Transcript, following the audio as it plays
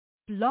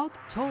Blog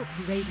Talk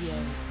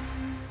Radio.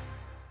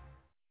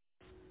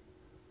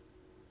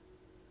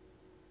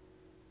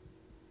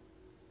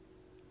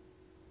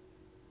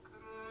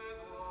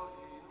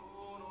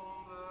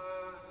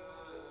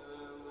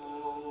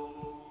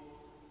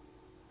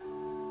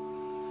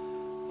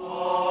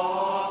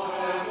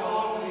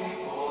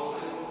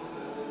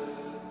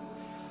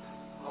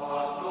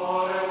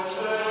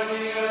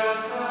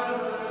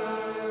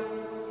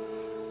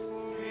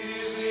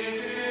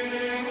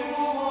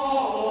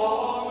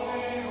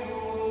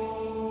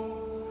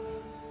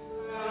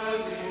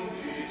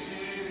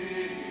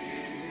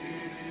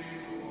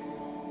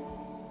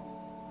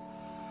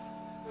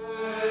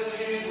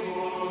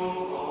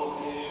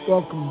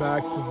 Welcome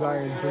back to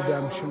Zion's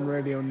Redemption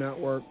Radio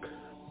Network.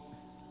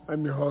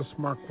 I'm your host,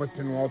 Mark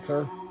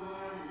Whitten-Walter.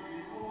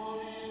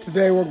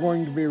 Today we're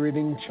going to be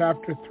reading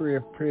Chapter 3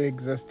 of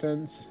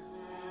Pre-Existence,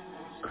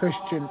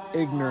 Christian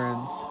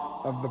Ignorance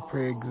of the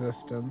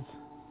Pre-Existence.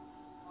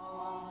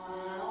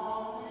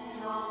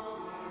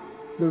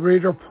 The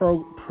reader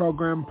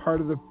program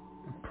part of the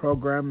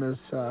program is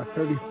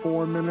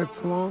 34 minutes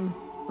long,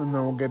 and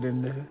then we'll get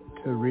into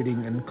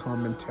reading and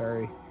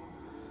commentary.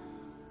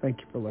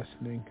 Thank you for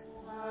listening.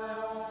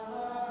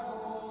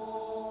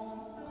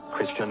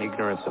 Christian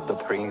Ignorance of the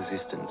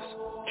Pre-Existence,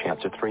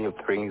 Chapter 3 of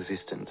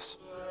Pre-Existence,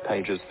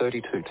 pages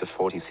 32 to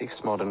 46.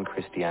 Modern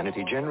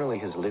Christianity generally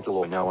has little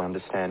or no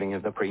understanding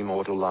of the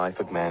premortal life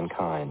of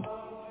mankind.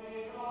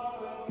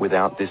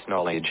 Without this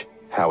knowledge,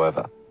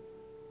 however,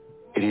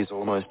 it is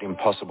almost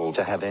impossible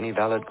to have any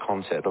valid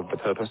concept of the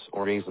purpose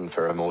or reason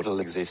for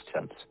immortal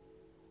existence.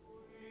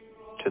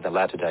 To the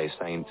Latter-day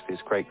Saints, this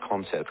great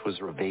concept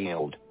was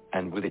revealed,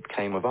 and with it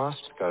came a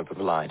vast scope of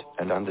light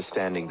and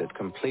understanding that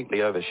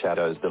completely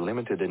overshadows the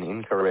limited and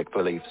incorrect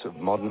beliefs of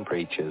modern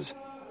preachers.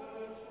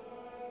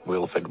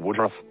 Wilford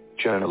Woodruff,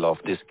 Journal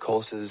of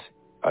Discourses.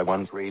 I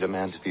once read a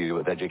man's view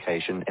of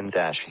education and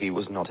he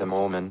was not a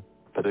Mormon,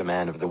 but a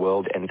man of the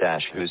world and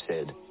who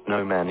said,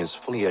 no man is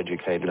fully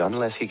educated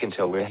unless he can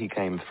tell where he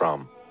came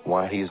from,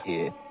 why he is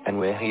here, and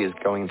where he is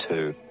going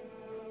to.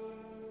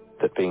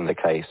 That being the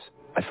case,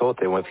 I thought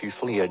there were few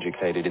fully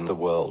educated in the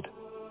world.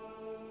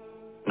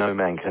 No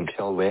man can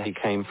tell where he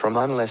came from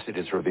unless it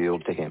is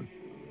revealed to him.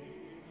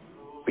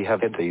 We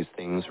have had these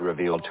things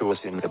revealed to us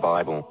in the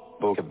Bible,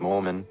 Book of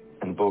Mormon,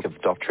 and Book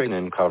of Doctrine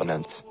and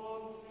Covenants.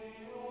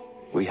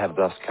 We have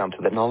thus come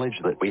to the knowledge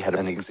that we had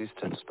an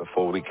existence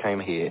before we came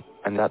here,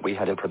 and that we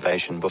had a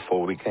probation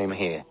before we came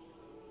here.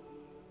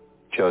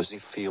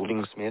 Joseph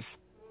Fielding Smith.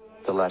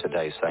 The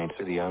Latter-day Saints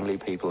are the only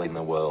people in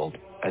the world,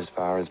 as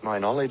far as my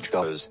knowledge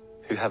goes,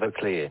 who have a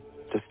clear,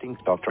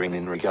 distinct doctrine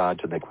in regard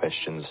to the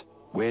questions,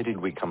 where did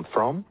we come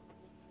from?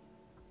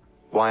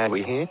 Why are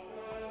we here?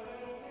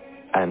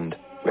 And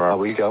where are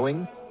we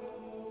going?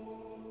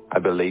 I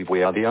believe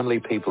we are the only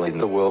people in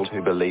the world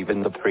who believe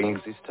in the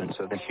pre-existence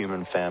of the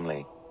human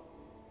family.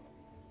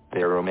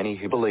 There are many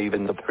who believe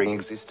in the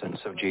pre-existence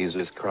of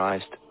Jesus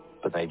Christ,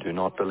 but they do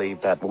not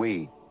believe that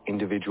we,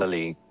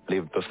 individually,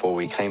 lived before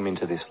we came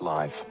into this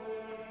life.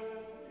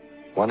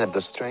 One of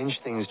the strange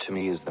things to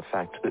me is the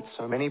fact that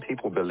so many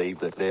people believe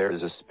that there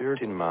is a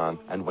spirit in man,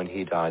 and when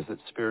he dies that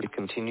spirit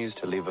continues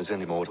to live as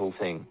an immortal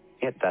thing,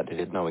 yet that it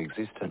had no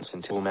existence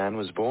until man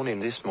was born in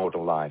this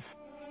mortal life.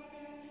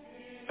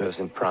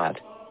 Person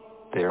Pratt.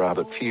 There are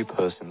but few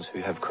persons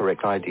who have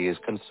correct ideas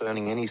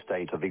concerning any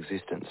state of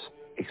existence,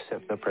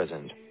 except the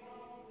present.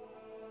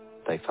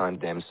 They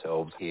find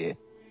themselves here,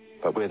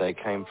 but where they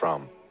came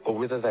from, or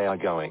whither they are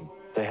going,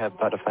 they have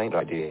but a faint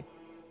idea.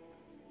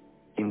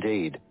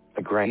 Indeed,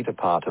 a greater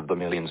part of the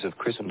millions of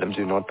Christendom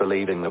do not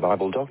believe in the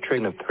Bible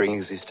doctrine of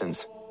pre-existence.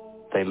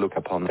 They look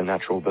upon the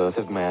natural birth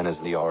of man as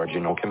the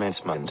origin or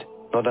commencement,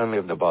 not only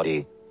of the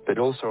body, but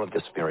also of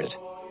the spirit.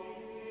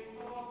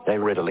 They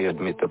readily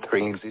admit the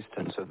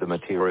pre-existence of the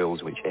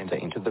materials which enter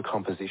into the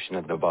composition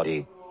of the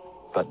body,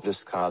 but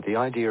discard the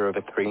idea of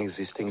a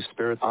pre-existing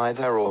spirit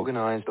either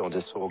organized or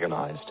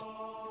disorganized.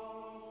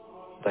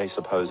 They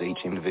suppose each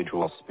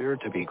individual spirit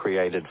to be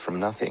created from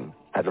nothing,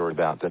 at or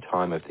about the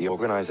time of the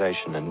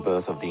organization and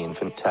birth of the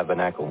infant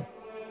tabernacle.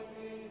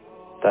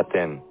 That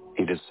then,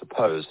 it is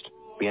supposed,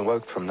 we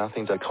awoke from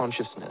nothing to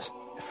consciousness,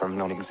 from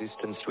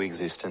non-existence to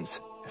existence,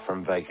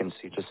 from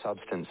vacancy to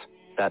substance,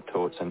 that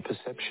thoughts and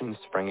perceptions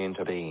sprang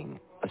into being,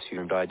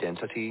 assumed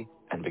identity,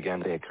 and began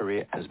their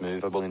career as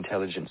movable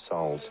intelligent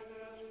souls.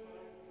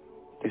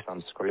 This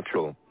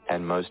unscriptural,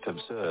 and most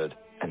absurd,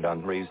 and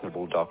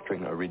unreasonable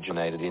doctrine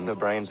originated in the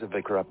brains of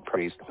a corrupt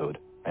priesthood,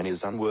 and is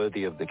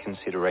unworthy of the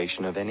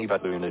consideration of any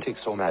but lunatics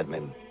or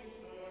madmen.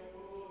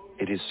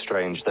 It is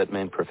strange that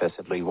men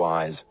professedly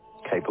wise,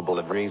 capable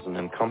of reason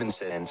and common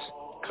sense,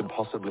 could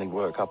possibly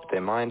work up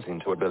their minds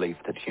into a belief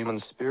that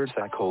human spirits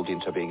are called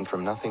into being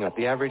from nothing at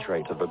the average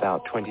rate of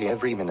about 20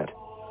 every minute.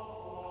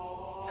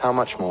 How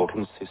much more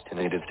consistent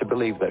it is to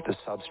believe that the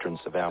substance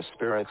of our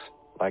spirits,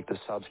 like the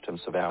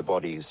substance of our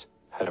bodies,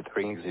 had a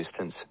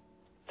pre-existence,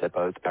 that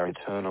both are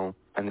eternal,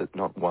 and that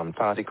not one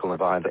particle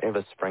of either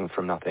ever sprang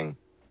from nothing,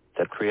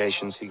 that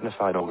creation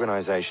signified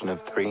organization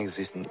of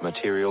pre-existent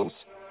materials,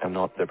 and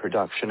not the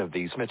production of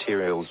these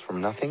materials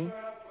from nothing?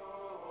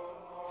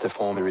 The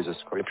former is a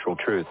scriptural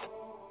truth,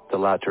 the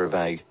latter a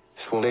vague,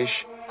 foolish,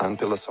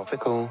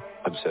 unphilosophical,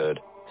 absurd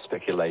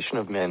speculation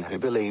of men who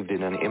believed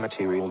in an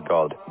immaterial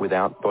God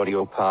without body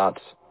or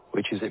parts,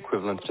 which is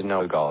equivalent to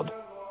no God.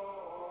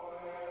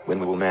 When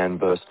will man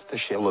burst the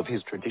shell of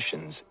his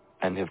traditions,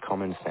 and have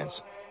common sense?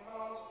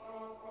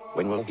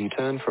 When will he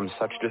turn from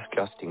such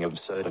disgusting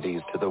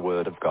absurdities to the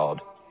Word of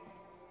God?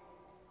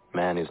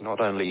 Man is not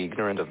only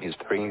ignorant of his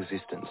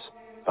pre-existence,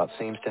 but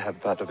seems to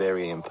have but a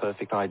very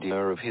imperfect idea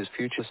of his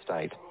future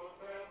state.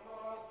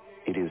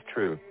 It is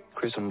true,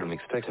 Christendom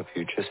expect a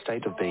future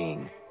state of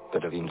being,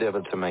 but have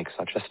endeavored to make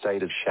such a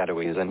state as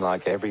shadowy as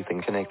unlike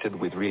everything connected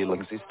with real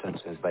existence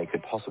as they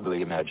could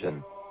possibly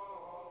imagine.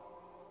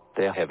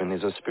 Their heaven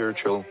is a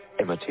spiritual,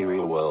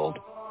 immaterial world,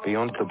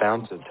 beyond the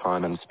bounds of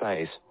time and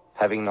space,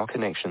 having no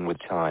connection with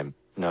time,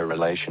 no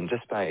relation to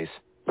space,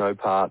 no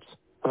parts,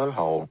 no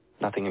whole,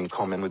 nothing in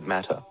common with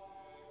matter.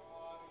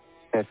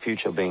 Their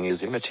future being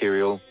is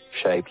immaterial,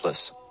 shapeless,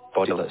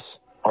 bodiless,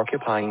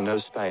 occupying no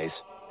space,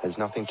 has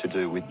nothing to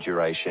do with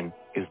duration,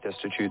 is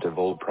destitute of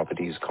all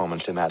properties common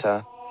to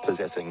matter,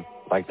 possessing,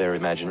 like their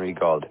imaginary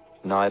God,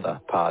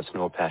 neither parts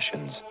nor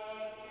passions.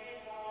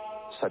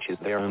 Such is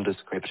their own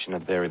description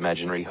of their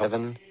imaginary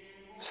heaven,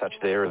 such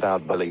their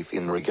avowed belief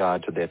in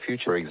regard to their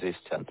future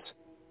existence.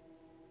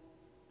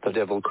 The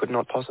devil could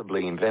not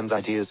possibly invent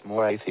ideas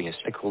more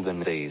atheistical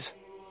than these.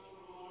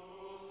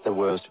 The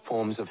worst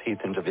forms of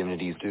heathen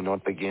divinities do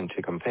not begin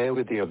to compare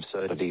with the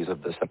absurdities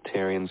of the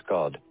sectarian's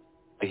God.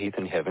 The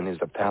heathen heaven is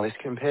a palace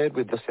compared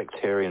with the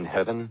sectarian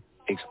heaven,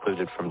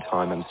 excluded from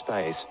time and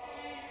space.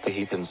 The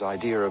heathen's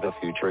idea of a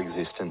future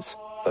existence,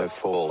 though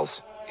false,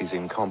 is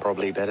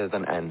incomparably better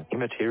than an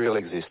immaterial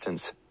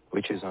existence,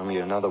 which is only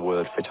another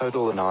word for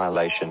total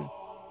annihilation.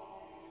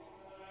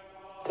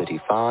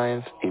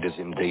 35. It is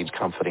indeed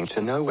comforting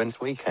to know whence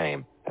we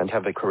came, and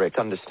have a correct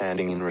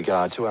understanding in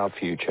regard to our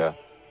future.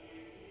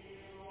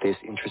 This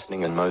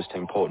interesting and most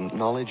important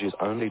knowledge is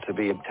only to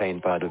be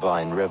obtained by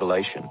divine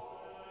revelation.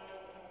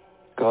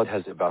 God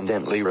has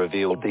abundantly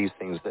revealed these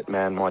things that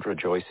man might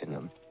rejoice in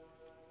them.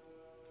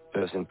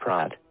 Urson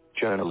Pratt,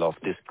 Journal of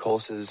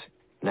Discourses,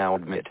 now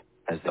admit,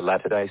 as the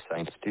Latter-day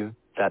Saints do,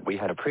 that we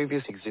had a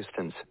previous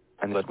existence,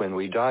 and that when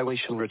we die we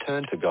shall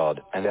return to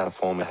God and our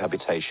former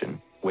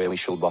habitation, where we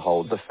shall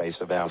behold the face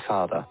of our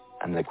Father,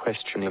 and the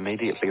question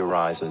immediately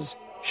arises,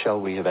 shall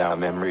we have our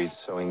memories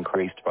so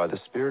increased by the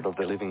Spirit of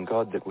the living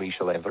God that we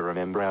shall ever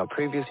remember our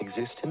previous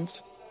existence?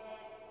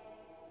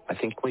 I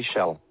think we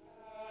shall.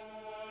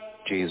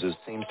 Jesus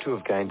seems to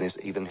have gained this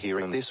even here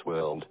in this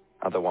world,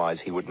 otherwise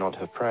he would not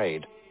have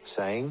prayed,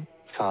 saying,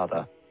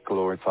 Father,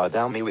 glorify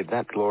thou me with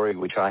that glory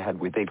which I had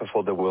with thee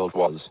before the world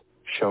was,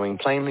 showing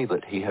plainly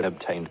that he had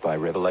obtained by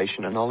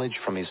revelation a knowledge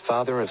from his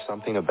Father of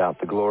something about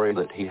the glory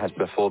that he had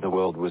before the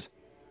world was.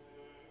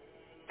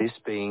 This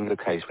being the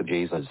case with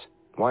Jesus,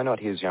 why not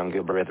his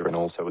younger brethren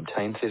also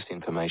obtained this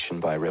information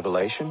by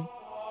revelation?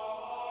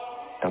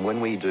 And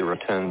when we do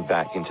return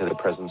back into the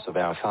presence of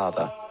our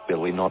Father,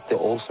 will we not there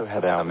also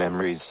have our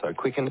memories so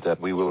quickened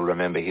that we will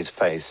remember his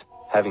face,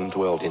 having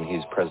dwelt in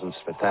his presence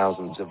for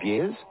thousands of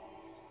years?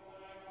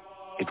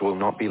 It will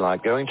not be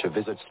like going to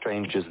visit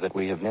strangers that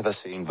we have never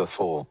seen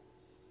before.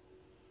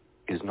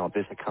 Is not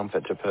this a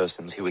comfort to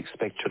persons who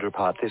expect to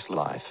depart this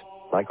life,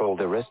 like all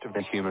the rest of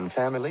the human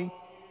family?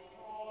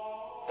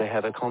 They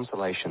have a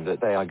consolation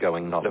that they are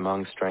going not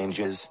among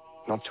strangers,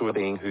 not to a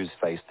being whose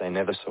face they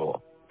never saw,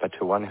 but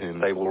to one whom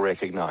they will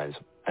recognize,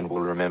 and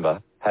will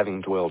remember,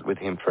 having dwelt with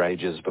him for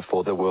ages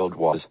before the world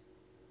was.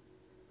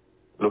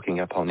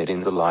 Looking upon it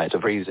in the light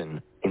of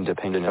reason,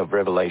 independent of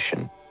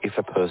revelation, if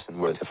a person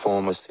were to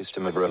form a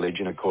system of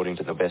religion according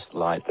to the best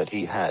light that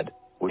he had,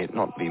 would it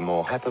not be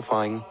more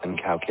happifying and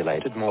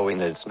calculated more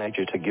in its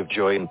nature to give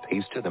joy and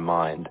peace to the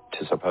mind,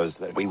 to suppose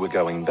that we were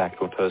going back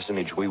to a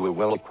personage we were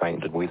well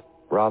acquainted with,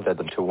 rather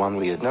than to one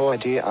we had no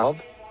idea of?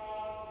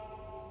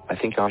 I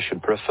think I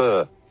should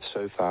prefer,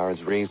 so far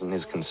as reason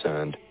is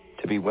concerned,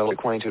 to be well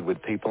acquainted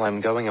with people I'm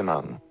going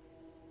among.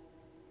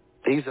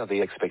 These are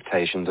the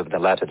expectations of the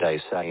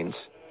Latter-day Saints.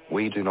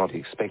 We do not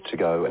expect to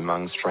go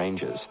among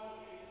strangers.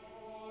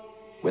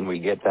 When we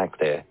get back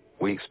there,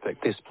 we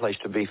expect this place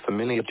to be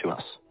familiar to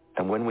us,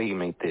 and when we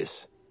meet this,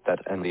 that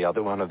and the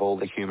other one of all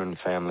the human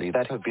family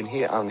that have been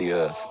here on the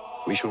earth,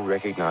 we shall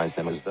recognize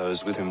them as those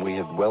with whom we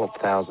have dwelt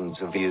thousands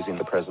of years in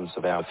the presence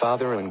of our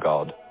Father and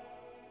God.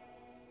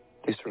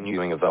 This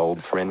renewing of old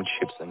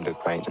friendships and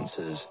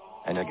acquaintances,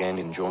 and again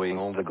enjoying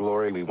all the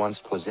glory we once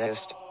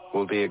possessed,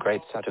 will be a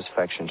great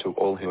satisfaction to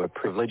all who are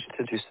privileged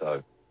to do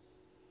so.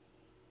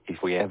 If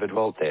we ever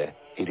dwelt there,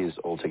 it is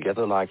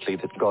altogether likely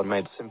that God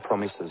made some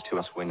promises to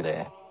us when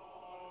there.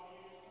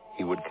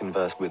 He would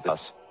converse with us,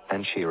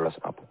 and cheer us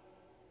up.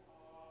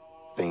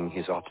 Being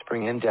his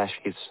offspring and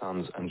his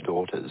sons and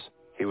daughters,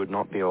 he would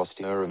not be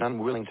austere and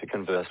unwilling to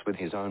converse with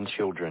his own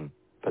children,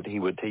 but he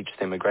would teach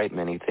them a great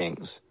many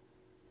things.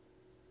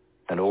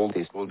 And all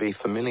this will be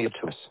familiar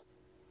to us.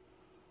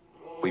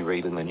 We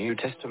read in the New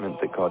Testament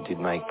that God did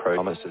make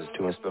promises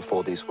to us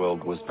before this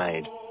world was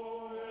made.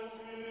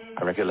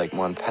 I recollect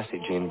one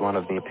passage in one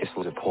of the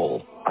epistles of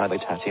Paul,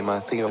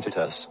 Ivitatis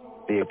Theotitus.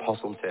 The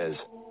apostle says,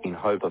 in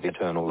hope of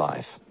eternal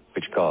life,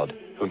 which God,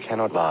 who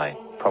cannot lie,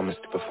 promised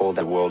before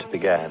the world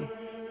began.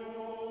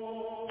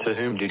 To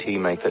whom did he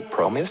make that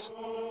promise?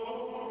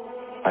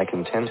 I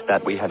contend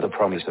that we had the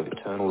promise of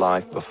eternal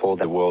life before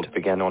the world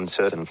began on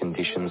certain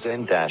conditions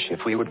and if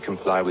we would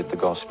comply with the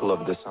gospel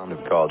of the Son of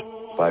God,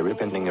 by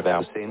repenting of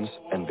our sins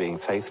and being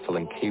faithful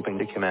in keeping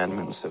the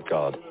commandments of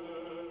God.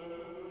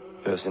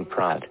 Verse and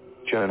Pride,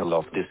 Journal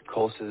of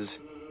Discourses.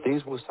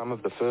 These were some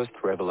of the first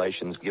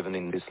revelations given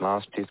in this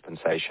last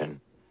dispensation.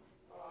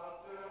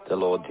 The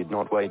Lord did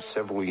not wait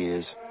several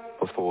years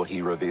before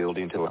he revealed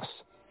into us,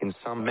 in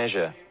some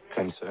measure,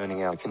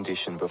 concerning our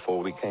condition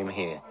before we came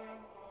here.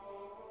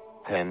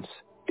 Hence,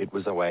 it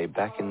was away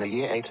back in the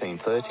year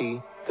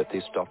 1830 that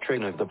this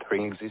doctrine of the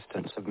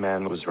pre-existence of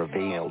man was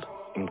revealed,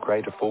 in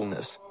greater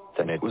fullness,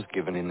 than it was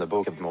given in the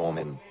Book of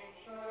Mormon.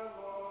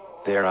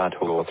 There are 2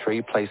 or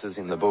 3 places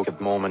in the Book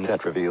of Mormon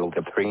that reveal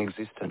the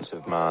pre-existence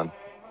of man,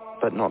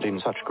 but not in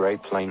such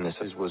great plainness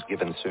as was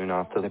given soon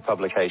after the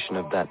publication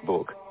of that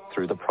book,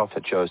 through the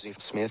prophet Joseph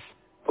Smith,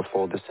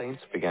 before the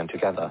saints began to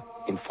gather,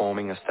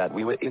 informing us that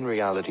we were in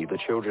reality the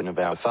children of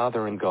our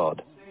Father and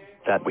God,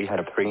 that we had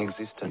a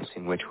pre-existence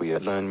in which we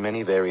had learned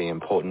many very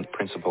important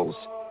principles,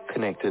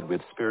 connected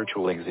with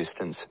spiritual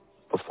existence,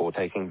 before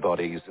taking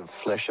bodies of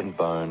flesh and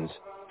bones,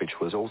 which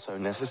was also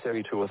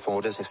necessary to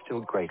afford us a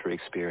still greater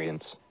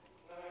experience.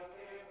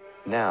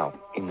 Now,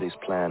 in this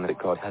plan that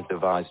God had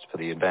devised for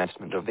the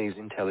advancement of these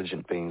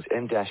intelligent beings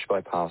and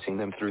by passing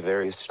them through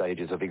various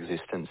stages of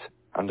existence,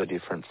 under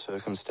different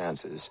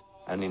circumstances,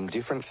 and in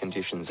different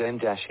conditions and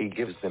he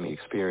gives them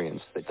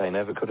experience that they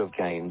never could have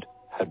gained,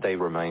 had they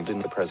remained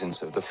in the presence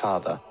of the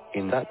Father,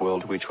 in that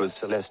world which was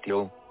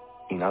celestial.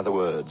 In other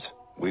words,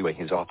 we were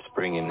his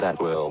offspring in that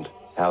world,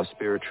 our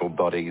spiritual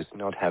bodies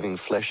not having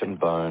flesh and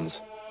bones,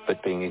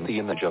 but being in the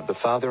image of the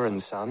Father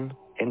and Son,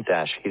 and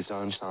his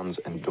own sons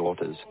and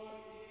daughters.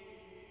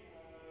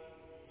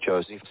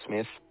 Joseph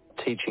Smith,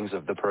 Teachings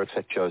of the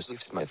Prophet Joseph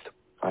Smith.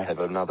 I have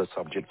another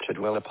subject to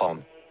dwell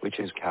upon, which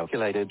is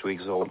calculated to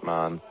exalt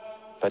man,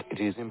 but it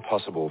is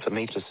impossible for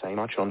me to say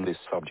much on this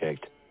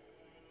subject.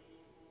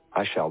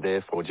 I shall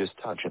therefore just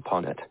touch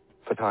upon it,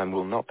 for time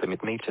will not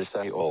permit me to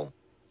say all.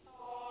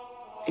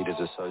 It is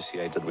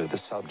associated with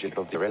the subject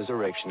of the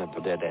resurrection of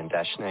the dead and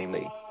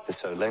namely, the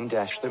soul and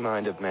the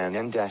mind of man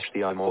and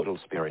the immortal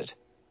spirit.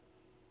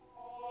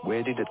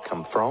 Where did it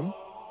come from?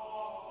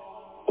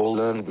 All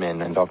learned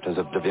men and doctors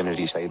of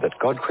divinity say that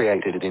God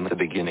created it in the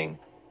beginning.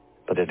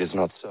 But it is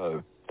not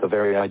so. The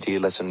very idea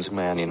lessens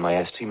man in my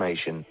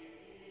estimation.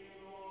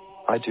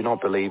 I do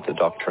not believe the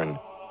doctrine.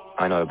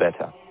 I know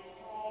better.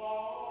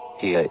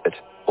 Hear it,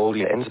 all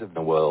ye ends of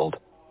the world,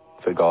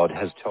 for God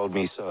has told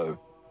me so,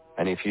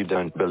 and if you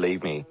don't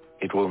believe me,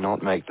 it will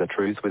not make the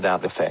truth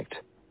without effect.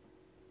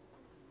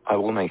 I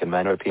will make a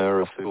man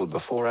appear a fool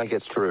before I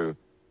get through,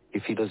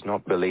 if he does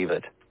not believe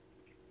it.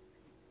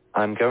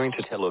 I'm going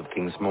to tell of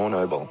things more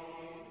noble.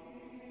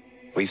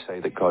 We say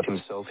that God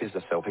himself is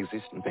a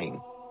self-existent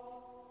being.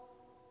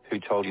 Who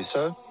told you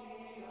so?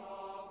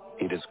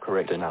 It is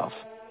correct enough.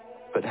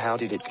 But how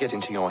did it get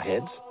into your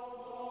heads?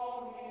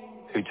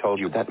 Who told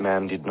you that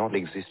man did not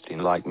exist in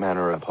like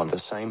manner upon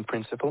the same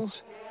principles?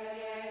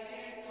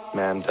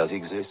 Man does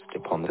exist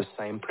upon the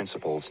same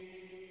principles.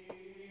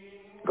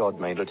 God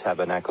made a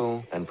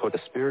tabernacle and put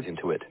a spirit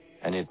into it,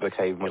 and it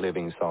became a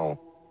living soul.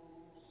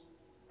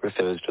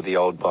 Refers to the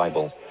Old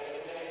Bible.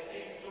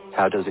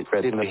 How does it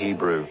read in the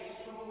Hebrew?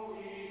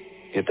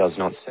 It does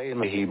not say in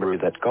the Hebrew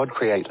that God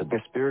created the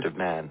spirit of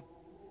man.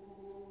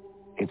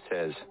 It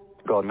says,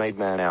 God made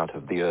man out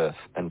of the earth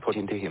and put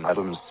into him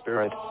Adam's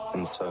spirit,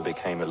 and so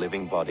became a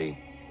living body.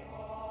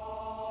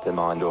 The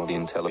mind or the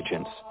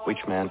intelligence which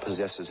man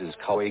possesses is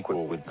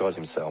co-equal with God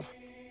himself.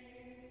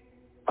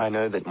 I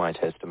know that my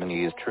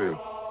testimony is true.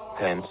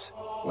 Hence,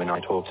 when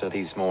I talk to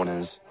these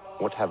mourners,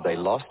 what have they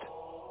lost?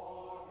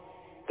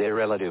 Their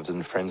relatives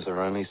and friends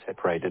are only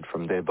separated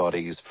from their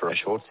bodies for a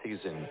short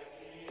season.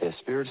 Their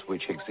spirits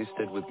which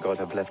existed with God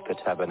have left the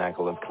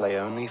tabernacle of clay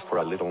only for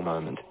a little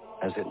moment,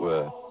 as it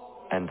were,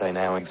 and they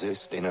now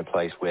exist in a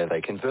place where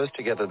they converse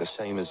together the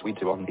same as we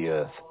do on the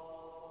earth.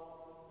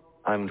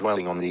 I'm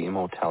dwelling on the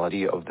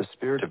immortality of the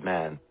spirit of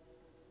man.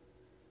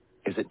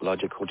 Is it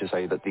logical to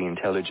say that the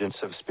intelligence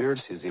of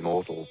spirits is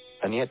immortal,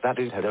 and yet that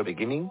it had no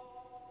beginning?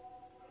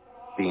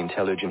 The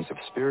intelligence of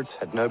spirits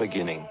had no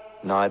beginning,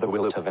 neither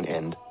will it have an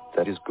end.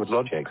 That is good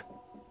logic.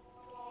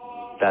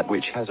 That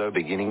which has no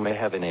beginning may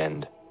have an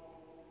end.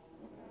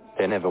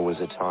 There never was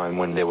a time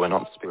when there were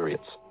not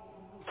spirits,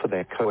 for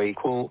they're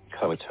co-equal,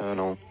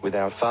 co-eternal, with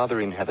our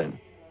Father in heaven.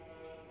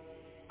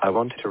 I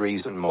want to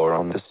reason more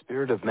on the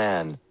spirit of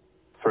man,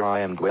 for I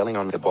am dwelling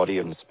on the body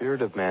and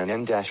spirit of man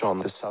and on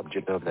the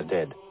subject of the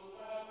dead.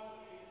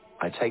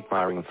 I take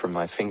my ring from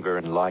my finger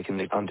and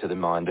liken it unto the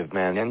mind of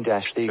man and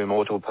the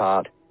immortal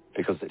part,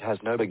 because it has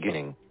no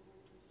beginning.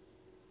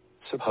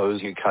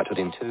 Suppose you cut it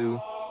in two,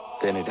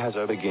 then it has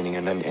a beginning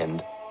and an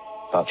end,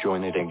 but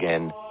join it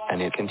again,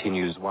 and it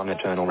continues one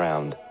eternal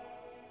round.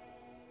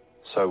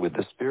 So with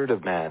the spirit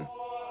of man.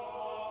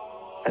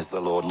 As the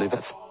Lord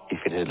liveth, if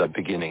it had a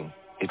beginning,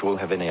 it will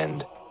have an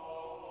end.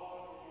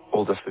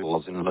 All the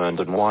fools and learned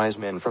and wise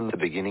men from the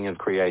beginning of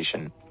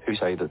creation, who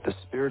say that the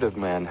spirit of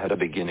man had a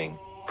beginning,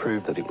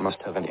 prove that it must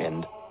have an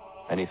end.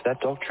 And if that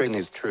doctrine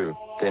is true,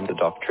 then the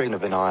doctrine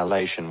of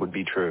annihilation would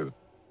be true.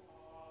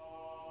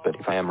 But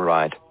if I am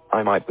right,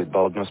 I might with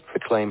boldness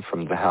proclaim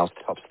from the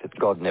housetops that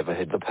God never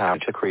had the power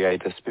to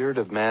create the spirit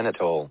of man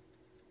at all.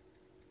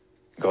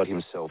 God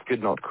himself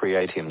could not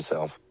create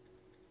himself.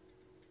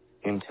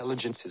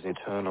 Intelligence is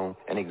eternal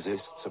and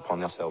exists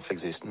upon a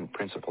self-existent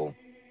principle.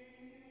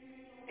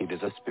 It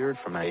is a spirit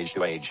from age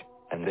to age,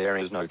 and there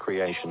is no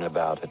creation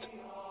about it.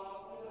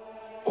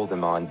 All the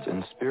minds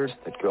and spirits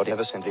that God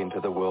ever sent into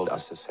the world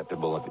are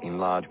susceptible of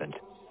enlargement.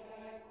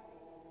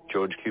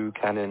 George Q.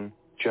 Cannon,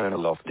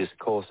 Journal of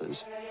Discourses.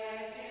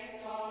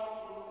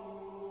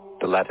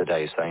 The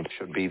Latter-day Saint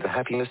should be the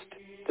happiest,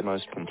 the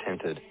most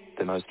contented,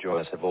 the most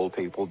joyous of all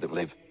people that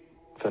live.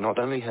 For not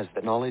only has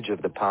the knowledge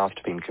of the past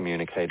been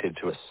communicated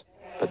to us,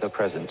 but the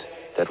present,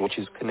 that which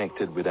is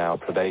connected with our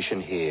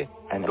probation here,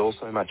 and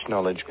also much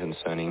knowledge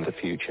concerning the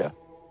future.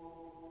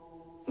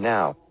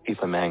 Now, if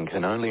a man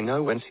can only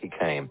know whence he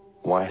came,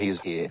 why he is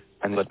here,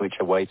 and that which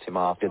awaits him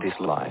after this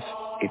life,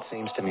 it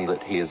seems to me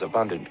that he has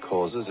abundant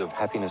causes of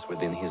happiness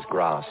within his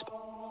grasp.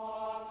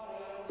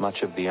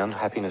 Much of the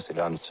unhappiness and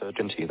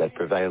uncertainty that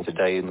prevail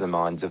today in the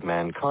minds of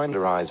mankind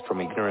arise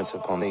from ignorance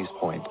upon these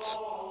points.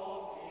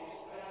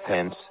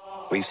 Hence,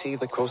 we see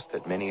the course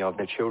that many of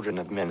the children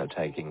of men are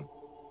taking.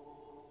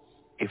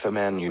 If a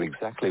man knew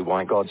exactly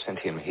why God sent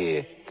him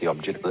here, the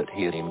object that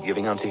he had in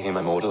giving unto him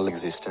a mortal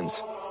existence,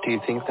 do you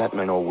think that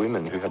men or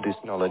women who had this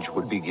knowledge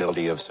would be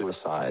guilty of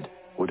suicide,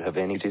 would have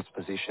any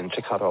disposition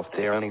to cut off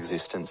their own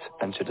existence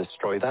and to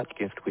destroy that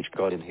gift which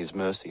God in his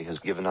mercy has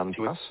given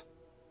unto us?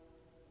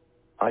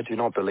 I do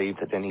not believe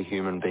that any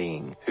human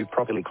being who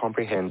properly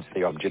comprehends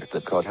the object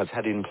that God has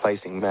had in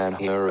placing man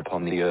here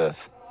upon the earth,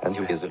 and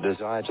who has a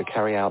desire to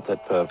carry out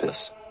that purpose,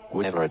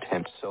 would ever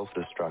attempt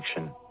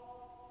self-destruction.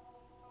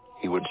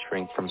 He would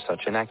shrink from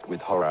such an act with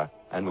horror,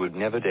 and would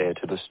never dare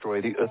to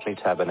destroy the earthly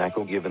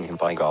tabernacle given him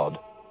by God.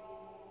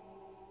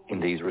 In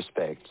these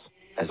respects,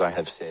 as I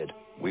have said,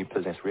 we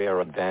possess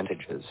rare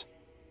advantages.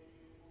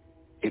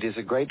 It is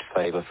a great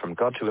favor from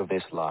God to have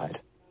this light.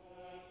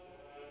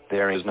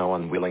 There is no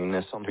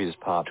unwillingness on his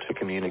part to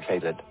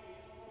communicate it,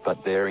 but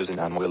there is an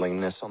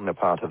unwillingness on the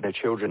part of the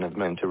children of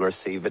men to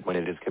receive it when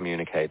it is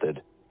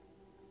communicated.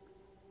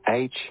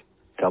 H.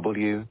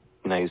 W.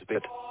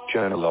 Naisbitt,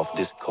 Journal of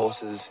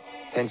Discourses.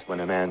 Hence, when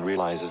a man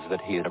realizes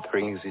that he had a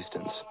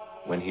pre-existence,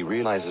 when he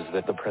realizes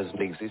that the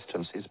present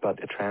existence is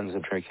but a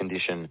transitory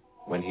condition,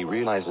 when he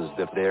realizes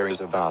that there is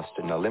a vast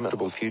and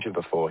illimitable future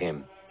before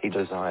him, he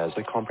desires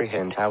to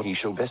comprehend how he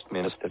shall best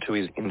minister to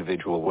his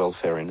individual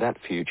welfare in that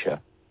future.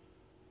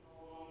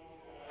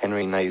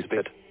 Henry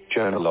Naisbitt,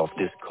 Journal of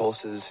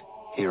Discourses.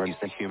 Here is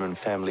the human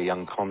family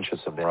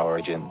unconscious of their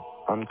origin,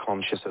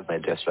 unconscious of their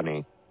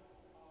destiny.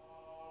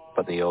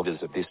 But the elders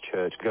of this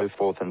church go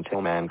forth and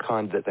tell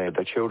mankind that they are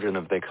the children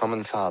of their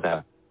common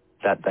Father,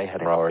 that they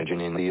had their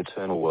origin in the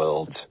eternal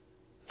worlds,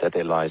 that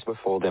there lies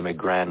before them a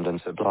grand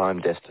and sublime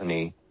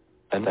destiny.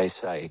 And they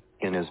say,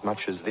 inasmuch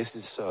as this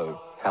is so,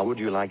 how would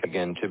you like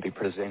again to be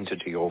presented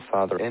to your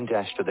Father and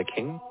to the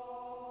King?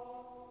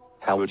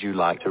 How would you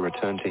like to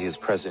return to his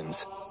presence,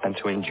 and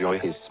to enjoy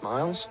his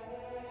smiles?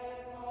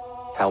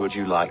 How would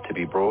you like to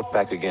be brought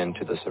back again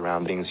to the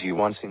surroundings you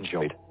once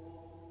enjoyed?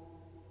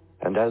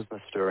 And as the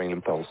stirring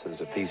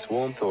impulses of these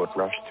warm thoughts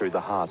rush through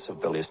the hearts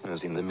of the listeners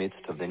in the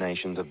midst of the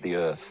nations of the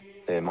earth,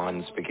 their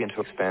minds begin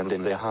to expand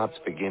and their hearts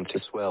begin to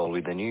swell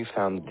with the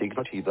newfound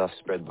dignity thus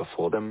spread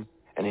before them,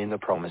 and in the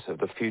promise of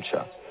the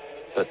future.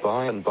 But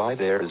by and by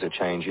there is a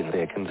change in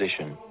their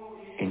condition.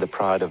 In the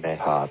pride of their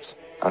hearts,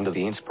 under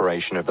the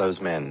inspiration of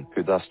those men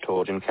who thus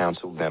taught and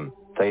counseled them,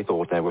 they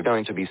thought they were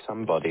going to be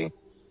somebody.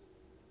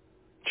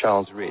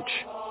 Charles Rich,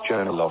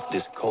 Journal of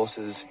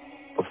Discourses.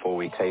 Before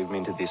we came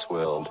into this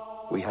world,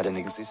 we had an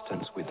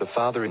existence with the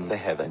Father in the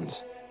heavens.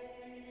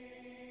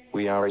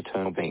 We are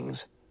eternal beings.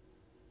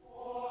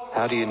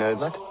 How do you know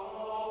that?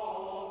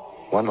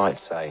 One might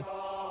say,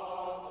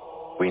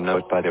 we know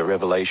it by the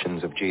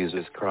revelations of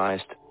Jesus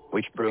Christ,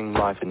 which bring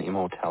life and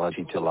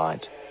immortality to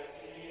light.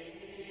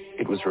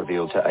 It was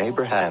revealed to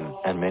Abraham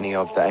and many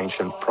of the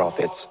ancient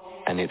prophets,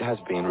 and it has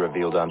been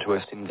revealed unto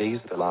us in these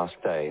the last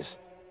days.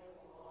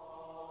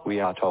 We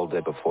are told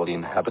that before the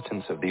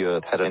inhabitants of the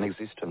earth had an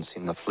existence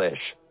in the flesh,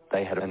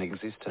 they had an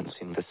existence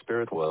in the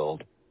spirit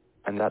world,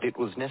 and that it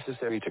was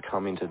necessary to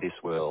come into this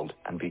world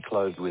and be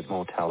clothed with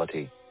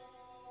mortality.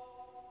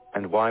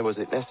 And why was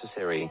it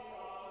necessary?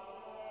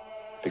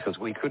 Because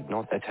we could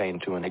not attain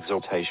to an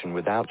exaltation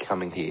without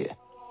coming here.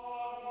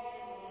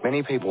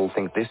 Many people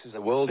think this is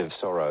a world of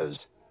sorrows,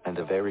 and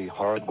a very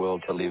horrid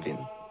world to live in.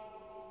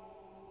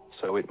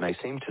 So it may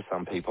seem to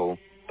some people,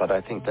 but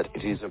I think that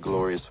it is a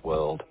glorious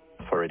world,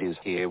 for it is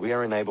here we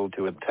are enabled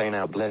to obtain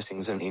our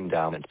blessings and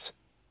endowments.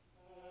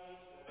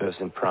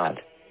 Person Pratt,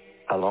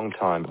 a long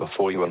time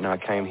before you and I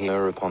came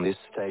here upon this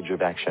stage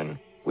of action,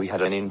 We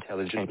had an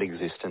intelligent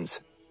existence.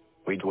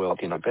 We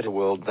dwelt in a better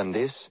world than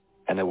this,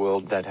 and a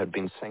world that had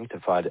been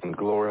sanctified and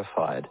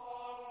glorified.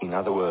 In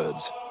other words,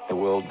 a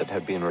world that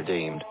had been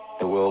redeemed,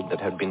 a world that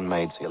had been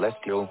made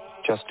celestial,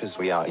 just as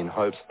we are in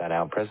hopes that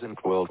our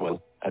present world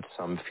will, at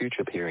some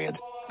future period,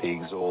 be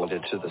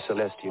exalted to the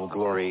celestial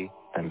glory,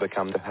 and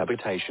become the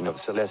habitation of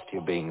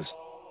celestial beings.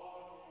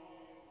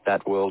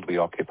 That world we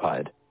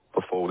occupied,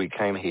 before we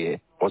came here,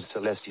 was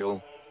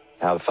celestial.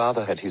 Our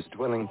Father had his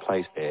dwelling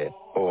place there,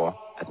 or,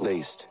 at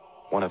least,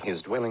 one of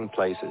his dwelling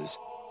places.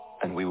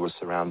 And we were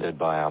surrounded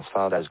by our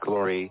Father's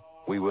glory.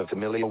 We were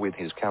familiar with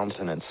his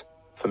countenance,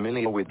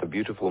 familiar with the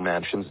beautiful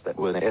mansions that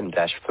were there, and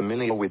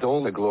familiar with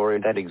all the glory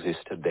that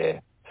existed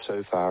there,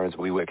 so far as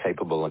we were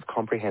capable of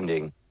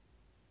comprehending.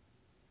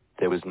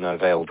 There was no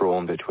veil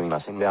drawn between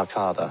us and our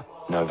Father,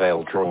 no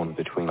veil drawn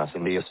between us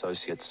and the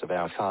associates of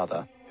our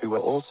Father, who were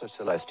also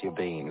celestial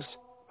beings,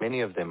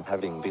 many of them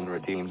having been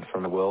redeemed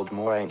from a world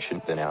more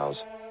ancient than ours.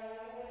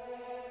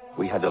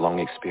 We had a long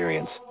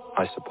experience,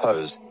 I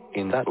suppose,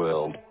 in that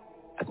world.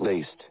 At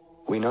least,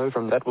 we know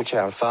from that which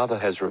our Father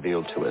has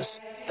revealed to us,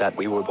 that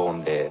we were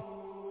born there,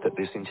 that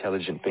this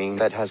intelligent being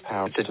that has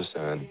power to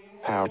discern,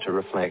 power to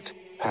reflect,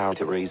 power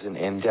to reason,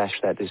 and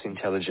that this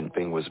intelligent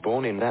being was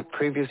born in that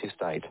previous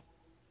estate.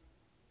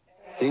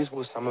 These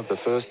were some of the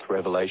first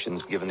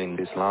revelations given in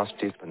this last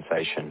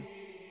dispensation.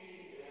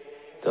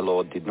 The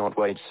Lord did not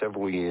wait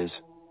several years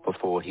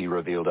before he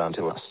revealed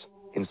unto us,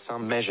 in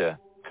some measure,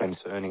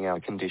 concerning our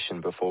condition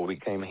before we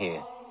came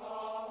here.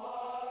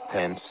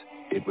 Hence,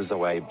 it was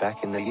away back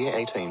in the year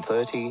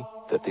 1830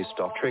 that this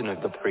doctrine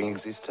of the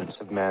pre-existence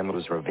of man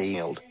was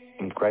revealed,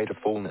 in greater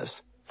fullness,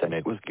 than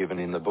it was given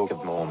in the Book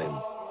of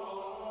Mormon.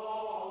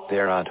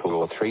 There are 2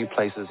 or 3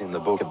 places in the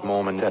Book of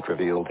Mormon that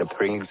reveal the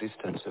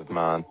pre-existence of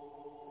man,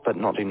 but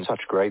not in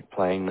such great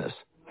plainness,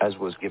 as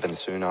was given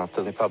soon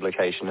after the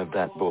publication of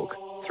that book,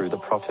 through the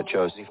prophet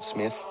Joseph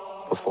Smith,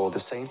 before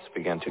the saints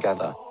began to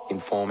gather,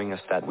 informing us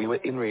that we were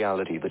in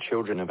reality the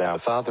children of our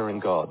Father in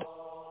God,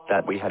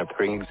 that we had a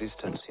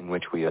pre-existence in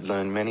which we had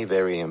learned many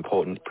very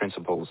important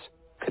principles,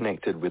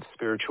 connected with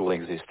spiritual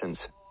existence,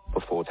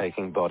 before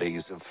taking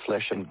bodies of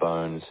flesh and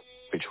bones,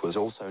 which was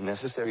also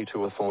necessary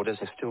to afford us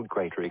a still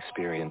greater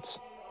experience.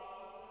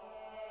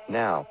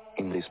 Now,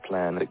 in this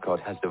plan that God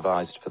has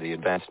devised for the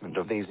advancement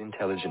of these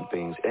intelligent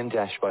beings and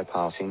by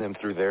passing them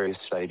through various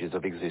stages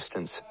of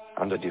existence,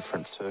 under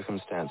different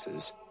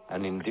circumstances,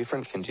 and in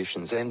different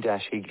conditions, and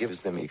he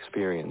gives them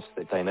experience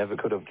that they never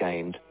could have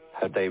gained,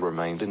 had they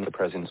remained in the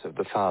presence of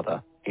the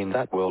Father, in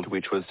that world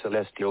which was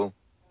celestial.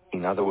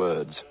 In other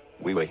words,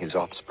 we were his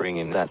offspring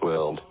in that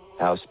world,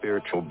 our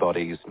spiritual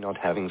bodies not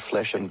having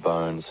flesh and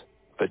bones,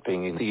 but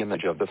being in the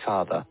image of the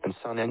Father and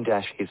Son and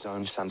his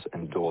own sons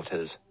and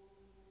daughters.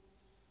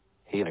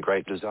 He had a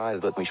great desire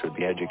that we should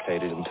be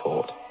educated and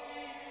taught.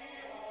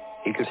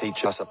 He could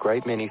teach us a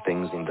great many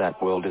things in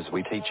that world as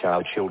we teach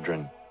our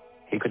children.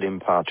 He could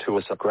impart to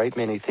us a great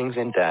many things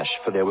and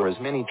for there were as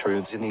many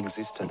truths in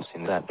existence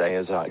in that day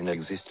as are in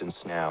existence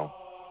now.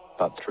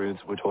 But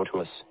truths were taught to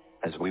us,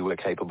 as we were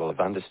capable of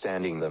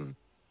understanding them.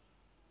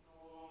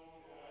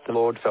 The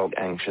Lord felt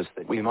anxious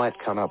that we might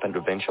come up and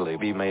eventually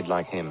be made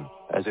like him,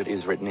 as it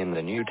is written in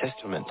the New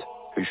Testament,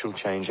 who shall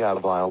change our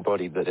vile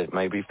body that it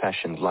may be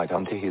fashioned like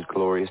unto his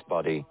glorious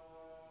body.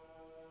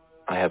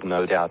 I have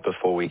no doubt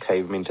before we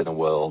came into the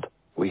world,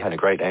 we had a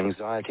great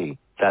anxiety,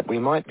 that we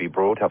might be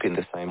brought up in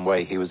the same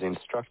way he was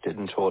instructed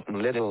and taught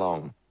and led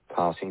along,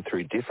 passing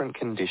through different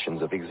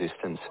conditions of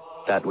existence,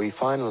 that we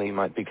finally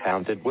might be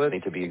counted worthy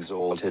to be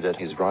exalted at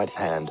his right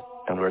hand,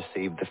 and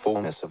receive the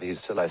fullness of his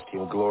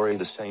celestial glory,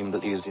 the same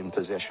that he is in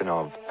possession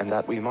of, and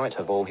that we might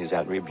have all his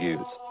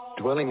attributes,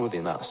 dwelling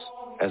within us,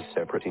 as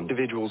separate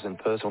individuals and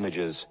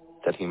personages,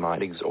 that he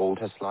might exalt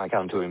us like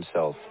unto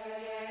himself.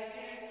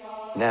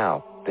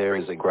 Now, there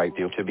is a great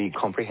deal to be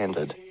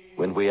comprehended,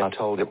 when we are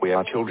told that we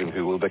are children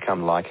who will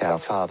become like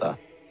our Father,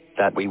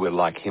 that we were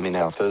like him in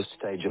our first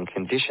stage and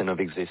condition of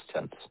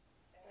existence.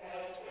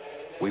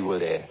 We were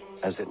there,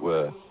 as it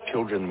were,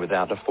 children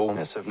without a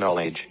fullness of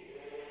knowledge.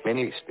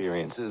 Many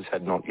experiences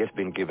had not yet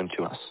been given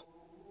to us.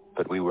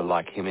 But we were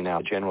like him in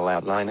our general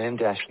outline and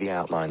the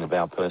outline of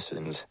our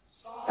persons.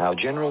 Our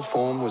general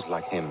form was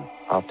like him,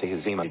 after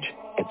his image,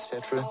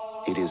 etc.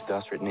 It is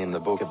thus written in the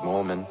Book of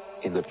Mormon,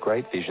 in that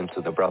great vision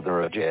to the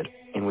brother of Jed,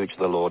 in which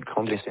the Lord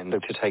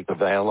condescended to take the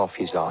veil off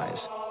his eyes.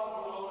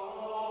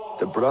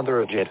 The brother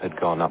of Jed had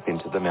gone up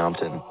into the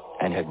mountain,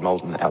 and had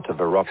molten out of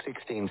a rock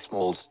 16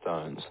 small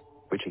stones,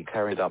 which he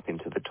carried up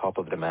into the top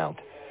of the mount.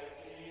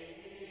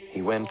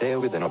 He went there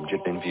with an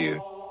object in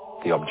view.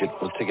 The object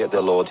was to get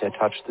the Lord to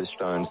touch the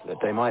stones that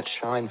they might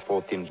shine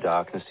forth in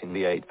darkness in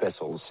the 8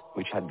 vessels,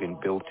 which had been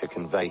built to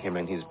convey him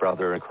and his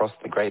brother across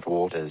the great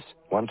waters,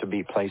 one to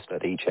be placed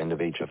at each end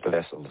of each of the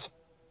vessels.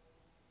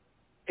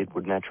 It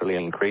would naturally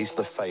increase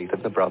the faith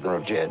of the brother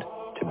of Jed,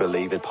 to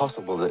believe it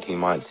possible that he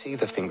might see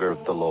the finger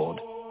of the Lord.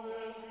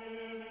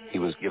 He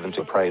was given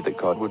to pray that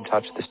God would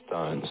touch the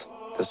stones,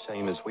 the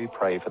same as we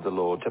pray for the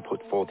Lord to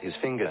put forth his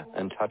finger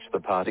and touch the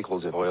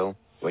particles of oil,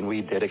 when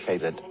we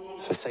dedicate it,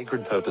 for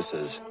sacred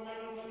purposes.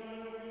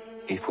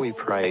 If we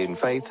pray in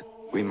faith,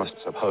 we must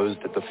suppose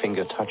that the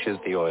finger touches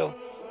the oil.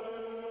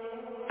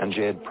 And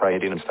Jed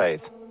prayed in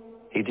faith.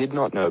 He did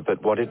not know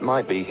but what it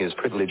might be his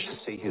privilege to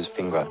see his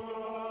finger.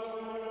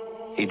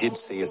 He did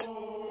see it.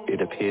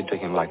 It appeared to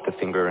him like the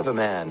finger of a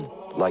man,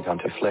 like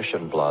unto flesh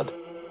and blood.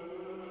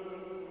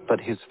 But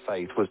his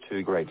faith was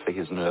too great for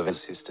his nervous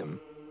system.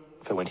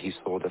 For when he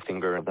saw the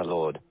finger of the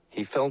Lord,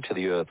 he fell to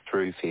the earth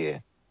through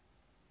fear.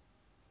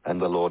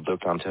 And the Lord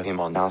looked unto him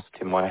and asked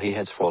him why he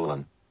had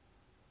fallen.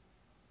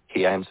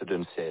 He answered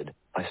and said,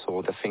 I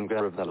saw the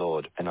finger of the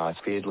Lord, and I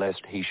feared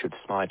lest he should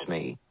smite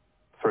me.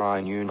 For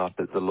I knew not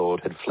that the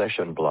Lord had flesh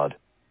and blood.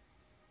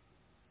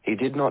 He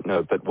did not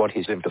know but what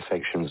his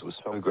imperfections were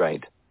so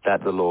great,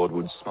 that the Lord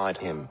would smite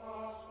him.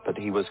 But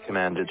he was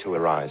commanded to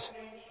arise.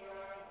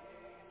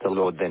 The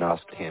Lord then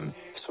asked him,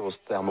 Sawest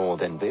thou more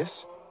than this?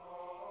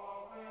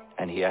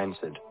 And he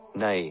answered,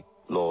 Nay,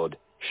 Lord,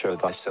 show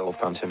thyself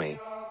unto me.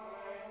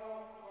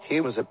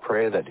 Here was a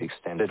prayer that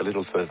extended a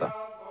little further.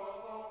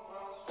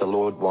 The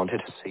Lord wanted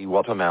to see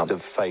what amount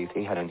of faith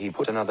he had, and he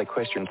put another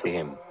question to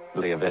him,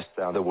 Believest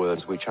thou the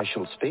words which I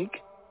shall speak?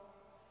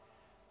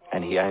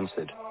 And he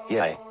answered,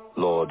 Yea,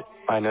 Lord,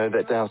 I know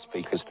that thou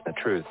speakest the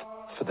truth,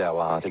 for thou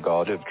art a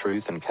God of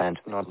truth and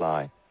canst not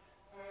lie.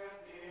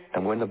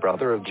 And when the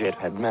brother of Jed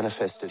had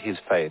manifested his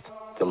faith,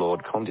 the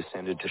Lord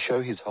condescended to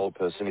show his whole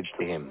personage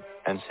to him,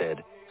 and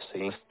said,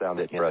 Seest thou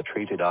that ye are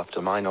treated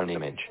after mine own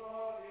image?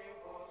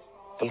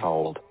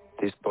 Behold,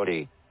 this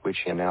body, which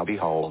ye now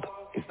behold,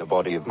 is the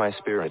body of my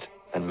spirit,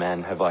 and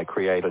man have I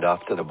created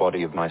after the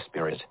body of my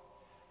spirit.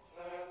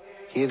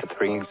 Here the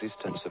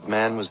pre-existence of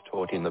man was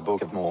taught in the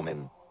Book of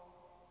Mormon.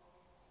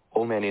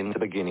 All men in the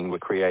beginning were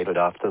created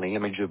after the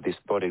image of this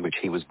body which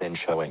he was then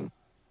showing.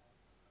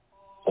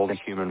 All the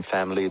human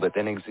family that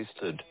then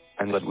existed,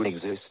 and that would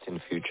exist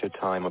in future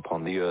time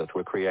upon the earth,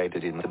 were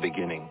created in the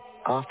beginning,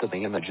 after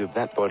the image of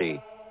that body.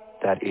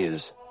 That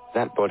is,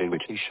 that body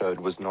which he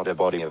showed was not a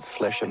body of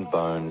flesh and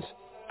bones,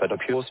 but a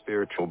pure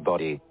spiritual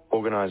body,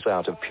 organized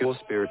out of pure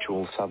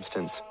spiritual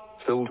substance,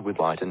 filled with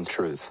light and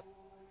truth.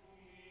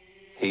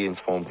 He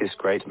informed this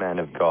great man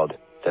of God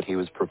that he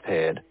was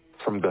prepared,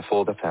 from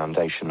before the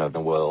foundation of the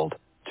world,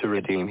 to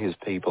redeem his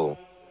people.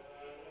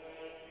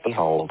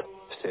 Behold,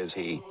 says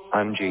he,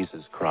 I am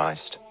Jesus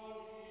Christ.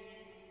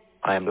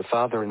 I am the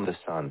Father and the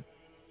Son.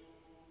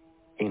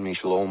 In me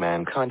shall all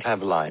mankind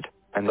have light,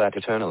 and that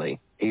eternally,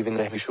 even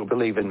they who shall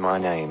believe in my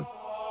name.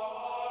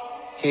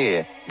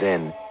 Here,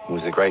 then,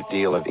 was a great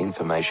deal of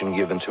information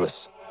given to us,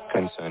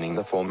 concerning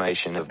the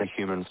formation of the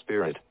human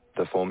spirit,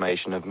 the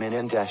formation of men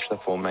and the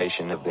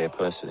formation of their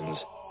persons,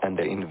 and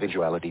their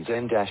individualities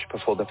and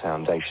before the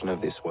foundation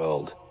of this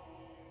world.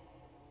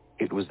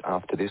 It was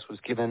after this was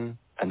given,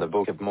 and the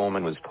Book of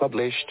Mormon was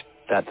published,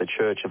 that the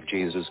Church of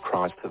Jesus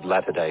Christ of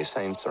Latter-day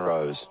Saints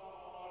arose.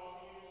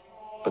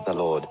 But the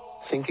Lord,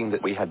 thinking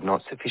that we had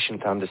not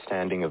sufficient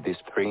understanding of this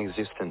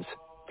pre-existence,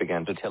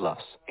 began to tell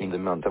us, in the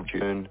month of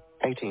June,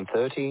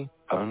 1830,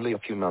 only a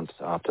few months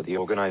after the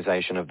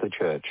organization of the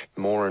church,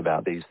 more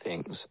about these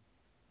things.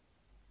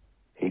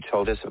 He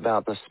told us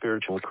about the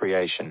spiritual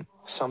creation,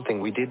 something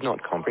we did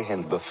not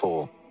comprehend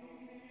before.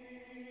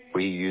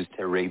 We used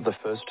to read the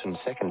first and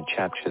second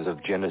chapters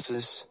of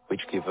Genesis, which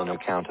give an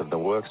account of the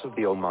works of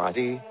the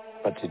Almighty,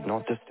 but did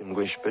not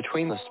distinguish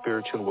between the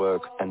spiritual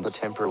work and the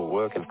temporal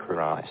work of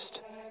Christ.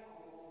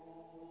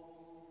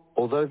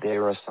 Although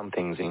there are some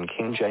things in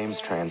King James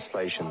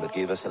translation that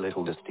give us a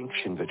little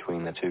distinction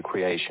between the two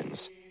creations,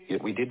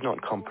 yet we did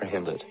not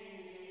comprehend it.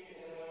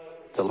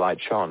 The light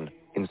shone,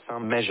 in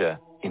some measure,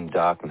 in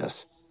darkness,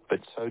 but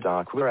so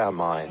dark were our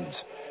minds,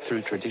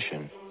 through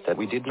tradition, that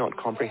we did not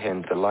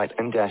comprehend the light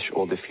and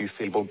or the few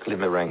feeble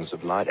glimmerings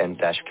of light and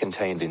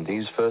contained in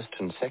these first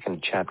and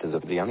second chapters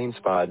of the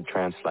uninspired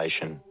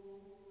translation.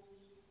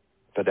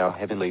 But our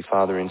Heavenly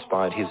Father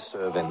inspired his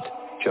servant,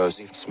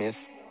 Joseph Smith,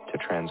 to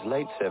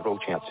translate several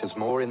chapters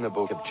more in the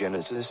book of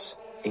Genesis,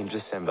 in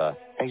December,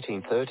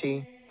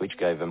 1830, which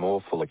gave a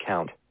more full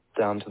account,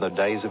 down to the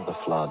days of the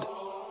flood.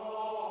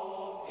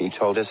 He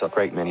told us a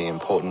great many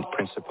important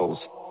principles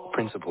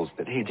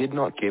that he did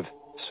not give,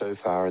 so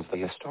far as the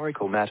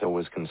historical matter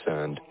was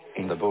concerned,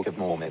 in the Book of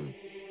Mormon.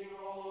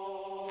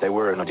 They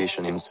were an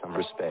addition in some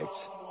respects,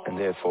 and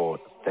therefore,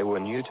 they were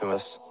new to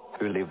us,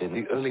 who lived in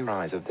the early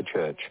rise of the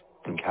church,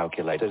 and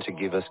calculated to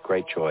give us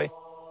great joy.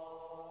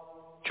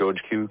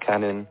 George Q.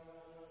 Cannon: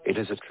 it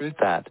is a truth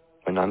that,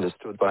 when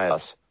understood by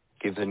us,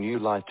 gives a new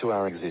light to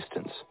our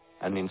existence,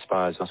 and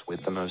inspires us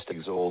with the most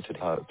exalted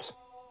hopes.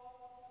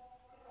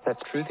 That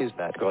truth is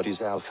that God is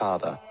our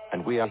Father,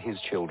 and we are his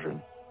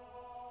children.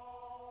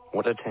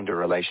 What a tender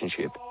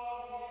relationship.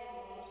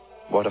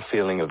 What a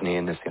feeling of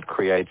nearness it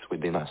creates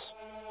within us.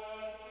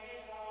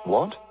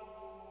 What?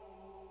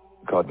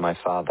 God my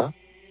Father?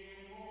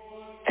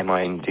 Am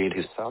I indeed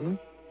his son?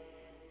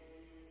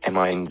 Am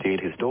I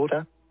indeed his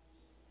daughter?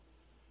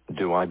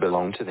 Do I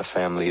belong to the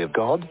family of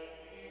God?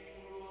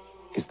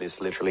 Is this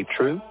literally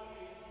true?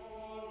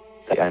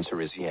 The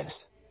answer is yes.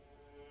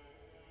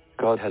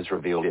 God has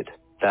revealed it,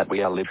 that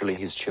we are literally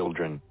his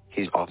children,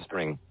 his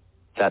offspring.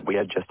 that we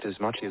are just as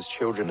much his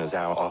children as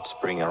our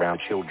offspring are our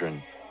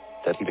children,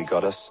 that he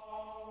begot us,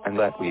 and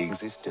that we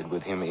existed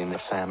with him in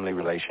a family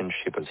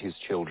relationship as his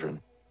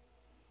children.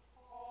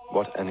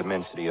 What an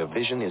immensity of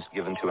vision is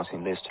given to us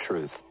in this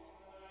truth.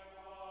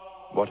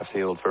 What a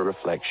field for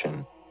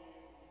reflection.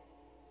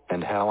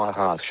 And how our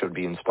hearts should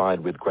be inspired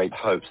with great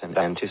hopes and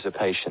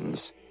anticipations,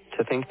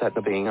 to think that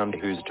the being under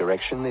whose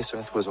direction this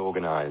earth was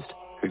organized,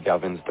 who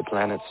governs the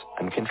planets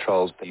and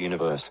controls the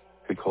universe,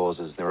 who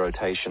causes the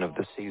rotation of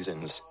the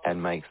seasons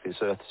and makes this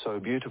earth so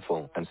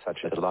beautiful and such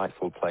a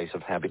delightful place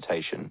of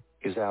habitation,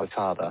 is our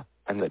Father,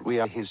 and that we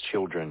are his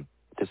children,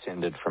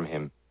 descended from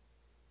him.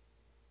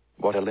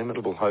 What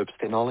illimitable hopes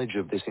the knowledge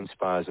of this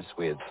inspires us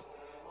with.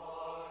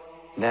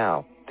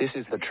 Now, this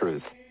is the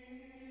truth.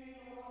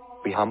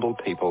 We humble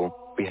people,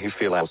 we who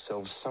feel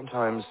ourselves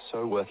sometimes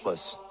so worthless,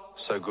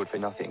 so good for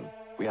nothing,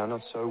 we are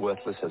not so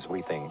worthless as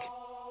we think.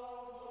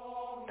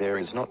 There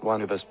is not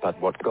one of us but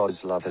what God's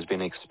love has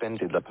been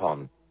expended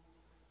upon.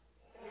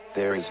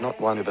 There is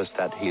not one of us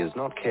that he has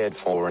not cared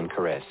for and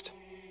caressed.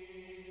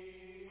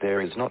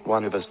 There is not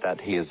one of us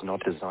that he has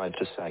not desired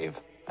to save,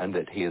 and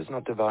that he has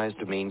not devised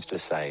a means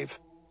to save.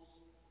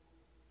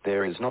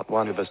 There is not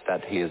one of us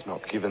that he has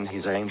not given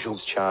his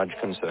angels charge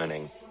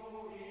concerning.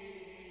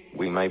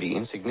 We may be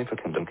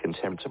insignificant and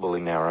contemptible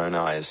in our own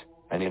eyes,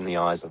 and in the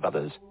eyes of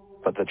others,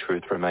 but the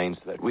truth remains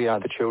that we are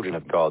the children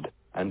of God,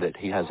 and that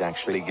he has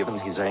actually given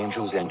his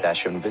angels and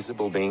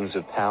invisible beings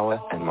of power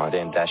and might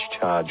and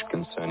charge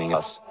concerning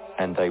us,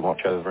 and they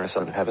watch over us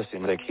and have us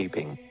in their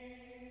keeping.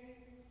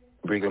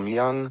 Brigham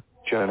Young,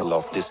 Journal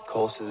of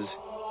Discourses.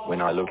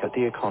 When I look at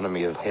the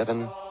economy of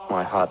heaven,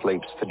 my heart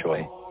leaps for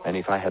joy, and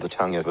if I had the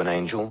tongue of an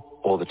angel,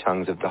 or the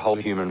tongues of the whole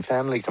human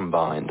family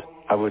combined,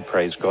 I would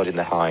praise God in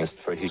the highest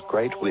for his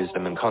great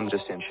wisdom and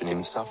condescension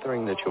in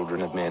suffering the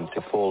children of men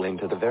to fall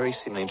into the very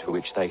sin into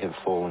which they have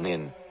fallen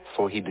in,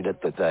 for he did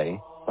it that they,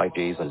 like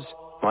Jesus,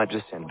 might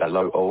descend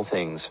below all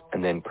things,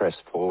 and then press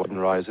forward and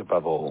rise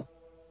above all.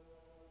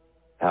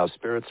 Our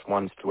spirits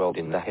once dwelled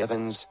in the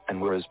heavens,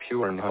 and were as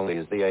pure and holy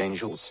as the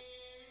angels.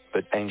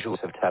 But angels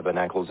have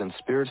tabernacles and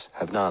spirits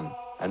have none,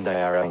 and they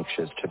are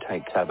anxious to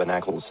take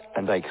tabernacles,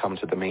 and they come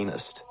to the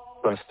meanest,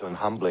 most and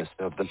humblest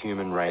of the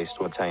human race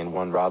to attain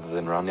one rather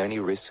than run any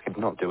risk of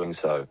not doing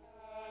so.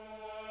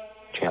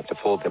 Chapter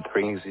 4: The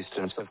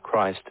Pre-Existence of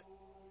Christ.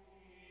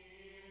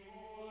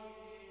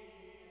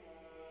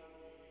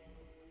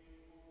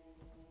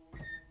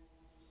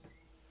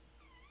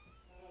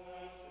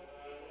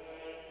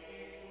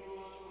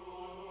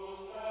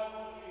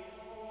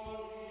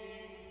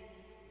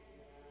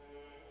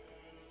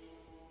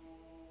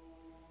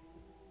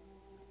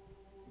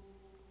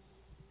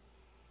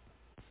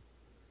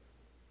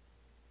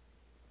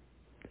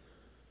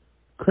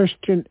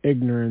 Christian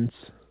Ignorance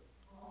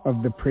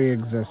of the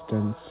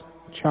Pre-Existence,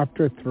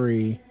 Chapter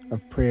 3 of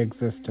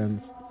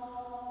Pre-Existence,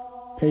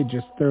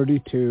 pages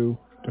 32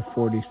 to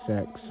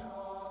 46.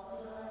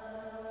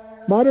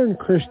 Modern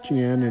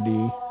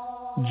Christianity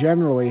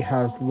generally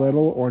has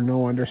little or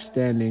no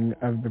understanding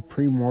of the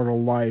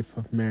premortal life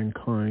of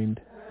mankind.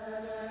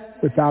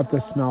 Without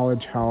this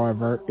knowledge,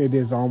 however, it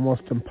is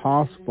almost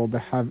impossible to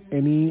have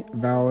any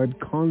valid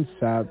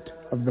concept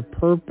of the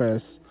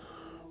purpose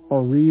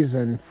or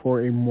reason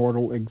for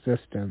immortal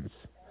existence.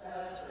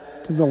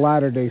 To the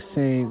Latter-day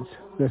Saints,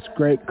 this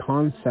great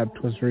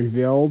concept was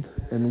revealed,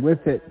 and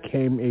with it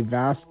came a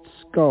vast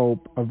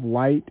scope of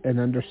light and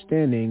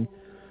understanding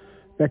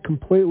that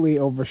completely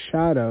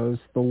overshadows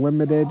the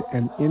limited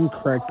and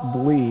incorrect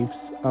beliefs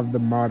of the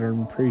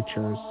modern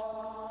preachers.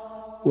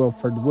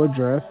 Wilford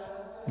Woodruff,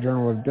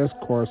 Journal of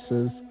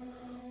Discourses,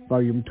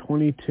 Volume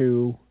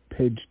 22,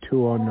 page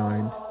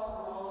 209.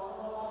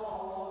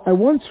 I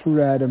once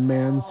read a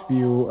man's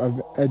view of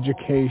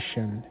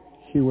education.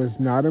 He was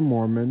not a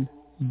Mormon,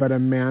 but a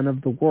man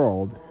of the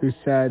world, who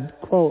said,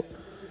 quote,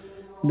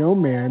 "No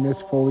man is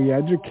fully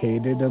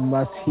educated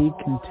unless he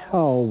can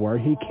tell where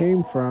he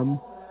came from,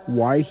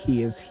 why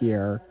he is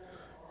here,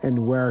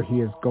 and where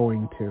he is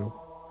going to."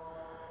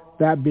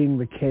 That being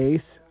the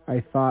case,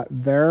 I thought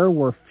there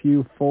were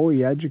few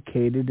fully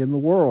educated in the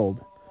world.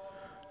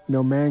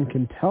 No man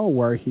can tell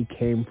where he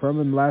came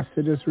from unless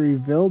it is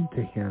revealed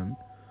to him.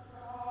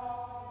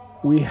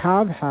 We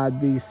have had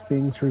these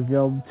things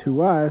revealed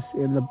to us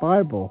in the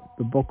Bible,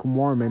 the Book of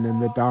Mormon, and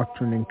the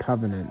Doctrine and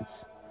Covenants.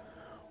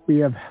 We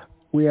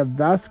have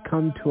thus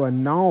come to a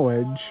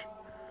knowledge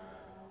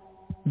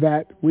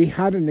that we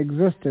had an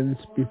existence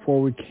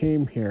before we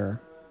came here,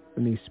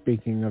 and he's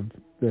speaking of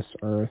this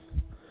earth,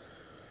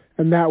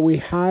 and that we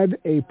had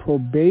a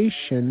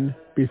probation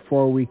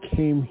before we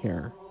came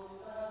here.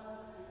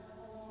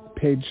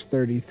 Page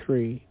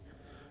 33.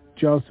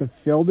 Joseph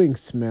Fielding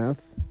Smith,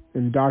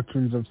 in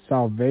Doctrines of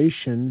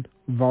Salvation,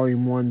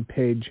 Volume 1,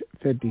 page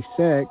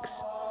 56,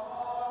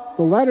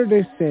 the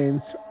Latter-day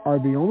Saints are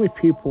the only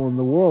people in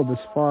the world, as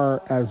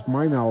far as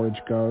my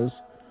knowledge goes,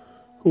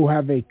 who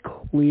have a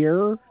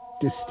clear,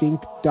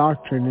 distinct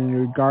doctrine in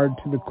regard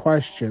to the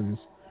questions: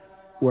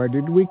 where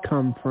did we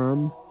come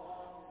from,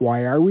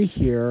 why are we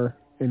here,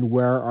 and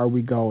where are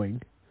we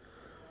going?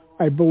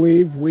 I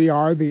believe we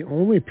are the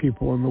only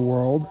people in the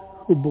world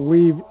who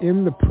believe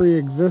in the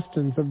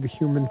pre-existence of the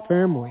human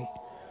family.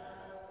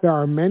 There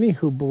are many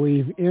who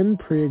believe in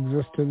the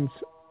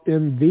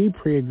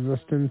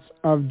pre-existence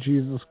of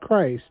Jesus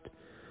Christ,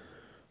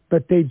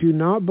 but they do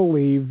not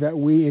believe that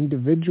we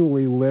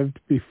individually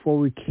lived before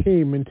we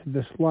came into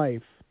this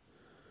life.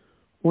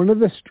 One of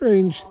the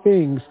strange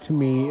things to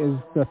me is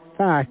the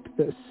fact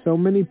that so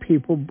many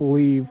people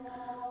believe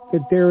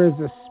that there is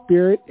a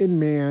spirit in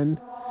man,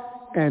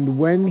 and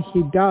when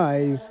he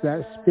dies,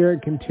 that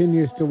spirit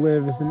continues to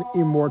live as an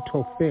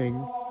immortal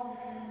thing.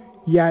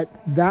 Yet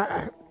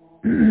that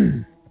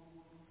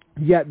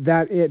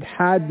it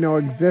had no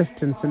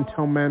existence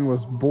until man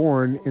was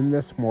born in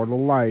this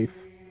mortal life.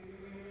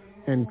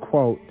 End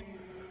quote.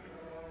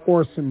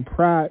 Orson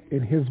Pratt,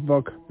 in his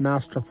book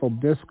Masterful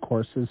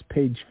Discourses,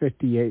 page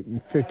 58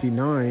 and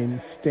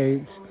 59,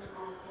 states,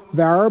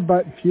 "There are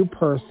but few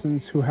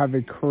persons who have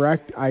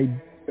correct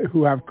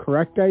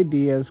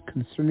ideas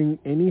concerning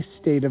any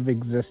state of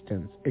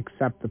existence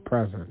except the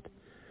present.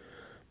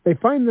 They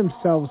find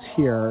themselves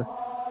here,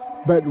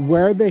 but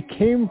where they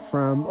came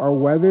from or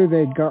whether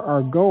they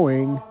are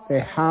going,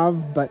 they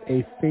have but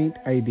a faint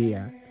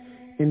idea.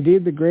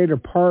 Indeed, the greater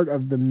part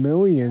of the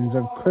millions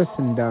of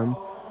Christendom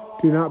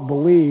do not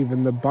believe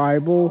in the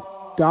Bible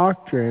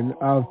doctrine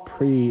of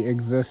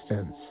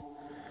pre-existence.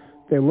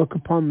 They look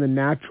upon the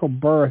natural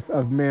birth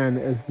of man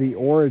as the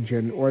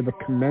origin or the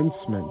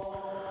commencement,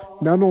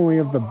 not only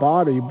of the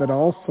body but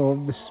also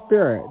of the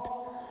spirit.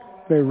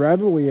 They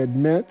readily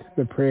admit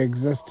the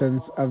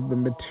pre-existence of the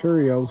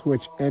materials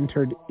which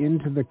entered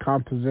into the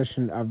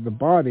composition of the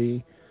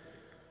body,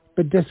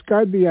 but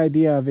discard the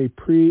idea of a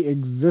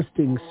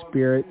pre-existing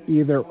spirit,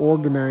 either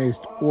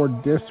organized or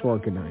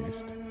disorganized.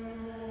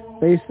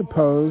 They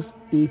suppose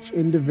each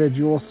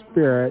individual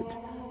spirit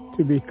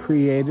to be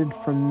created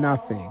from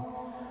nothing,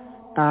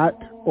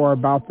 at or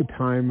about the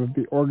time of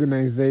the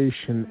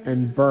organization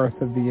and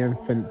birth of the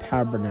infant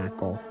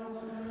tabernacle.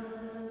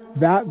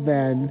 That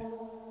then,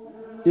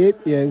 it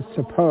is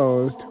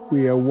supposed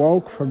we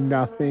awoke from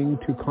nothing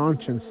to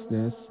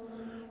consciousness,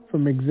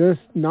 from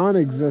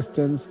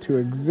non-existence to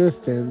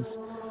existence,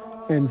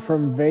 and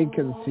from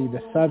vacancy to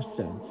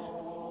substance.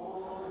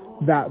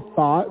 That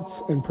thoughts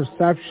and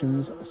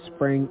perceptions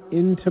sprang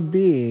into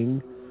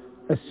being,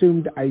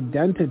 assumed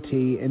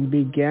identity, and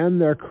began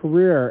their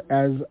career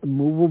as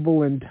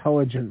movable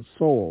intelligent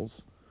souls.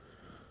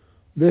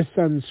 This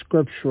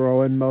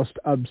unscriptural and most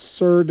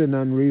absurd and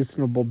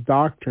unreasonable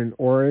doctrine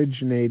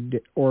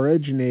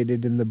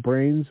originated in the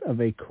brains of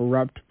a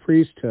corrupt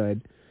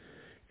priesthood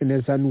and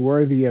is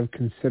unworthy of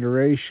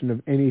consideration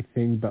of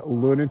anything but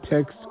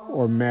lunatics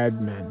or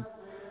madmen."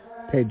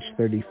 Page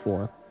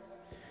 34.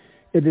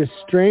 It is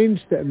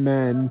strange that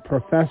men,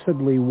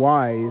 professedly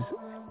wise,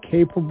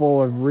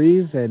 capable of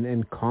reason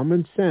and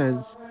common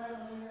sense,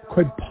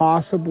 could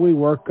possibly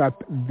work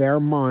up their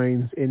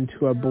minds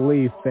into a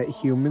belief that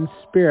human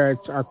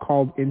spirits are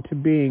called into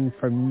being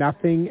from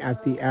nothing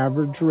at the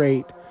average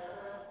rate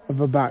of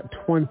about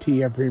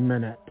 20 every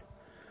minute.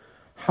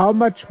 How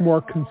much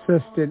more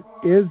consistent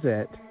is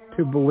it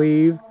to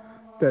believe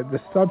that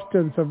the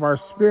substance of our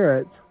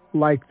spirits,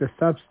 like the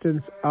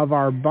substance of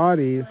our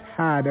bodies,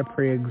 had a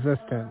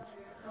pre-existence,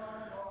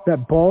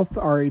 that both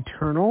are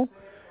eternal,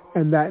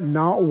 and that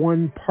not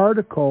one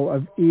particle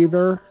of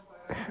either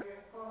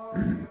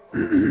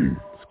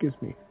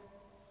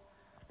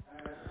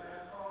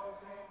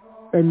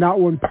and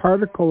not one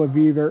particle of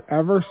either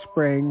ever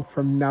sprang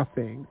from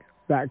nothing,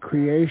 that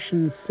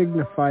creation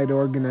signified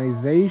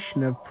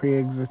organization of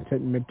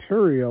pre-existent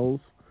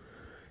materials,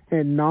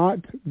 and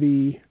not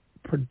the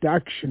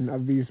production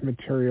of these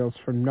materials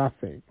from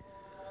nothing.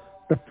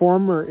 The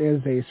former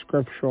is a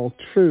scriptural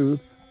truth,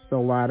 the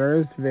latter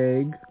is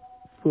vague,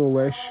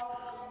 foolish,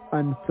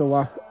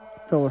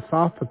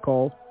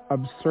 unphilosophical,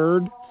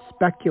 absurd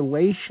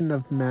speculation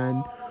of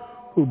men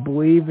who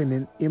believe in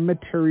an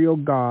immaterial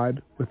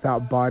God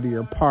without body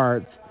or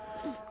parts,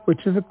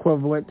 which is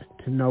equivalent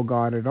to no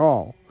God at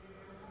all.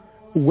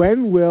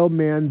 When will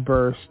man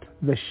burst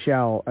the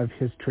shell of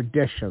his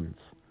traditions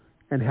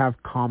and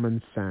have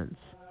common sense?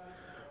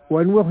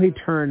 When will he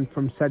turn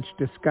from such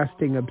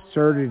disgusting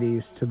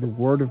absurdities to the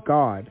Word of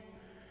God?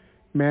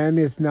 Man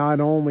is not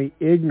only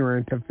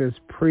ignorant of his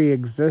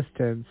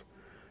pre-existence,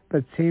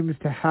 but seems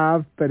to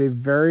have but a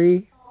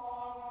very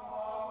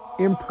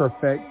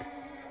imperfect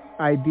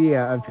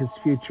idea of his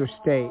future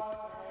state.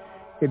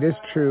 It is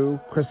true,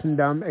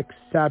 Christendom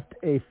accept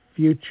a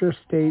future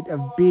state of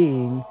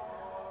being,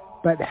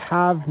 but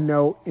have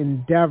no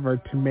endeavor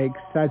to make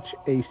such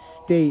a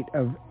state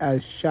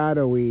as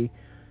shadowy,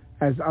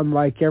 as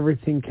unlike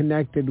everything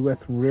connected with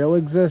real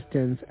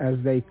existence as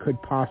they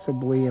could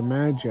possibly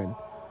imagine.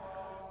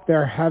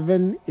 Their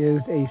heaven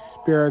is a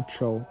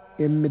spiritual,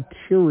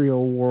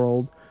 immaterial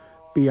world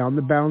beyond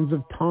the bounds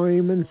of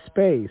time and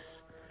space,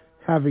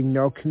 having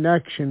no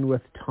connection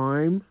with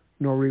time,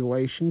 no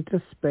relation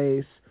to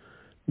space,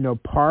 no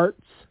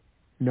parts,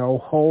 no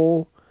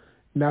whole,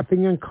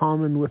 nothing in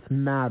common with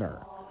matter.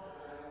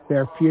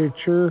 Their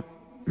future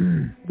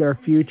Their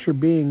future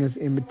being is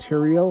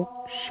immaterial,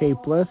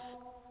 shapeless,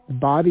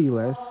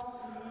 bodiless,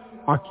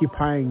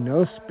 occupying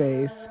no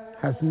space,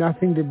 has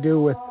nothing to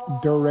do with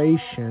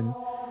duration,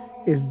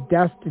 is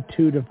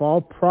destitute of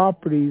all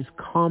properties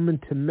common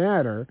to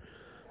matter,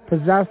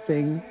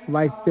 possessing,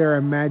 like their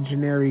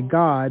imaginary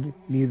God,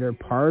 neither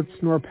parts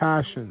nor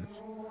passions.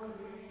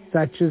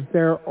 Such is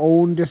their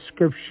own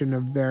description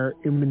of their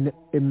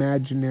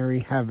imaginary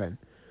heaven.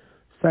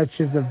 Such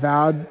is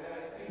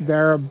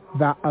their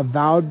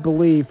avowed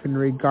belief in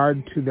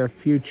regard to their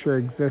future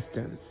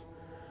existence.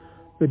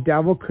 The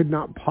devil could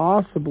not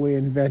possibly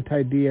invent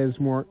ideas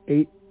more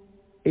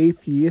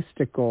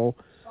atheistical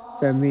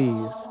than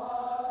these.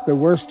 The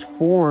worst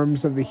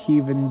forms of the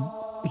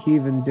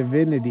heathen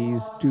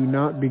divinities do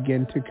not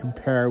begin to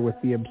compare with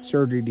the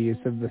absurdities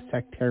of the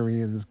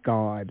sectarian's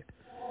God.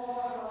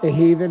 The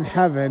heathen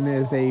heaven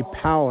is a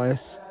palace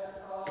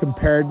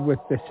compared with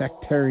the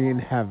sectarian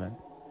heaven.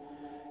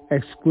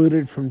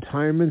 Excluded from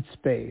time and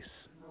space,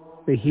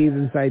 the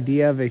heathen's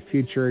idea of a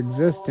future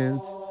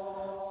existence,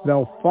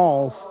 though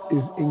false,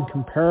 is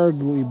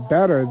incomparably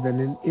better than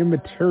an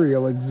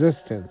immaterial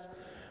existence,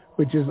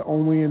 which is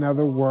only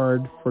another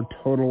word for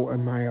total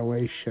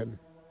annihilation.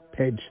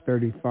 Page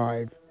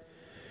 35.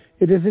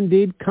 It is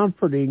indeed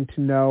comforting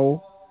to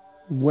know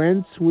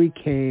whence we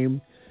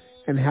came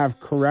and have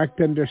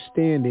correct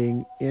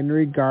understanding in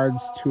regards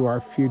to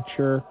our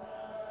future.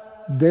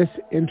 This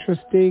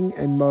interesting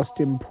and most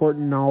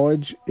important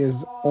knowledge is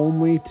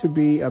only to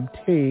be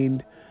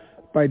obtained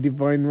by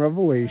divine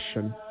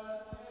revelation.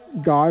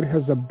 God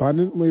has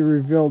abundantly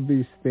revealed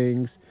these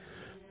things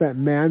that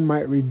man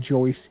might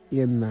rejoice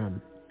in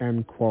them.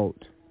 End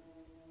quote.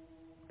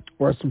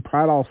 Orson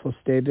Pratt also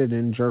stated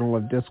in Journal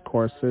of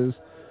Discourses,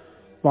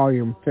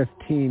 Volume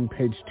 15,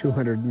 page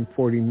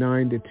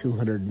 249 to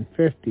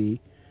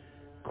 250,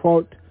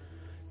 quote,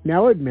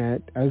 "Now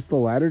admit, as the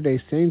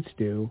Latter-day Saints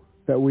do,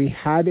 that we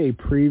had a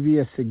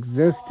previous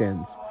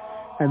existence,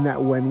 and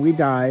that when we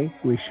die,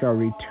 we shall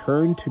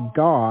return to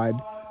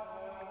God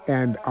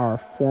and our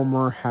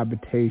former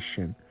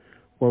habitation,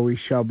 where we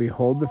shall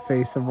behold the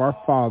face of our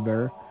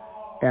Father,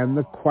 and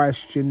the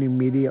question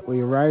immediately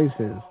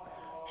arises,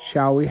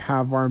 shall we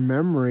have our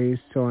memories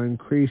so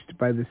increased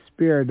by the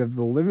Spirit of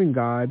the living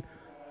God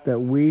that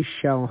we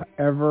shall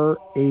ever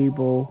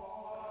able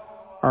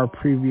our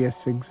previous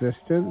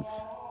existence?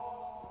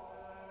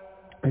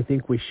 I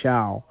think we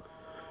shall.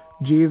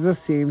 Jesus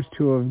seems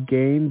to have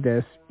gained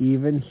this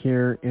even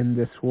here in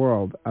this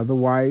world.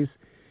 Otherwise,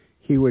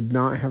 he would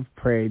not have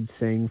prayed,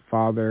 saying,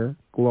 Father,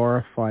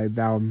 glorify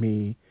thou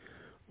me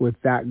with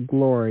that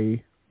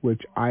glory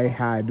which I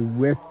had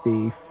with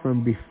thee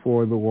from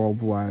before the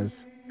world was.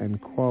 End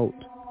quote.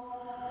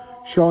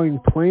 Showing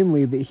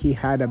plainly that he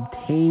had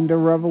obtained a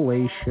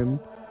revelation,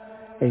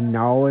 a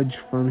knowledge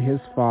from his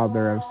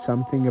Father of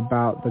something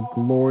about the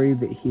glory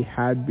that he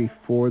had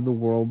before the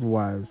world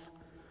was.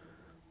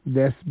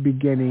 This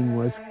beginning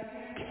was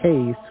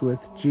case with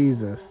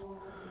Jesus.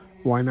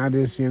 Why not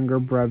his younger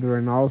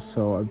brethren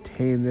also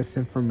obtain this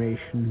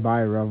information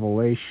by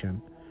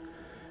revelation?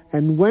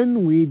 And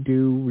when we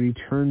do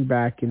return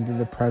back into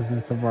the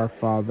presence of our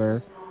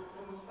Father,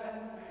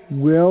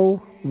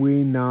 will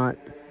we not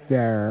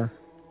there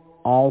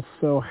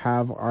also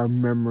have our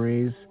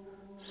memories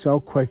so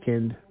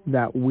quickened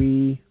that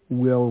we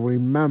will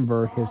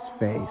remember his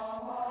face,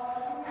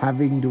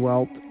 having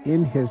dwelt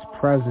in his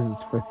presence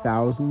for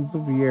thousands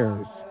of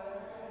years?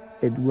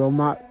 It will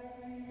not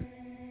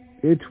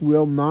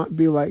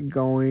be like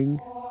going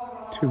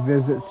to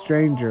visit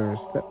strangers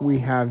that we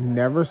have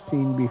never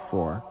seen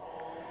before.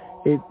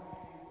 It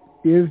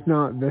is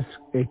not this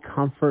a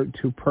comfort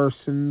to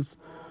persons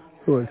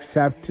who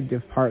accept to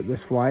depart this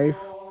life?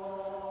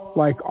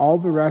 Like all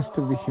the rest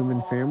of the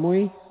human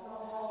family,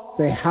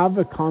 they have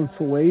the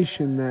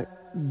consolation that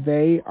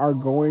they are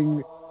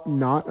going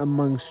not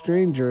among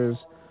strangers,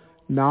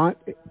 not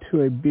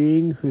to a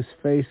being whose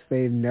face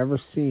they have never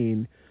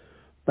seen,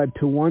 but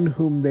to one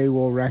whom they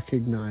will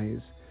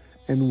recognize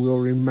and will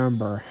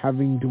remember,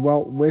 having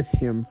dwelt with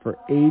him for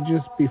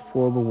ages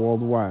before the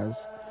world was.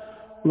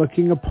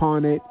 Looking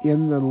upon it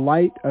in the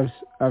light of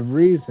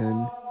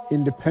reason,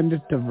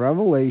 independent of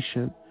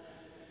revelation,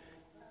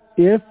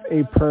 if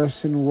a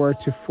person were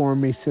to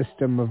form a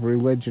system of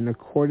religion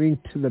according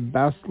to the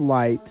best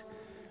light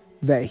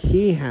that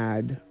he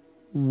had,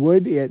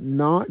 would it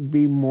not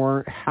be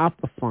more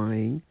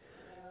happifying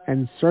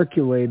and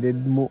circulate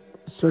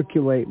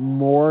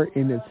more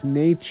in its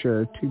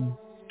nature to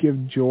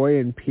give joy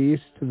and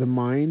peace to the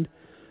mind,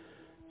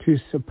 to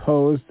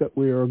suppose that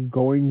we are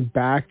going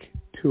back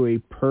to a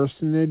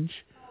personage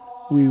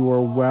we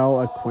were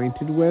well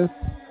acquainted with?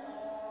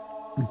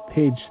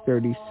 Page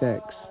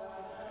 36.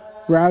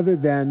 Rather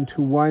than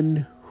to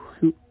one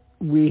who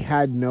we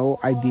had no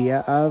idea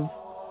of?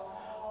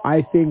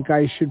 I think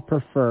I should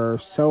prefer,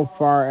 so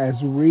far as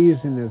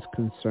reason is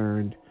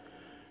concerned,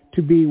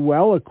 to be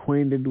well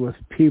acquainted with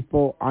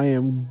people I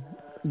am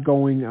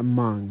going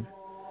among.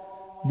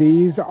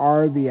 These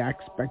are the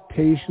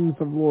expectations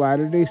of the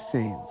Latter-day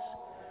Saints.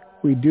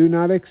 We do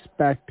not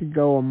expect to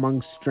go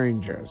among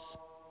strangers.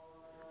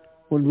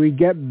 When we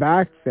get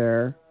back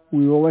there,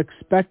 we will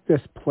expect this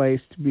place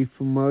to be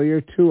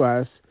familiar to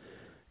us,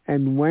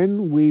 and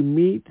when we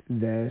meet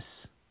this,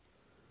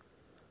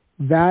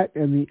 that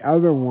and the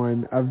other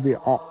one of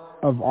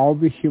all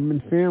the human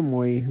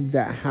family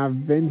that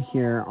have been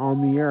here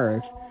on the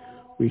earth,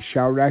 we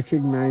shall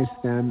recognize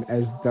them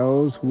as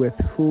those with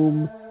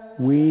whom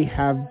we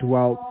have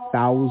dwelt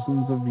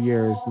thousands of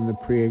years in the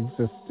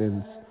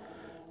pre-existence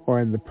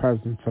or in the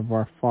presence of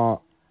our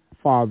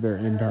Father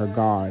and our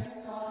God.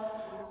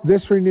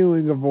 This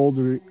renewing of old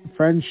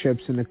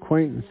friendships and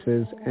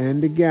acquaintances,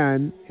 and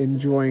again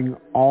enjoying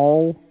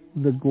all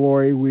the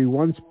glory we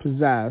once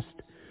possessed,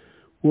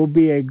 will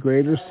be a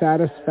greater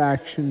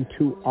satisfaction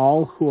to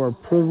all who are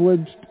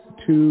privileged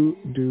to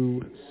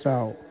do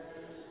so.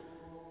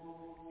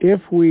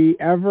 If we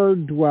ever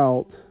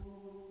dwelt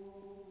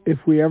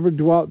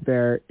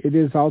there, it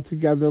is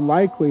altogether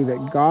likely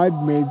that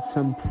God made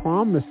some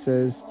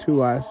promises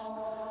to us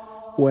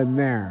when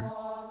there.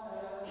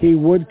 He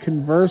would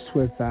converse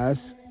with us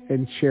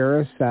and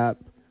cheer us up,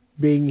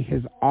 being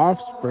his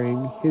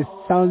offspring, his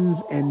sons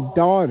and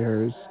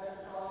daughters.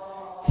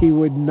 He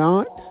would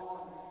not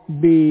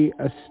be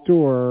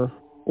austere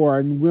or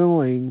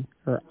unwilling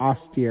or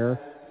austere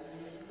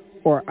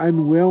or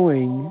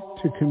unwilling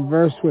to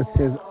converse with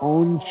his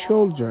own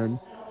children,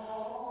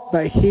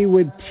 but he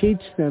would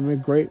teach them a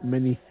great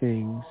many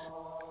things,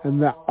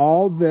 and that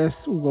all this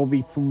will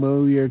be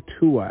familiar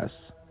to us.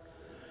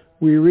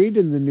 We read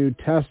in the New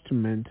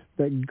Testament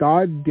that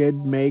God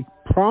did make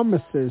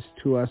promises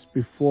to us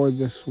before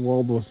this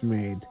world was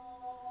made.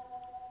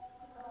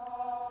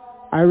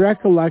 I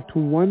recollect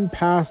one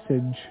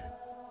passage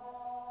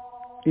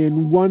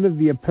in one of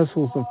the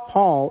epistles of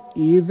Paul,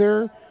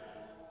 either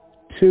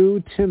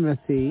to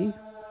Timothy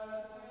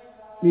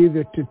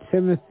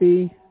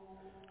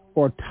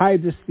or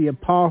Titus the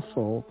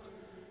apostle.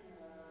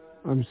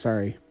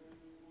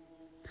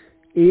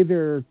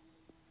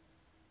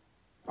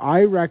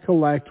 I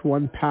recollect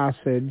one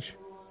passage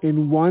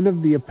in one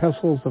of the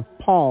epistles of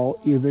Paul,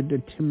 either to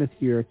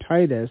Timothy or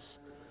Titus.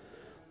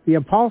 The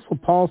apostle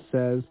Paul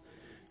says,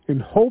 "In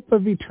hope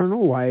of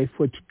eternal life,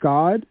 which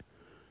God,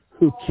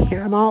 who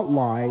cannot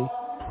lie,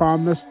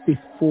 promised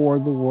before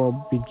the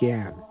world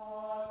began."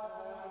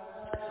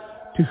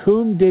 To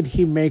whom did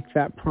he make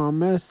that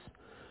promise?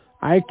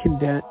 I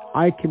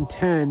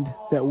contend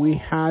that we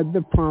had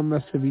the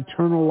promise of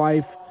eternal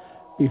life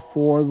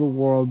before the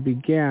world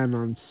began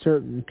on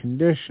certain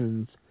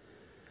conditions.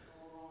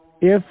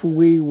 If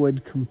we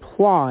would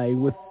comply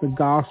with the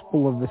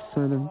gospel of the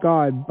Son of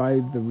God by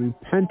the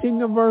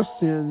repenting of our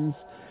sins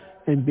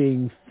and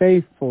being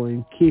faithful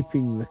in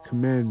keeping the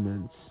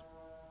commandments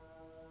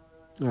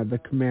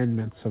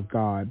of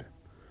God.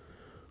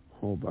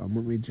 Hold on,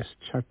 let me just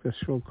check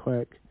this real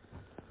quick.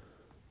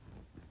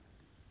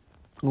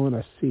 I want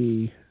to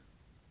see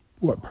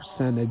what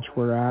percentage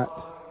we're at.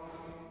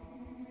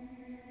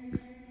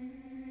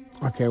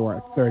 Okay, we're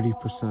at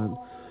 30%.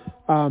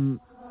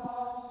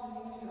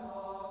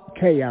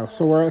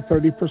 So we're at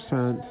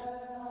 30%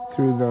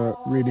 through the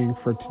reading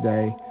for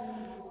today.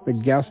 The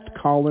guest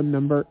call-in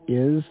number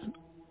is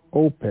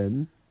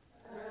open,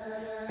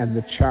 and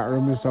the chat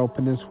room is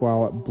open as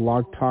well at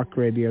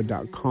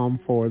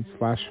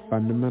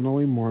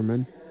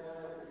blogtalkradio.com/fundamentallymormon.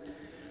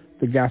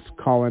 The guest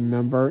call-in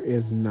number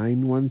is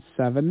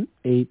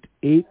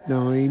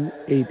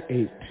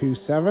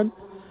 917-889-8827.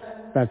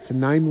 That's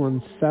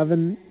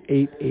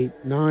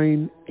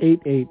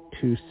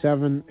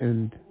 917-889-8827,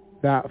 and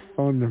that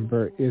phone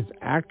number is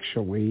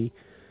actually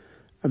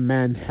a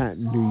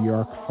Manhattan, New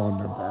York phone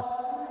number.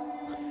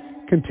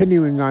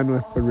 Continuing on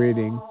with the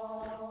reading,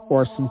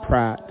 Orson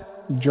Pratt,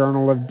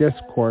 Journal of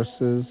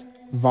Discourses,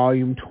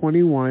 Volume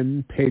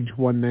 21, page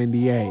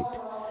 198.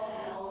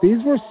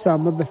 These were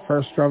some of the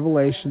first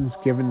revelations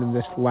given in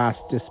this last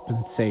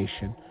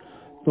dispensation.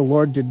 The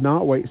Lord did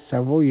not wait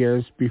several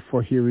years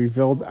before he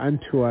revealed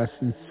unto us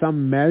in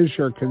some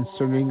measure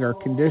concerning our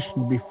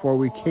condition before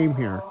we came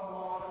here.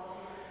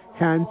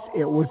 Hence,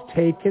 it was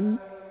taken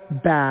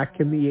back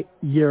in the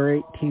year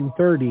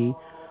 1830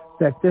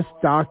 that this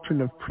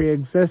doctrine of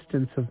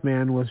pre-existence of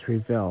man was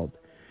revealed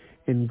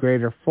in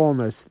greater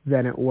fullness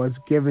than it was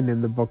given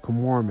in the Book of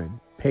Mormon,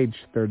 page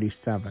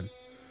 37.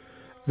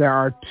 There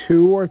are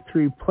 2 or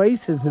 3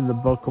 places in the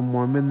Book of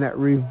Mormon that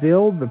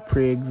reveal the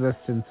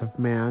pre-existence of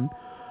man,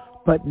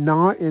 but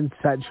not in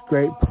such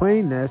great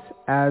plainness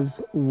as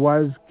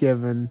was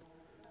given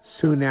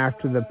soon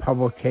after the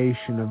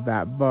publication of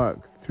that book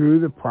through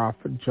the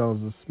prophet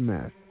Joseph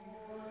Smith.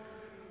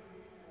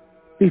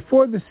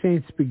 Before the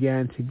saints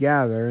began to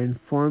gather,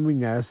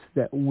 informing us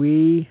that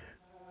we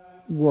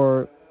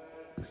were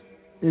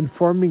in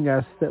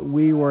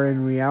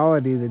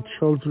reality the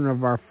children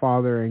of our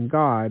Father and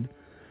God,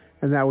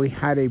 and that we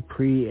had a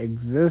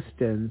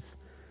pre-existence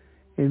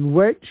in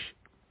which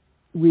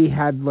we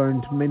had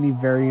learned many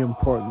very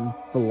important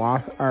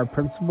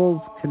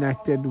principles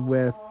connected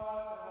with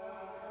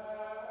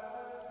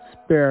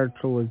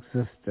spiritual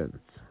existence.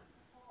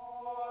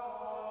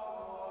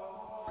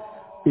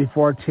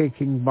 Before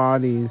taking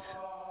bodies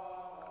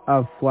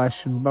of flesh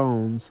and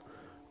bones,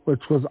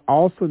 which was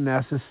also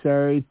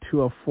necessary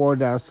to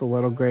afford us a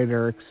little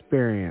greater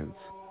experience.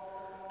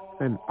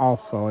 And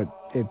also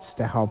it's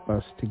to help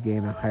us to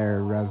gain a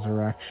higher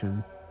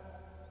resurrection.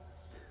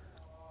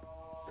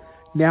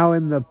 Now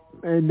in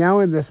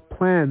this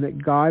plan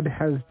that God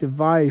has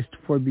devised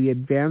for the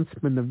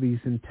advancement of these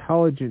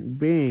intelligent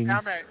beings,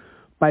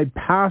 by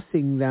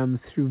passing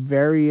them through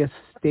various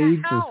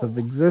stages of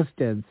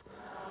existence,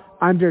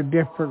 under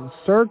different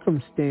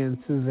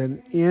circumstances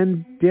and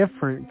in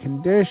different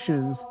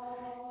conditions,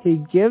 he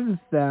gives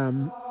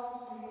them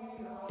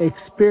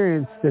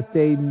experience that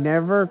they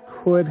never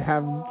could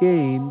have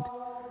gained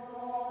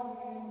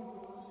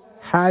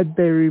had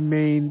they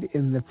remained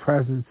in the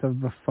presence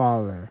of the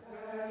Father.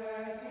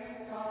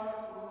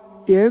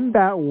 In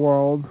that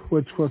world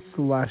which was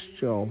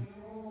celestial.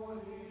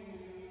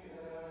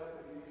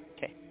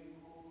 Okay.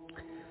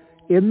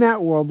 In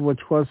that world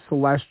which was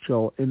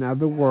celestial, in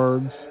other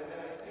words,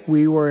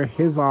 we were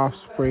his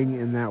offspring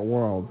in that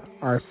world,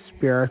 our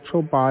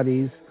spiritual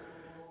bodies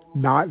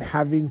not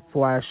having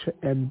flesh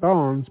and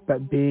bones,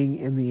 but being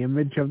in the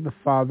image of the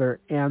Father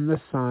and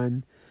the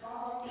Son,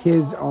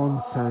 his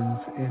own sons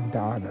and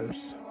daughters.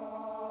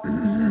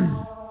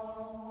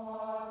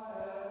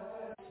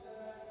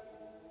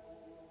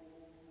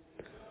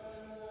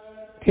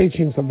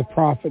 Teachings of the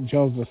Prophet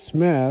Joseph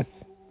Smith.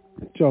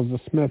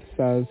 Joseph Smith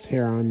says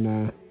here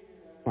on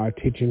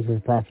Teachings of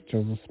the Prophet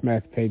Joseph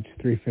Smith, page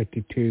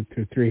 352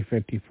 through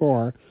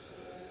 354,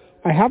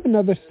 I have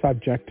another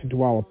subject to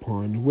dwell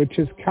upon, which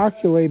is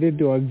calculated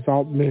to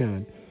exalt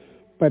man,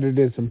 but it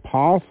is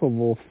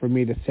impossible for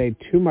me to say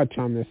too much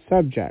on this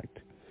subject.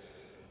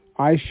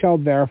 I shall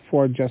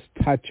therefore just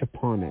touch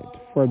upon it,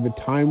 for the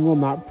time will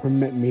not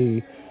permit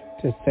me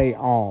to say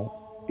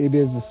all. It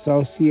is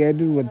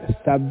associated with the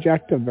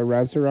subject of the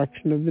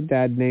resurrection of the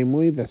dead,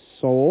 namely the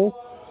soul,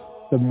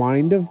 the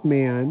mind of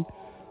man,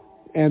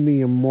 and the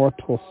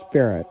immortal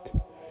spirit.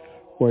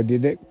 Where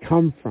did it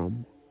come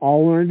from?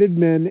 All learned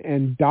men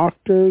and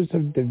doctors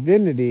of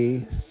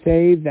divinity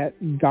say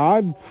that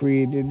God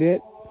created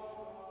it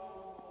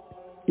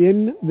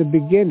in the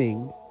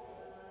beginning,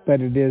 but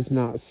it is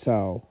not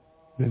so.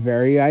 The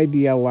very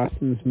idea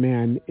lessens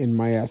man in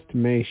my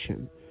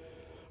estimation.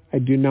 I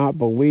do not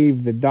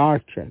believe the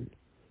doctrine.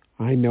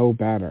 I know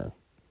better.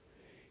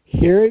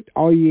 Hear it,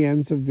 all ye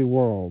ends of the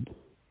world.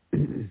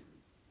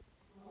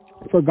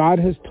 For God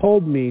has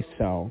told me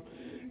so,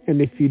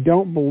 and if you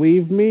don't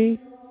believe me,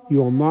 you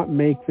will not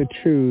make the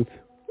truth.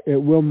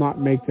 It will not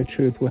make the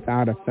truth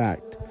without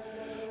effect.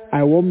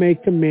 I will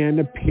make a man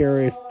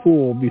appear a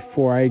fool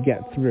before I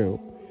get through,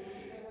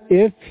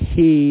 if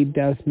he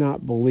does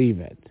not believe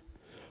it.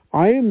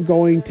 I am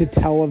going to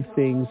tell of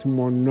things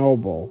more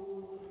noble.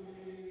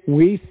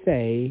 We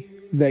say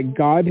that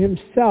God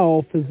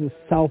himself is a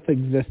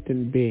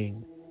self-existent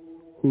being.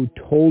 Who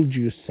told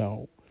you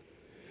so?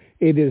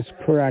 It is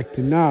correct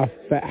enough,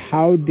 but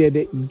how did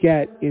it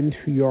get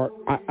into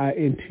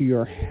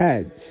your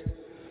heads?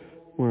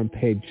 We're on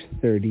page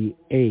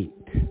 38.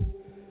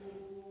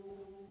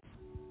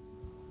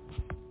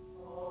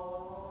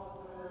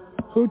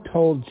 Who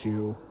told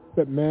you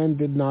that man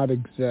did not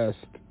exist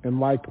in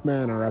like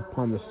manner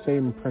upon the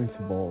same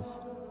principles?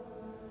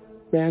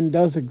 Man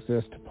does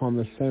exist upon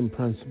the same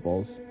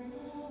principles.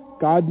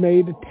 God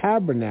made a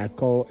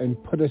tabernacle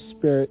and put a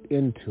spirit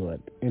into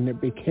it, and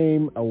it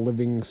became a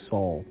living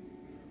soul.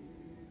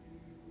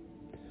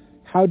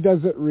 How does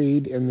it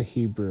read in the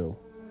Hebrew?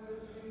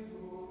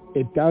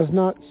 It does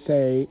not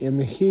say in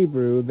the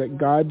Hebrew that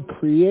God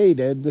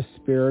created the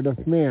spirit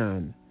of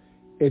man.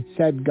 It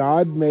said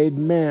God made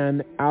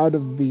man out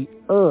of the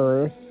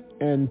earth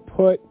and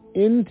put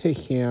into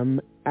him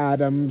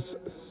Adam's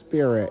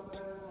spirit,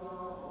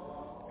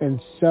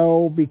 and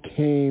so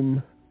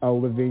became a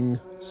living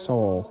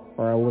soul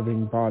or a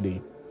living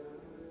body.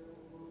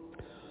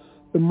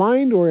 The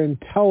mind or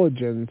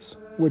intelligence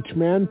which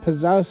man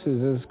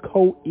possesses is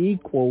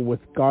co-equal with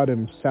God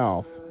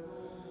himself.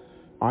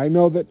 I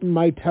know that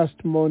my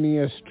testimony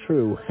is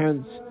true.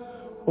 Hence,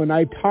 when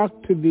I talk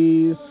to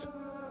these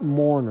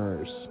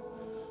mourners,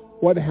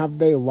 what have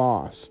they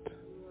lost?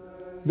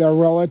 Their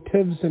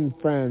relatives and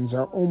friends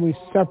are only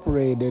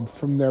separated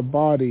from their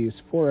bodies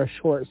for a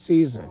short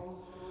season.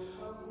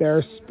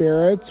 Their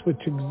spirits,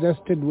 which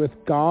existed with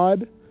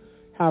God,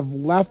 have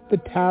left the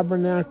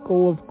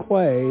tabernacle of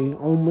clay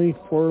only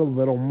for a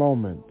little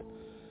moment,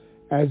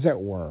 as it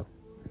were,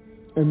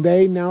 and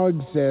they now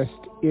exist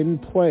in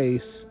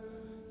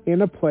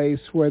a place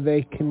where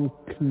they can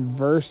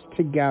converse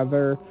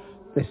together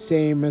the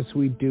same as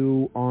we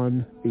do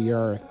on the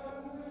earth.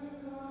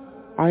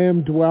 I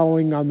am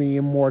dwelling on the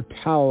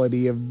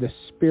immortality of the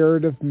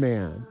spirit of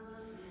man.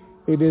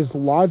 It is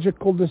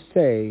logical to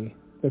say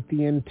that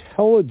the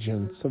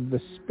intelligence of the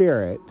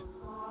spirit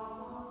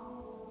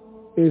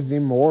is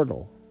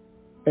immortal,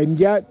 and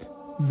yet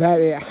that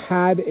it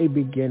had a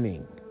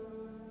beginning.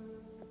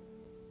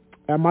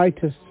 Am I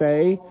to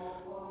say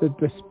that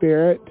the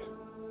spirit...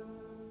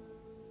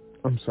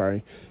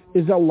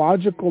 Is it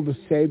logical to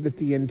say that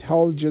the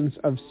intelligence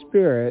of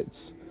spirits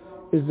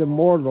is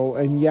immortal,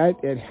 and yet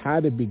it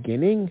had a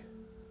beginning?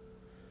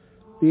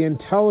 The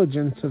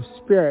intelligence of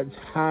spirits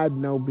had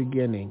no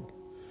beginning,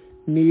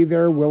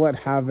 neither will it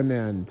have an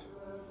end.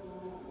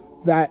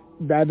 That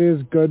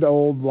is good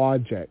old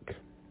logic.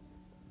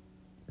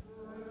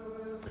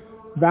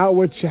 That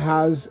which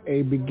has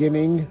a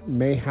beginning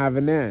may have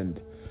an end.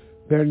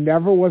 There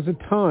never was a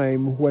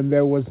time when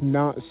there was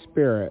not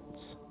spirits.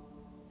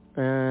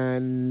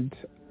 And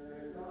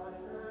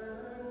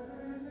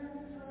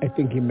I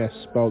think he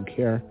misspoke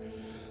here.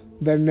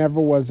 There never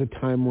was a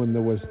time when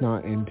there was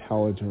not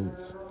intelligence.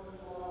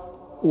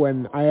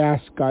 When I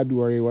asked God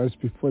where he was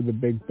before the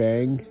Big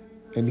Bang,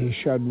 and he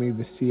showed me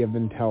the sea of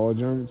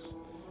intelligence,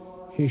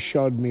 he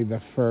showed me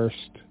the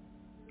first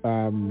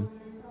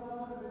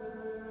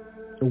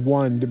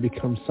one to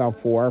become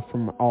self-aware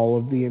from all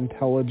of the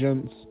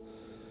intelligence.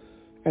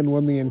 And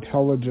when the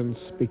intelligence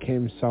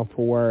became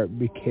self-aware, it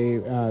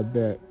became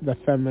the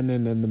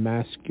feminine and the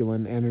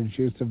masculine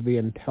energies of the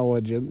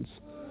intelligence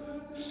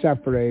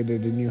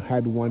separated, and you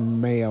had one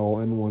male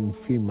and one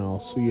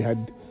female. So you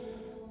had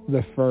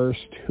the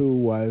first who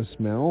was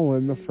male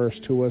and the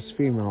first who was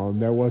female,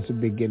 and there was a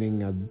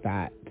beginning of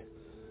that.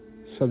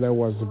 So there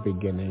was a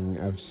beginning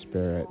of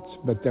spirits,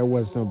 but there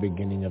was no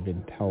beginning of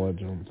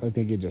intelligence. I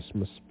think he just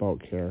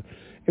misspoke here.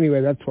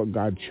 Anyway, that's what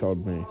God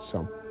showed me.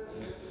 So,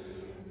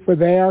 for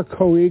they are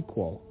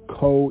co-equal,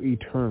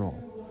 co-eternal,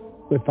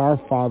 with our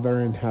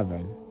Father in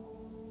heaven.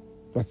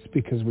 That's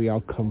because we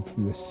all come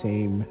from the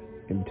same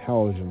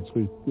intelligence.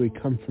 We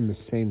come from the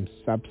same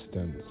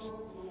substance.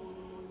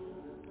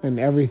 And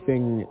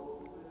everything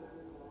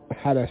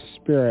had a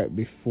spirit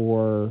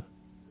before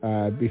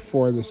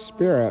the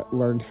spirit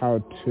learned how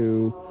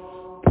to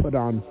put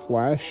on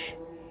flesh.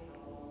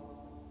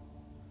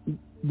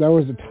 There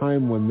was a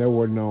time when there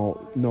were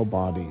no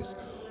bodies.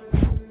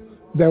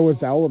 There was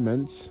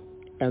elements,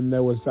 and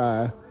there was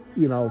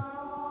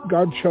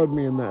God showed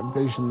me in that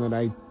vision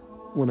that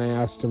when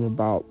I asked him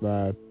about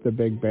the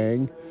Big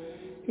Bang,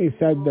 he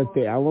said that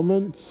the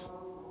elements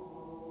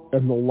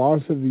and the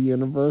laws of the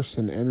universe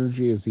and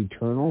energy is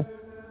eternal.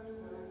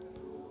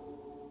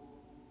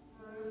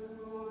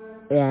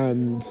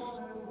 And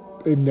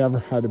it never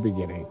had a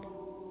beginning.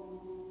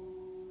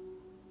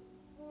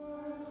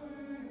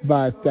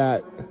 But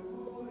that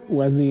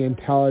when the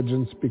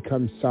intelligence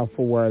becomes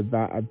self-aware,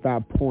 that at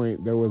that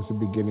point there was a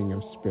beginning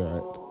of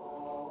spirit.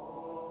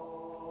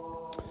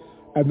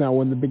 And that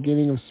when the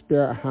beginning of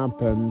spirit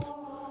happened,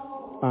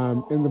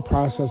 in the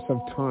process of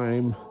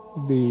time,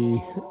 the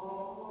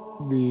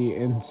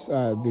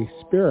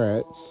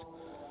spirits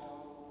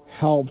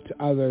helped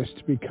others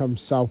to become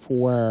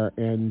self-aware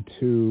and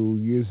to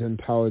use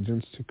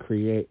intelligence to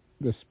create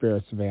the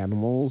spirits of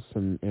animals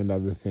and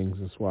other things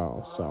as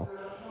well. So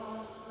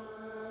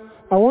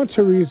I want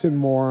to reason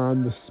more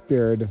on the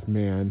spirit of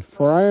man,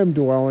 for I am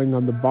dwelling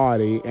on the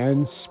body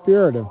and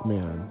spirit of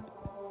man,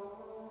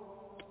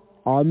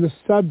 on the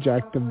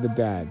subject of the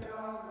dead.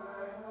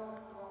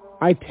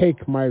 I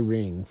take my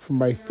ring from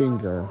my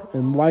finger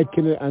and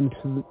liken it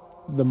unto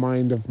the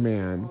mind of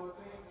man,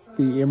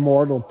 the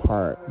immortal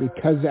part,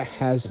 because it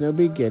has no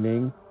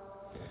beginning.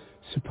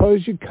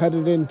 Suppose you cut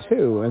it in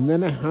two, and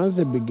then it has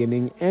a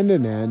beginning and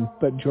an end,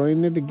 but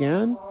join it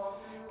again,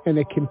 and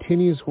it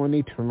continues one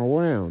eternal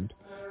round.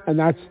 And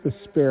that's the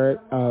spirit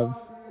of,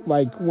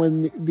 like,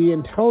 when the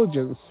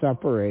intelligence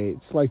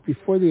separates, like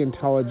before the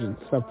intelligence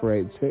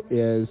separates, it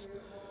is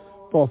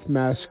both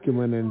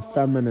masculine and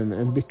feminine,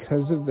 and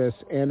because of this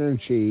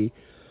energy,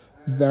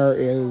 there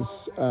is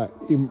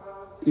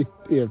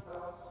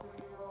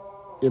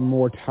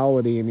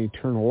immortality and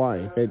eternal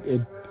life.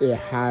 It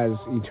has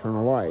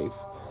eternal life.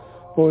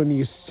 But when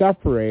you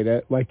separate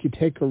it, like you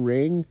take a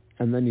ring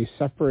and then you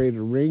separate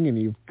a ring and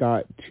you've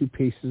got two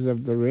pieces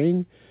of the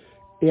ring,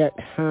 it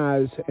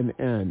has an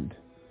end.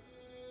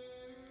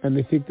 And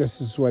I think this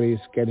is what he's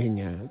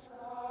getting at.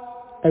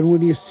 And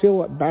when you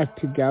seal it back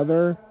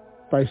together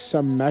by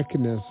some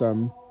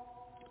mechanism,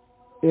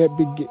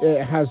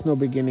 it has no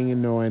beginning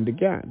and no end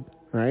again,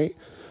 right?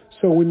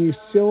 So when you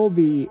seal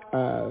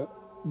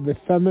the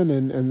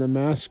feminine and the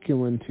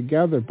masculine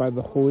together by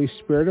the Holy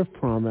Spirit of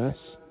promise,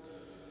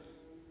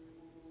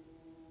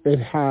 it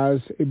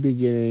has a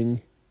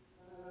beginning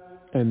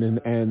and an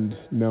end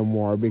no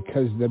more,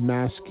 because the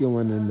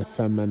masculine and the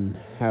feminine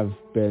have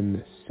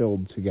been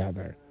sealed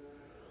together.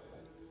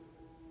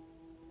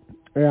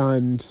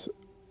 And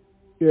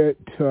it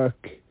took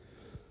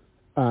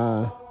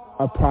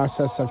a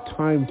process of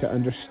time to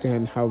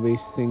understand how these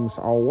things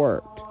all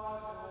worked.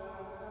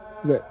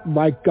 That,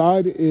 like,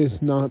 God is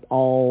not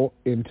all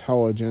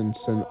intelligence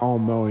and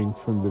all-knowing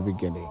from the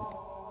beginning.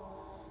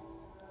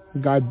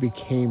 God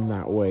became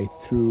that way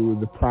through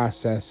the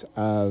process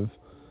of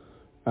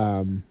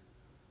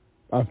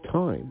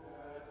time,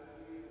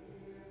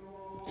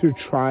 through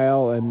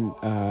trial and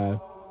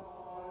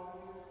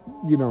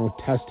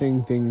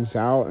testing things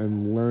out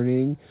and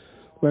learning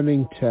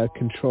to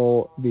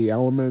control the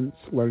elements,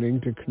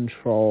 learning to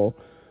control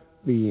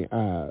the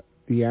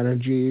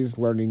energies,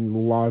 learning the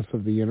laws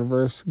of the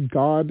universe.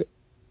 God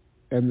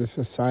and the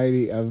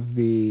society of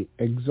the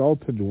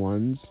exalted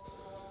ones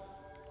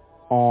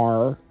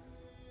are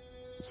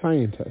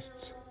scientists.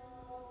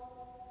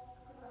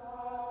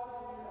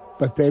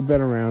 but they've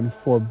been around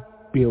for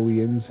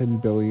billions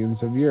and billions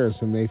of years,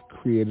 and they've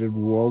created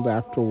world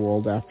after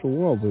world after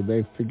world, and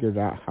they've figured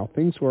out how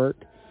things work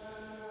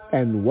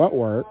and what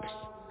works,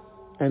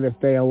 and if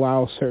they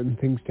allow certain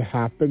things to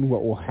happen,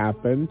 what will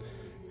happen,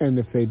 and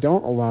if they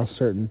don't allow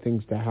certain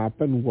things to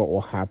happen, what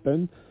will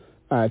happen.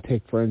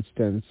 Take, for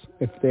instance,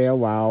 if they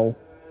allow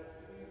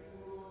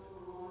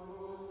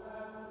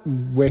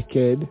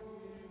wicked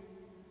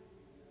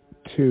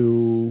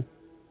to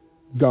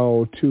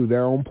go to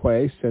their own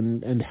place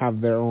and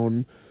have their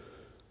own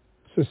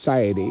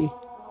society,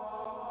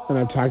 and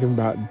I'm talking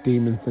about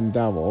demons and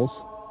devils,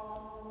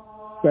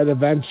 that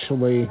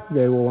eventually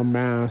they will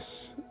amass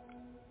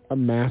a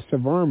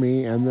massive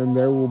army, and then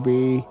there will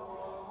be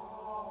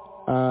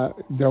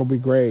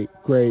great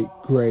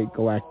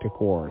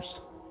galactic wars.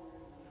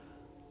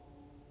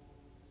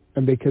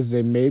 And because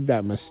they made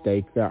that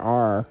mistake, there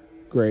are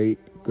great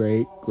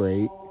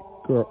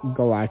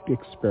galactic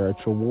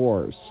spiritual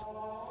wars.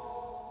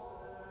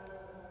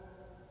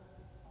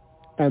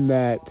 And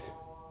that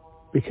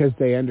because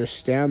they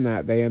understand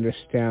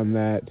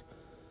that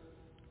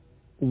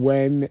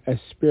when a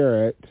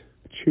spirit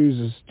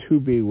chooses to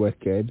be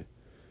wicked,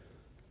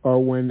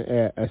 or when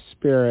a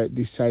spirit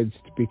decides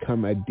to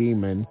become a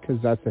demon,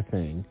 because that's a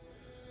thing,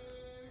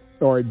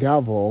 or a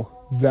devil,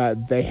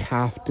 that they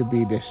have to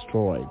be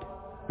destroyed.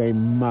 They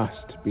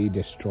must be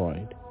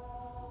destroyed.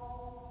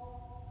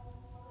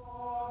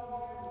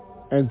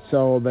 And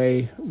so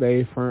they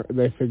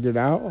figured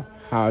out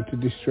how to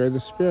destroy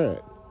the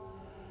spirit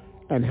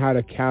and how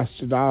to cast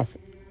it off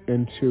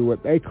into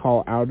what they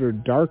call outer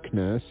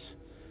darkness.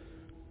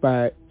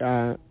 But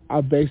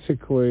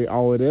basically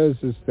all it is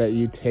that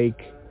you take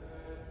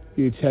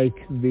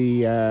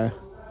the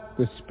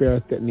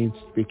spirit that needs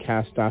to be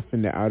cast off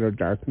into outer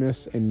darkness,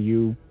 and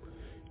you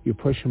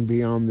push them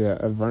beyond the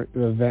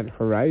event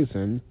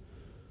horizon,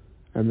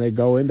 and they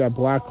go into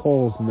black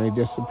holes and they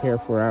disappear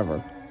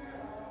forever.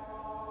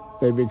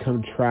 They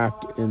become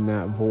trapped in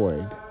that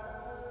void,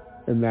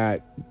 and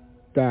that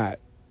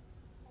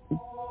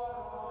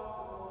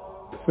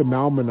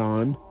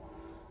phenomenon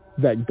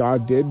that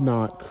God did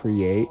not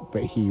create,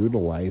 but he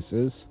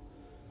utilizes.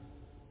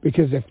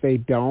 Because if they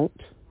don't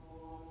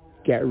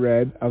get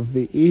rid of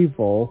the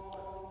evil,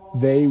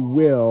 they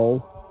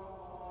will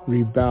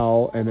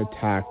rebel and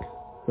attack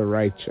the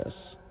righteous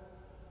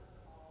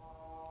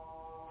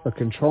for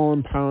control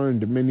and power and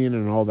dominion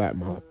and all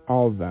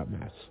of that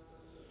mess.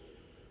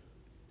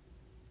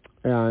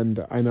 And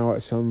I know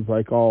it sounds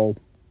like all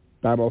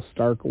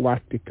Battlestar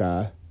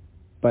Galactica,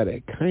 but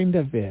it kind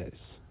of is.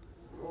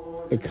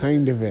 It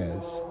kind of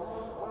is.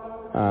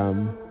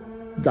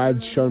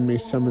 God showed me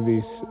some of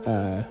these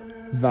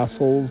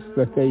vessels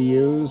that they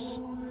use.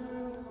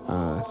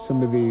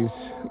 Some of these,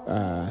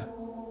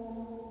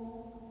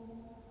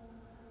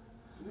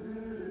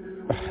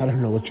 I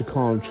don't know what you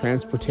call them,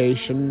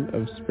 transportation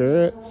of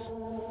spirits.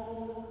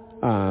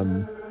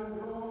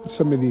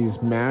 Some of these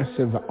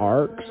massive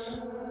arcs,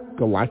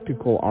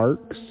 galactical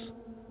arcs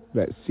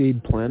that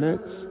seed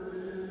planets.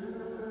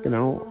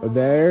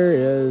 There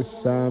is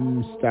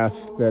some stuff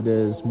that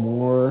is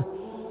more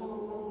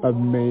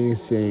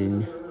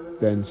amazing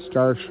than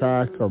Star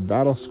Trek or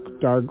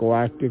Battlestar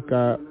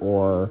Galactica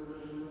or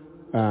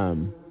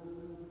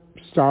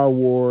Star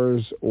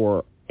Wars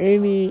or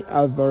any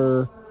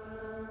other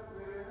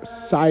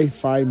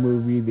sci-fi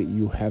movie that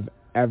you have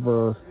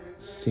ever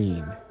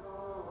seen.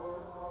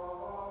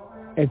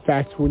 In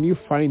fact, when you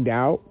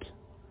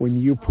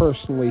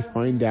personally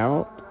find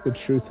out the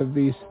truth of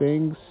these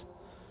things,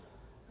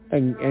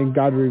 and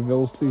God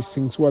reveals these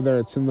things, whether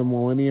it's in the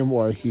millennium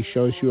or he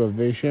shows you a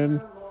vision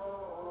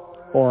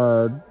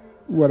or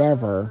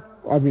whatever,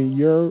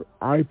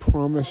 I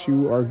promise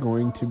you are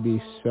going to be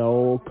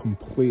so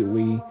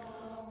completely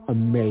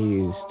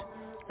amazed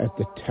at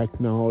the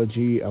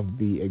technology of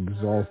the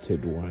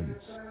exalted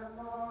ones.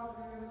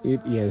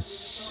 It is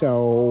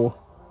so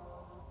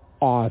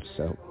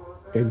awesome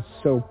and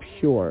so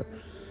pure.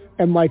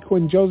 And like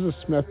when Joseph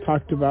Smith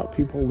talked about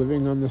people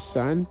living on the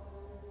sun,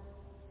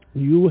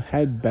 you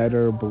had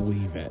better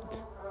believe it.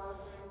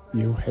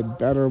 You had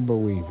better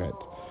believe it.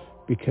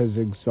 Because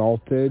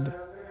exalted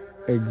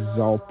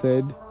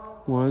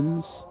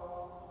ones,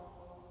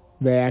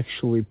 they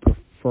actually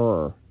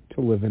prefer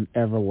to live in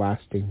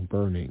everlasting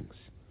burnings.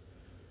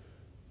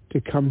 To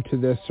come to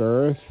this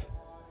earth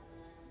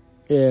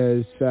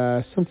is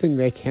something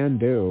they can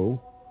do.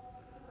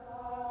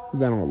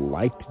 They don't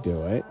like to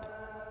do it.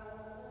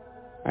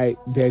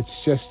 It's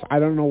just, I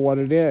don't know what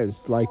it is.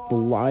 Like the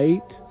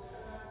light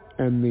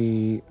and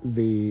the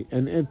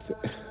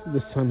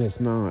sun is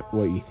not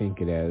what you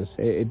think it is.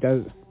 It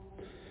does.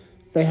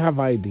 They have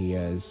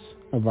ideas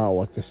about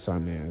what the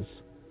sun is.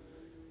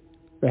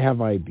 They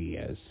have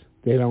ideas.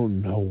 They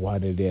don't know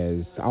what it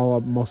is.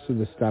 Most of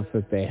the stuff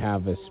that they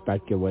have is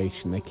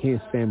speculation. They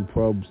can't send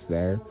probes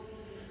there.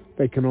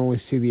 They can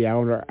only see the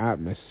outer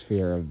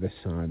atmosphere of the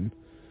sun.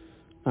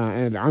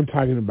 And I'm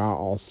talking about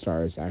all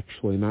stars,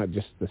 actually, not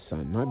just the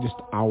sun, not just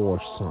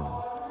our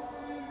sun.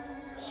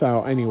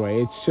 So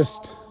anyway, it's just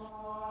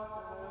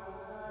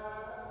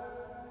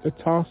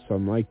it's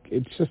awesome. Like,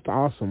 it's just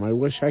awesome. I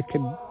wish I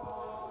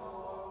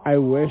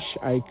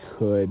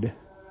could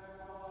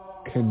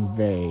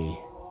convey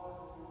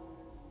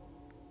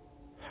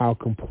how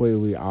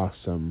completely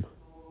awesome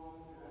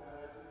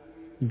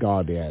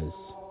God is.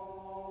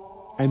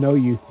 I know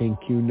you think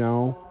you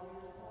know.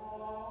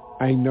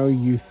 I know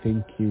you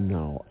think you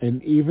know.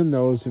 And even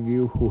those of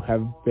you who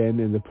have been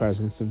in the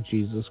presence of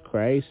Jesus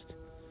Christ,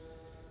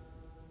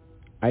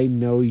 I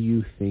know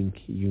you think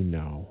you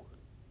know.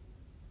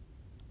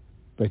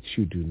 But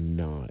you do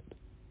not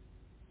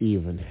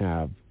even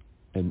have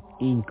an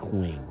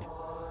inkling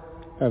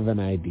of an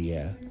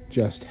idea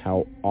just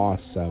how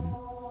awesome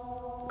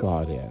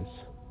God is.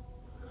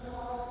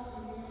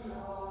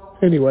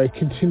 Anyway,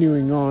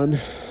 continuing on,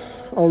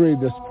 I'll read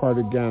this part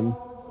again.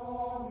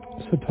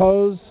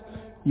 Suppose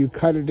you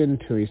cut it in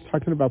two. He's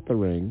talking about the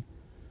ring.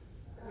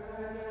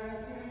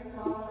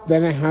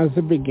 Then it has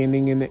a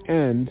beginning and an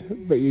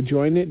end, but you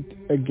join it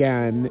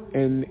again,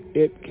 and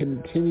it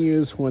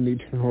continues one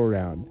eternal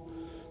round.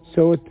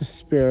 So with the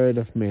spirit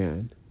of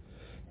man.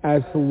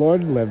 As the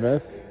Lord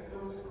liveth,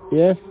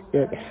 if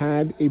it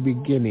had a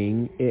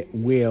beginning, it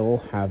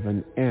will have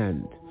an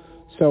end.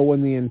 So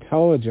when the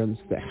intelligence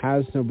that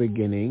has no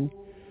beginning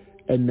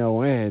and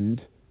no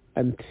end,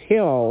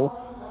 until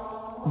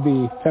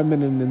the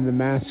feminine and the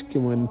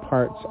masculine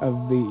parts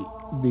of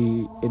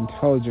the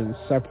intelligence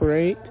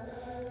separate,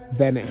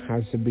 then it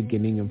has a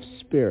beginning of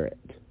spirit.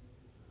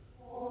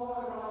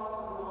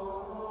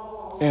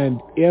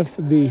 And if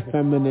the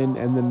feminine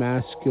and the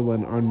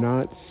masculine are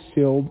not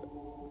sealed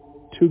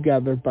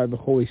together by the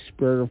Holy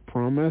Spirit of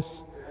promise,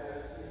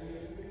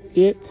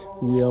 it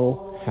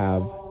will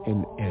have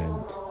an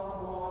end.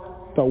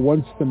 But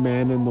once the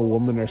man and the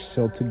woman are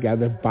sealed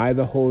together by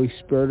the Holy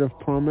Spirit of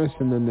promise,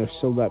 and then they're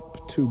sealed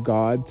up to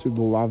God through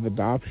the law of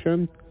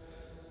adoption,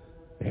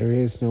 there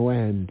is no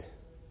end.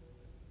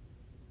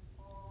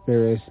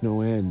 There is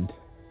no end.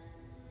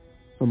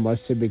 Unless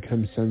they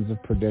become sons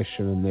of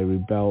perdition and they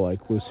rebel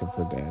like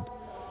Lucifer did.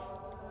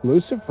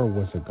 Lucifer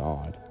was a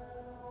god.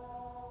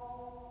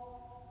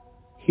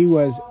 He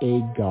was a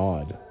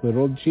god.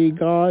 Little g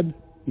God?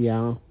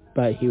 Yeah,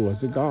 but he was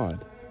a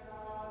god.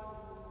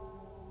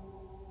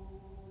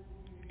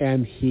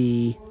 And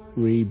he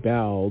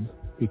rebelled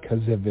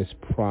because of his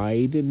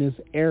pride and his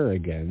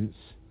arrogance.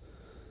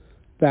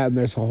 And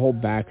there's a whole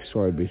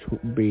backstory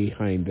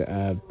behind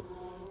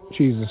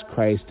Jesus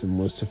Christ and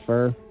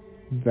Lucifer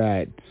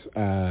that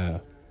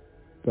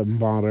the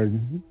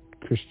modern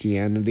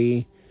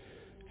Christianity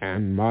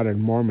and modern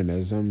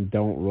Mormonism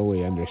don't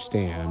really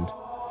understand.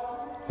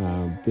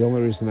 The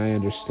only reason I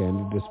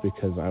understand it is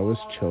because I was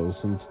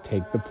chosen to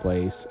take the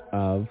place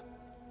of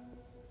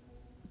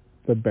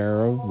the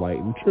bearer of light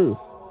and truth.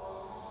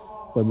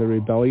 When the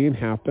rebellion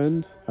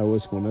happened, I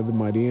was one of the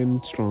mighty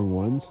and strong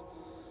ones.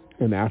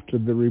 And after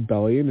the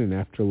rebellion and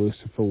after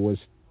Lucifer was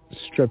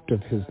stripped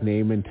of his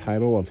name and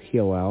title of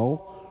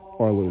Hillel,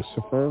 or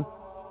Lucifer,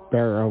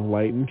 bearer of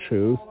light and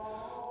truth,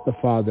 the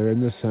Father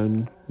and the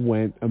Son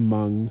went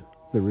among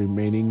the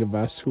remaining of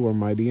us who are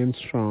mighty and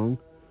strong,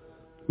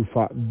 who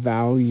fought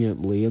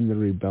valiantly in the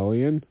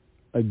rebellion,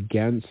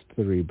 against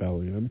the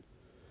rebellion.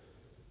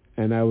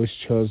 And I was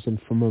chosen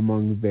from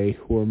among they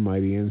who are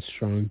mighty and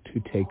strong to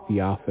take the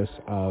office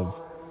of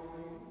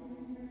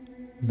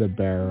the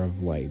bearer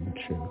of light and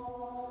truth.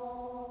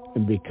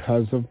 And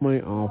because of my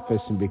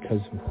office and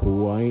because of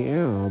who I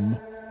am,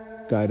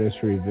 God has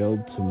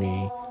revealed to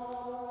me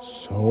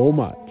so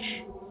much.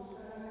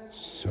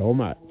 So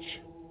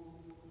much.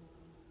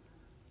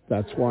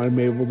 That's why I'm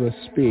able to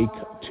speak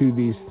to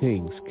these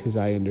things, because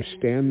I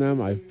understand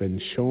them. I've been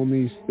shown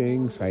these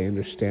things. I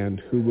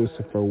understand who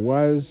Lucifer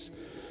was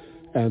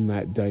and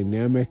that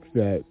dynamic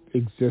that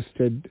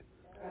existed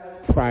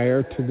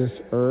prior to this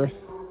earth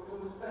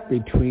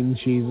between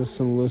Jesus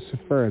and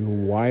Lucifer,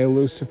 and why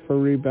Lucifer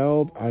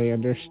rebelled. I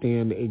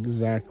understand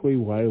exactly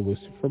why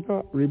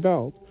Lucifer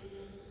rebelled.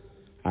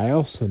 I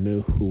also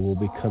knew who will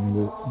become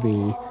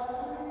the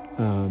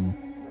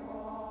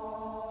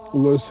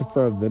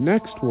Lucifer of the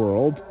next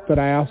world, but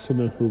I also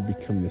know who will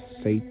become the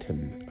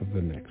Satan of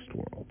the next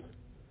world.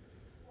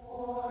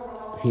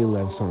 He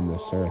lives on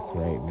this earth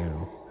right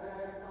now.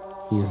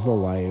 He is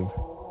alive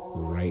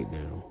right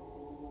now.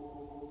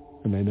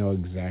 And I know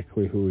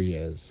exactly who he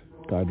is.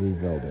 God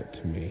revealed it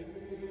to me.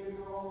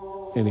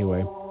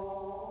 Anyway,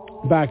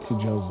 back to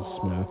Joseph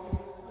Smith.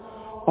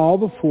 All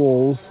the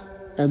fools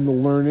and the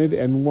learned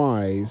and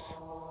wise,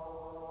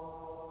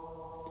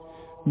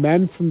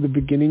 men from the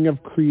beginning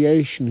of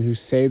creation who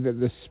say that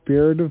the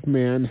spirit of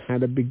man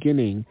had a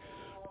beginning,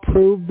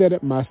 prove that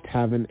it must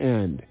have an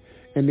end.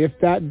 And if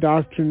that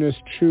doctrine is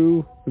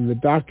true, then the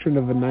doctrine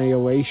of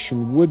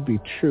annihilation would be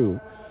true.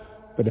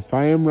 But if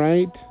I am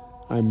right,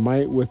 I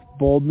might with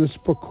boldness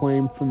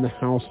proclaim from the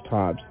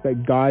housetops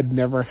that God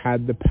never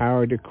had the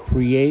power to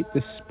create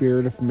the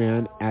spirit of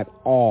man at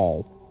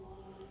all.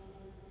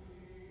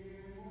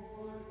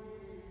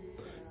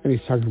 And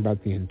he's talking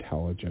about the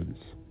intelligence.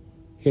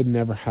 He had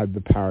never had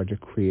the power to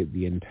create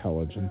the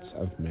intelligence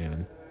of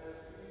man.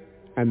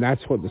 And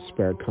that's what the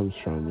spirit comes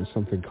from, is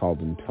something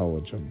called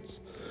intelligence.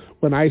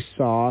 When I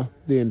saw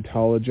the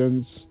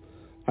intelligence,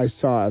 I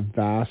saw a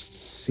vast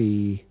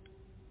sea,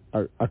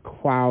 a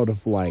cloud of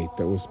light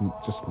that was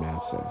just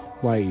massive,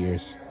 light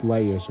years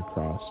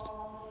across.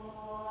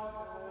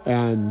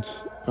 And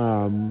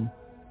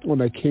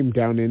when I came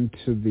down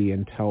into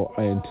the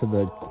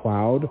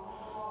cloud,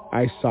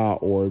 I saw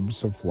orbs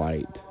of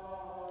light,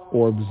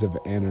 orbs of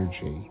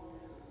energy.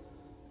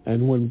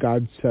 And when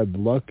God said,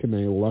 look, and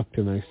I looked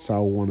and I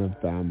saw one of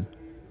them,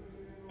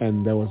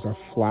 and there was a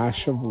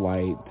flash of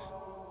light,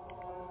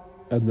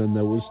 and then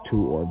there was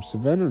two orbs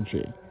of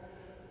energy,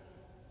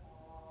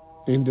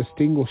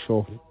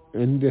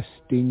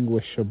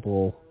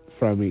 indistinguishable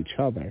from each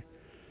other.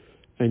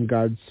 And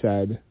God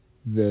said,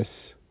 this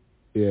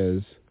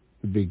is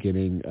the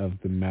beginning of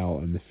the male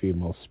and the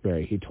female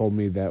spirit. He told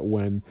me that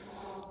when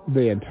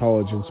the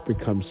intelligence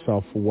becomes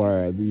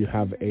self-aware, you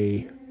have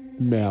a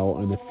male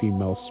and a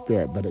female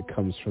spirit, but it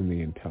comes from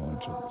the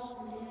intelligence.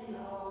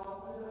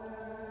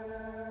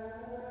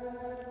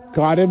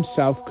 God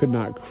himself could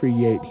not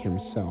create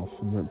himself,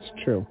 and that's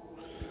true.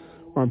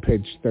 On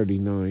page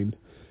 39.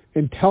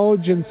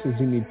 Intelligence is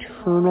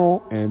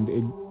eternal and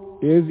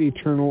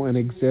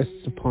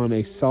exists upon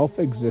a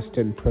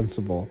self-existent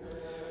principle.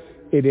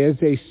 It is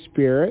a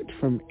spirit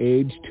from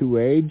age to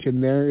age,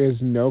 and there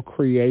is no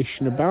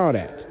creation about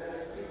it.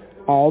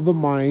 All the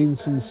minds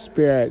and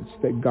spirits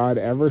that God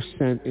ever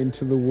sent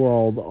into the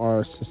world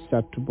are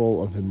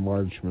susceptible of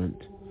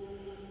enlargement.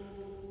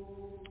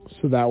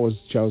 So that was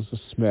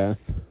Joseph Smith.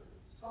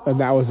 And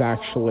that was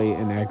actually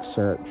an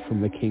excerpt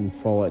from the King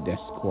Follett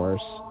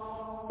Discourse,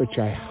 which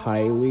I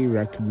highly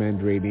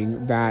recommend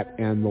reading. That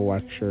and the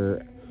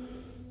lecture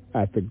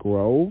at the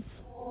Grove.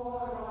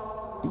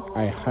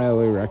 I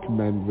highly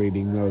recommend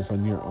reading those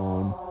on your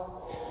own.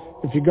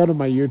 If you go to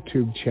my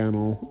YouTube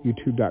channel, it's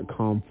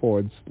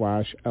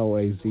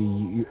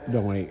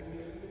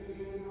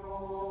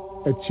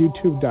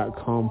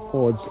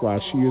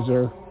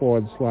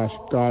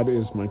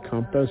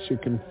youtube.com/LAZ/user/God-is-my-compass. You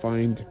can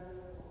find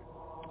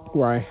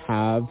where I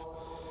have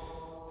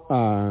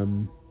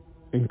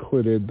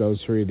included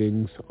those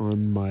readings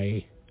on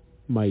my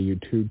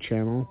YouTube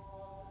channel,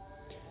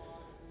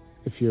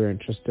 if you're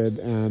interested,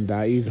 and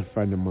you can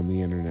find them on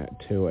the internet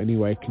too.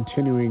 Anyway,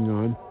 continuing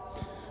on,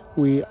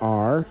 we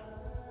are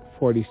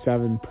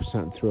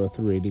 47% through with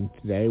the reading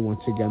today.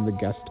 Once again, the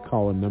guest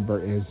call-in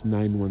number is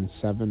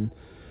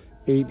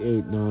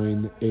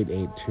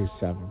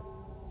 917-889-8827.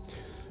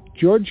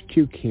 George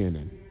Q.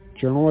 Cannon,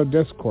 Journal of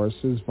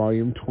Discourses,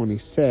 Volume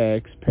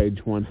 26,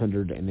 page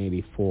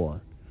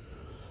 184.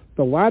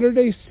 The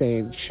Latter-day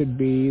Saints should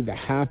be the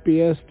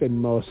happiest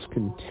and most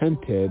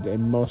contented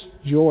and most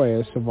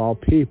joyous of all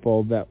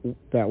people that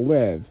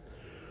live.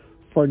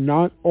 For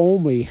not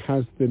only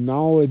has the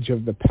knowledge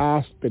of the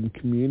past been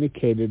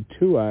communicated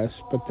to us,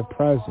 but the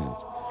present,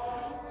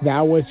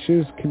 that which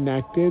is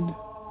connected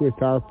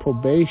with our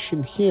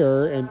probation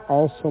here, and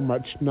also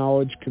much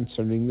knowledge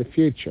concerning the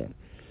future.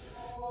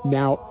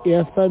 Now,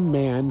 if a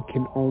man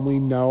can only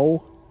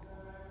know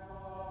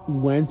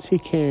whence he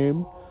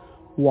came,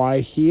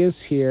 why he is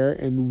here,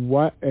 and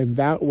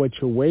that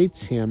which awaits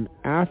him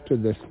after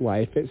this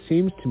life, it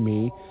seems to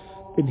me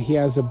that he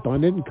has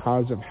abundant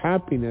cause of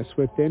happiness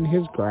within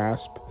his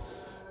grasp.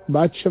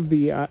 Much of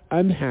the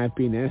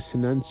unhappiness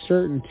and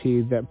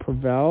uncertainty that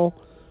prevail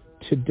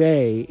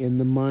today in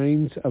the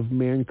minds of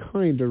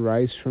mankind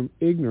arise from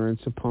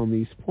ignorance upon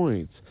these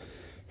points.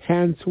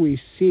 Hence we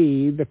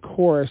see the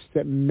course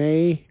that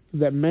many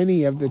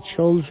of the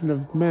children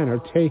of men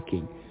are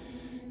taking.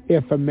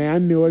 If a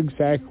man knew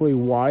exactly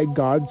why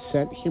God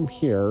sent him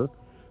here,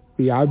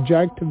 the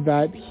object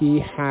that he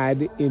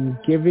had in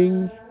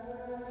giving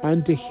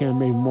unto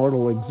him a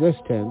mortal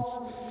existence,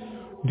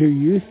 do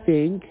you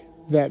think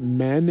that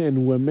men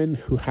and women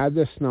who had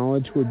this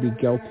knowledge would be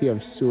guilty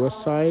of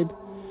suicide?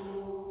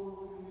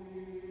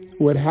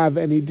 Would have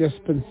any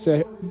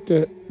disposition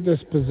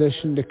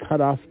to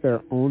cut off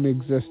their own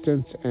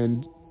existence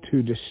and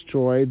to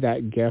destroy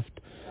that gift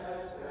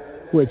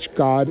which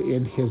God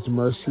in his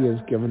mercy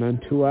has given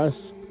unto us?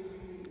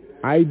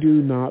 I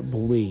do not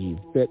believe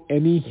that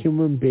any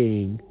human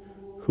being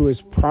who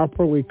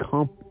properly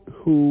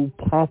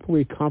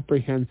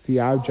comprehends the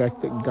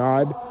object that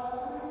God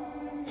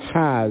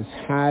has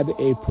had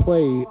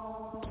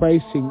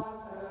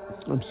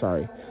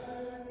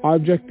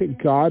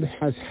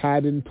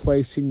in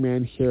placing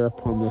man here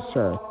upon this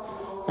earth,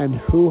 and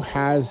who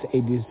has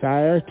a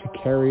desire to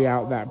carry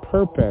out that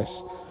purpose,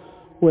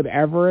 would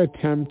ever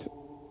attempt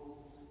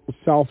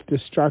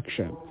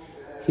self-destruction.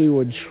 He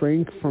would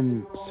shrink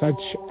from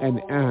such an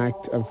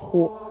act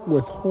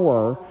with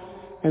horror,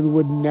 and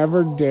would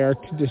never dare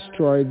to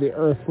destroy the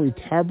earthly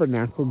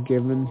tabernacle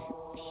given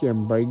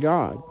him by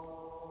God.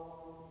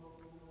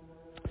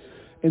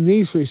 In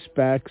these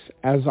respects,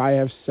 as I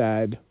have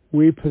said,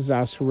 we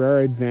possess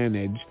rare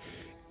advantage.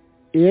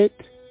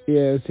 It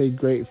is a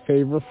great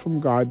favor from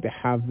God to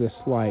have this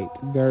light.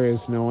 There is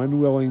no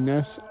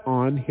unwillingness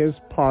on his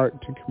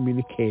part to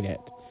communicate it,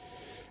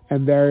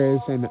 and there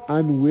is an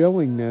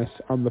unwillingness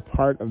on the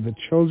part of the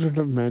children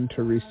of men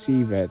to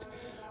receive it.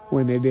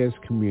 when it is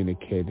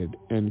communicated,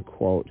 end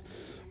quote.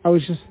 I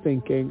was just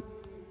thinking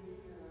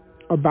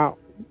about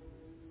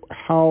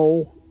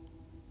how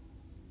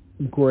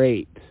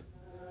great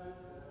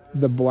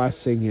the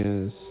blessing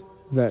is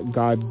that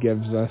God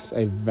gives us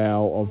a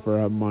veil over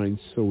our minds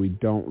so we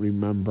don't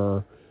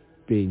remember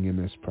being in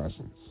His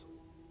presence.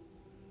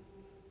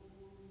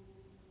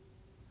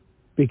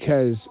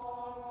 Because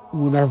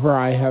whenever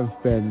I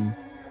have been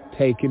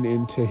taken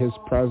into His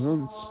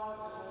presence,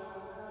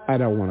 I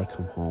don't want to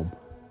come home.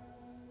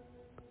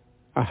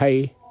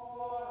 I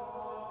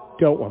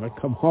don't want to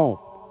come home.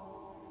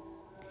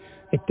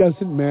 It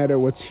doesn't matter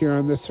what's here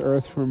on this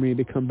earth for me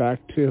to come back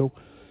to.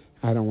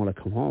 I don't want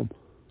to come home.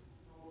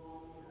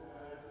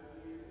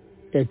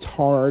 It's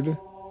hard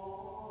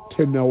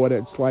to know what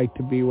it's like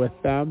to be with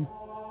them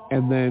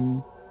and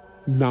then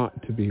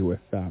not to be with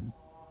them.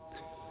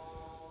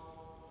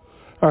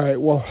 All right,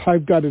 well,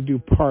 I've got to do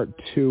part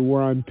 2.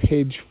 We're on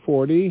page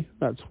 40.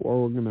 That's where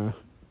we're going to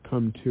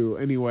come to.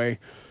 Anyway,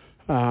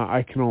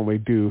 I can only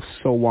do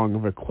so long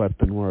of a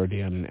clip, and we're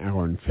already on an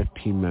hour and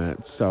 15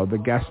 minutes. So the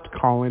guest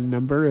call-in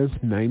number is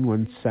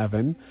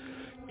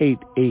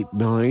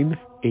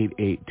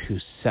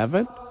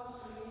 917-889-8827.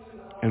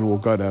 And we'll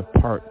go to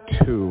part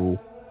 2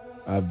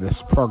 of this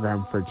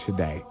program for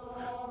today.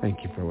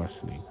 Thank you for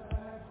listening.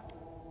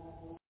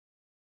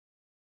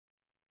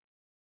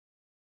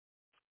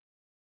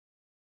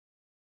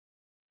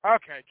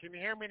 Okay, can you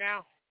hear me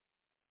now?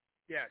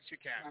 Yes, you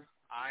can.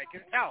 I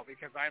can tell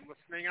because I'm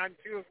listening on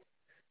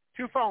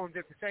two phones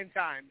at the same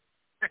time.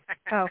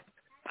 Oh.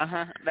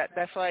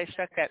 That's why I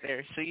stuck that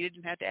there, so you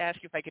didn't have to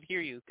ask if I could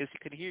hear you, because I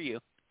could hear you.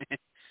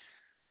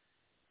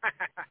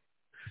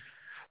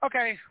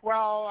 Okay,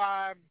 well,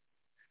 I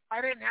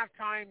didn't have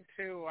time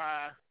to,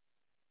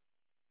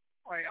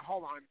 wait,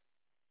 hold on.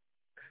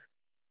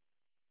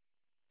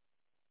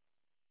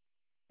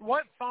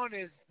 What phone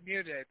is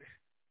muted?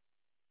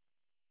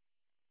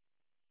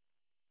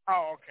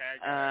 Oh, okay.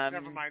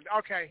 Never mind.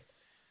 Okay.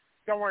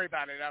 Don't worry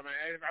about it.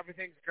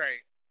 Everything's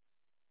great.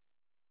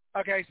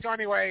 Okay, so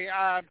anyway,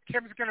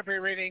 Kim's going to be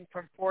reading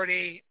from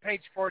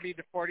page 40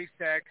 to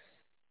 46,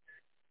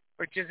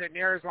 which isn't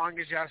near as long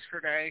as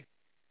yesterday.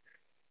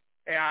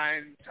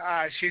 And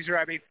she's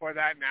ready for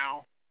that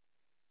now.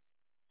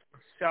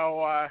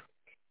 So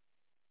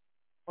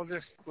we'll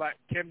just let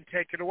Kim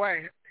take it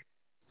away.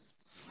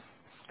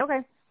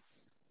 Okay.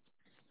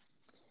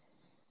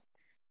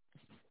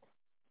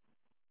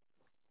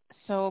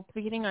 So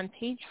beginning on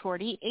page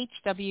 40,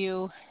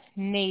 H.W.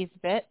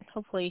 Naisbitt.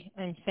 Hopefully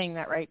I'm saying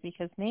that right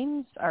because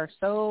names are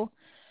so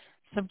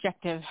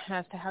subjective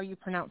as to how you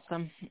pronounce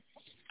them.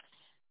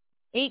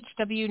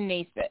 H.W.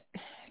 Naisbitt.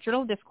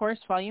 Journal of Discourse,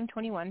 Volume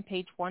 21,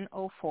 page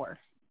 104.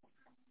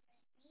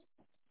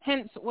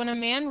 Hence, when a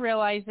man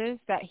realizes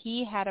that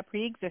he had a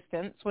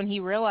pre-existence, when he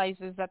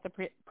realizes that the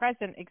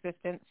present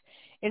existence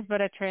is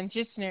but a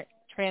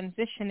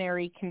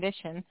transitionary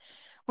condition,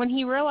 when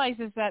he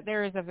realizes that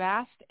there is a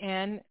vast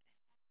and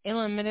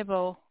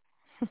illimitable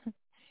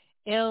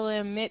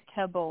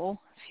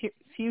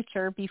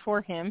future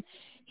before him,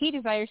 he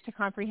desires to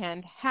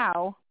comprehend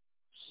how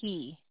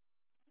he.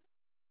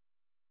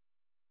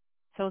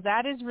 So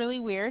that is really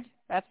weird.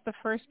 That's the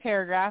first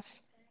paragraph.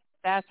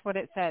 That's what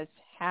it says,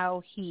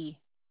 how he.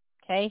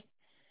 Okay?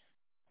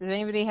 Does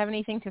anybody have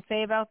anything to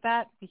say about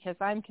that? Because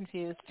I'm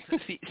confused.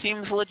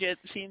 Seems legit.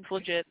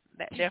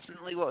 That's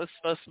definitely what was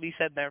supposed to be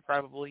said there,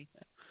 probably.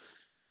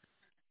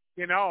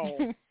 You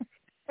know.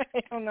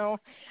 I don't know.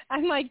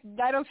 I'm like,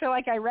 I don't feel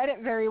like I read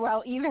it very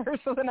well either.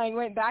 So then I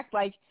went back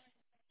like,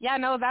 yeah,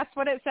 no, that's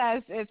what it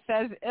says. It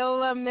says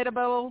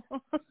illimitable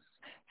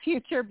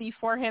future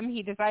before him.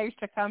 He desires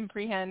to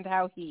comprehend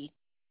how he.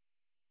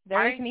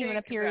 There isn't even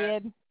a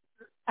period.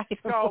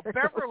 So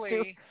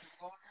Beverly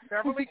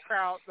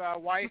Kraut, the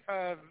wife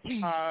of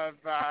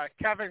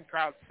Kevin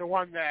Kraut, the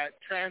one that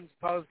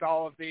transposed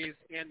all of these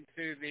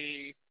into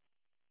the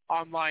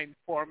online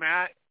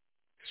format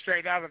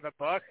straight out of the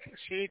book,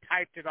 she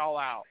typed it all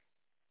out.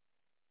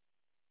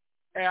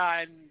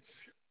 And,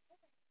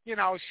 you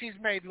know, she's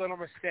made little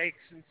mistakes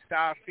and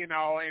stuff, you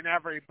know, in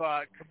every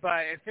book.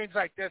 But it seems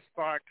like this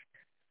book,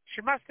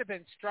 she must have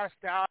been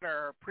stressed out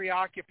or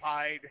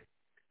preoccupied.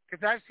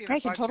 Because I've seen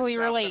a bunch totally of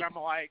stuff relate. that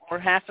I'm like... Or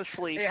half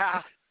asleep.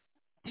 Yeah.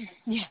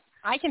 Yeah,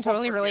 I can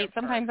totally relate.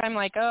 Sometimes I'm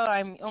like, oh,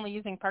 I'm only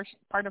using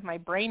part of my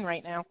brain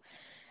right now.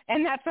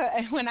 And that's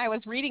when I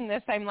was reading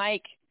this, I'm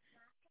like,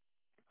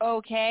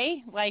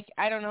 okay, like,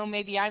 I don't know,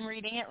 maybe I'm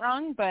reading it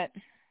wrong, but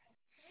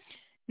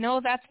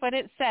no, that's what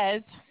it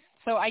says.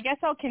 So I guess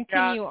I'll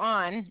continue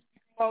on.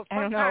 Well, I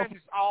don't know.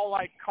 sometimes I'll,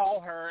 like, call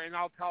her and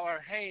I'll tell her,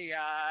 hey,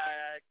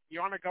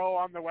 you want to go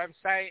on the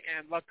website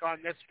and look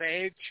on this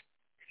page?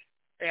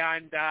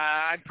 And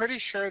I'm pretty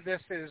sure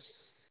this is,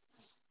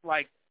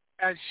 like,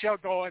 and she'll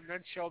go and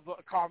then she'll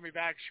call me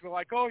back. She'll be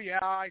like, oh, yeah,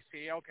 I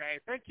see. Okay,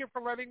 thank you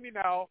for letting me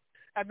know.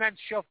 And then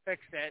she'll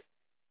fix it.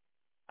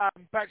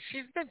 But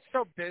she's been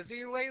so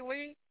busy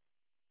lately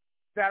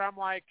that I'm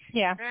like,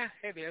 yeah,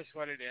 it is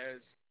what it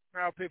is.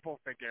 Well,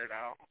 people figure it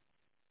out.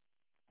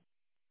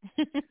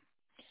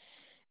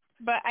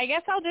 But I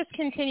guess I'll just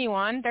continue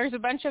on. There's a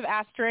bunch of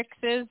asterisks,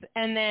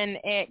 and then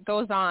it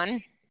goes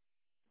on.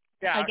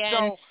 Yeah, Again,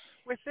 so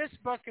with this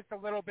book, it's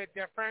a little bit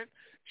different.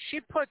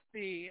 She put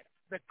the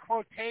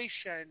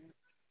quotation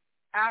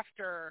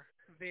after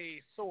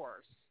the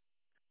source.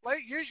 Like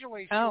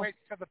usually she waits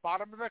to the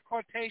bottom of the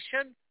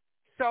quotation.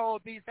 So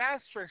these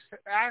asterisks,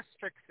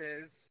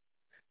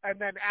 and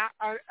then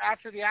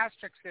after the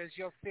asterisks,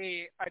 you'll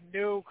see a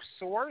new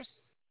source,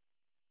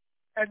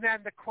 and then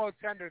the quotes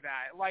under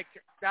that. Like,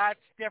 that's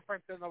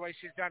different than the way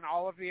she's done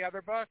all of the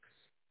other books.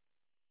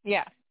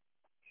 Yeah.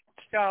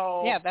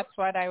 So yeah, that's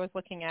what I was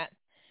looking at.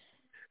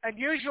 And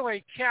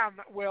usually Kim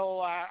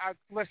will,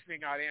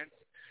 listening audience,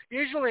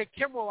 usually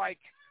Kim will, like,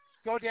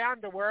 go down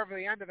to wherever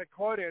the end of the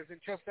quote is, and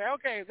she'll say,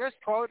 okay, this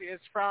quote is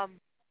from,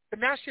 the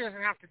master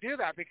doesn't have to do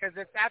that because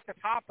it's at the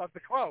top of the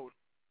quote.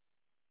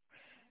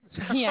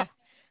 So, yeah.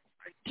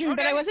 okay.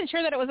 But I wasn't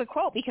sure that it was a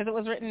quote because it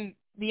was written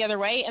the other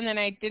way, and then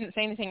I didn't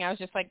say anything. I was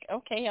just like,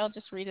 okay, I'll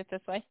just read it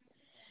this way.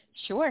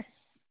 Sure.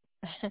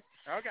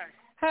 Okay.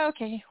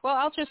 Okay. Well,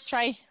 I'll just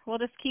try. We'll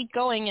just keep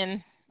going,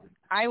 and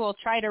I will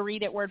try to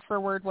read it word for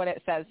word what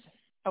it says.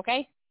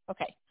 Okay?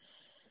 Okay.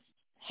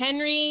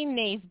 Henry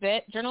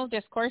Naisbitt, Journal of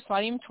Discourse,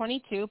 Volume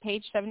 22,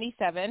 page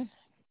 77,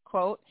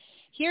 quote,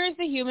 "Here is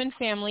the human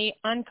family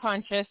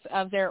unconscious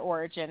of their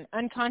origin,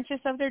 unconscious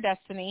of their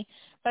destiny,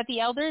 but the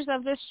elders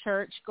of this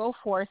church go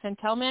forth and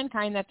tell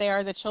mankind that they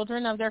are the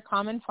children of their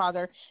common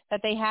Father,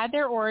 that they had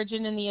their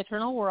origin in the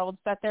eternal worlds,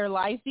 that there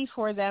lies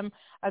before them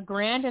a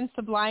grand and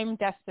sublime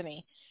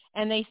destiny.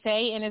 And they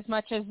say,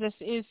 inasmuch as this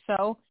is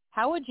so,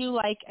 how would you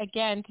like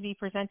again to be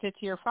presented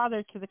to your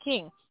Father, to the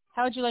King?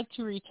 How would you like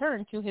to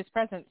return to his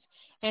presence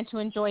and to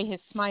enjoy his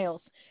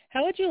smiles?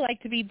 How would you like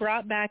to be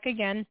brought back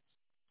again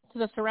to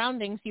the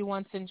surroundings you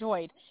once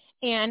enjoyed?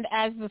 And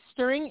as the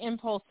stirring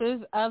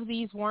impulses of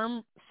these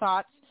warm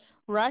thoughts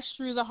rush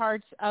through the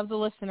hearts of the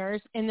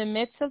listeners in the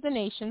midst of the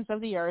nations of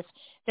the earth,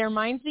 their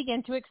minds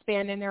begin to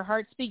expand and their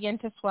hearts begin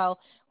to swell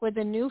with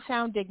the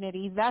newfound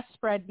dignity thus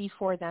spread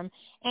before them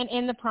and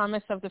in the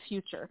promise of the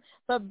future.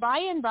 But by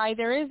and by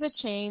there is a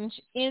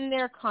change in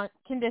their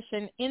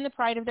condition in the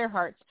pride of their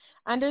hearts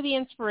under the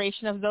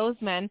inspiration of those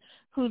men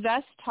who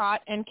thus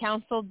taught and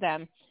counseled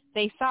them.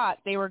 They thought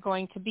they were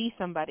going to be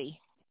somebody."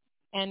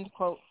 End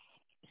quote.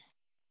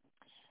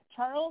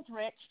 Charles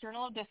Rich,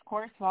 Journal of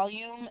Discourse,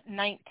 Volume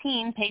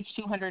 19, page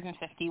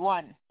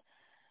 251.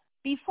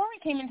 "Before we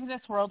came into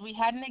this world, we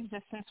had an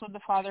existence with the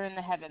Father in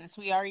the heavens.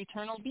 We are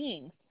eternal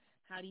beings."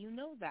 How do you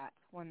know that,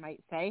 one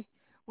might say?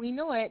 We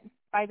know it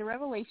by the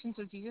revelations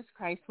of Jesus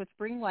Christ, which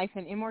bring life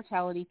and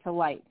immortality to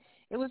light.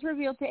 It was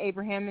revealed to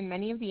Abraham and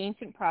many of the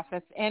ancient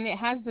prophets, and it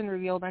has been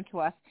revealed unto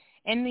us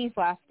in these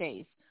last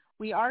days.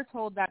 We are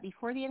told that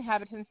before the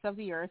inhabitants of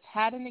the earth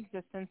had an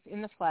existence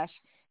in the flesh,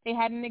 they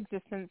had an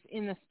existence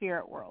in the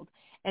spirit world,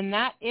 and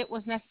that it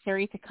was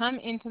necessary to come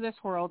into this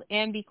world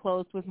and be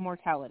clothed with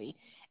mortality.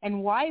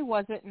 And why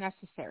was it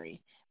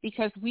necessary?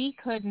 Because we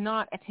could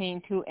not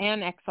attain to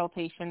an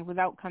exaltation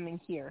without coming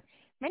here.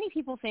 Many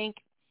people think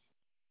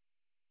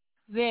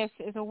this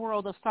is a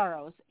world of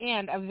sorrows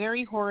and a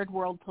very horrid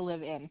world to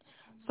live in.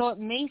 So it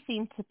may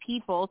seem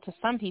to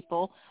some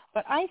people,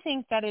 but I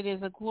think that it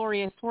is a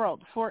glorious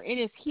world, for it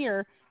is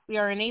here we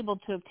are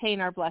enabled to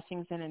obtain our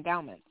blessings and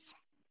endowments.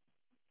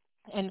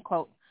 End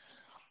quote.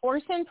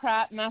 Orson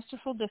Pratt,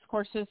 Masterful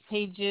Discourses,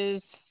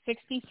 pages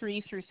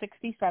 63 through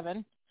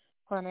 67.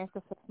 Hold on, I have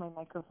to fix my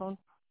microphone.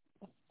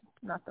 It's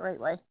not the right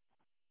way.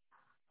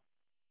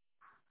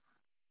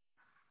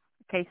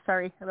 Okay,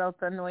 sorry about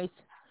the noise.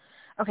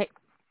 Okay.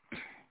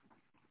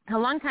 "A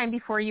long time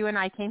before you and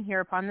I came here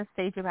upon the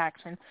stage of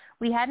action,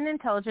 we had an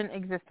intelligent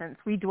existence.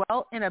 We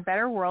dwelt in a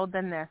better world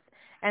than this,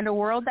 and a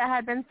world that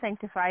had been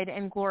sanctified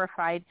and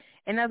glorified.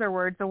 In other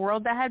words, a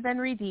world that had been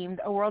redeemed,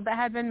 a world that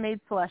had been made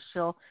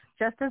celestial,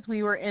 just as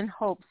we were in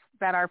hopes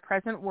that our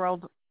present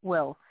world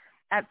will,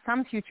 at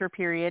some future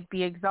period,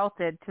 be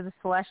exalted to the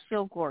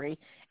celestial glory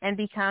and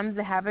become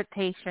the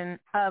habitation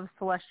of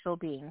celestial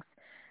beings.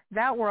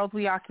 That world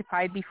we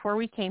occupied before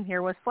we came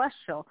here was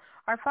celestial.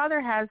 Our Father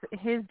has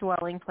his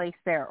dwelling place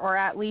there, or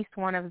at least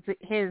one of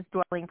his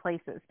dwelling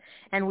places,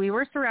 and we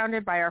were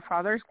surrounded by our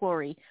Father's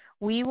glory.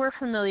 We were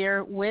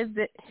familiar with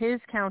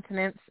his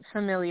countenance,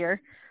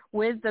 familiar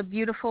with the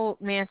beautiful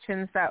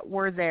mansions that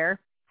were there,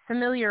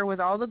 familiar with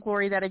all the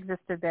glory that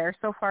existed there,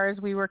 so far as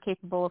we were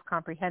capable of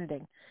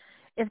comprehending.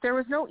 If there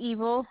was no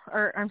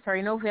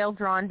veil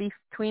drawn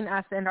between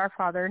us and our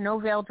Father, no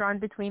veil drawn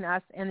between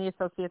us and the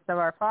associates of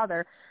our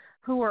Father,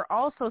 who were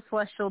also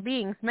celestial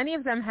beings, many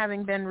of them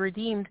having been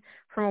redeemed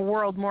from a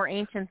world more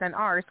ancient than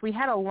ours, we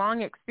had a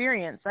long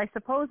experience. I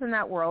suppose in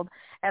that world,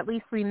 at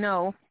least we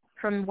know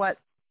from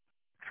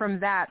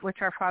that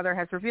which our Father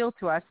has revealed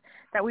to us,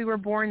 that we were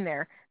born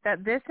there,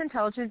 that this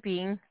intelligent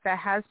being that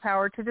has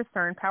power to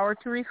discern, power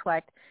to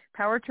reflect,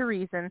 power to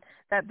reason,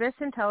 that this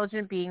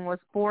intelligent being was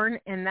born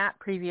in that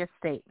previous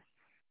estate.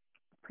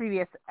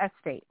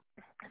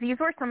 These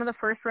were some of the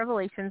first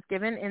revelations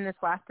given in this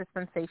last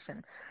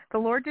dispensation. The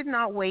Lord did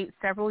not wait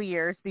several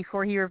years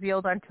before he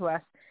revealed unto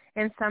us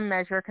in some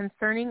measure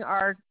concerning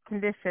our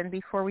condition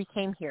before we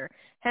came here.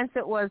 Hence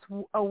it was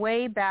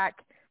away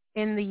back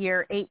in the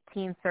year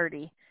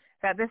 1830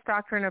 that this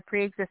doctrine of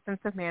preexistence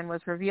of man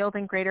was revealed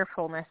in greater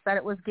fullness, that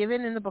it was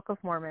given in the Book of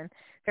Mormon.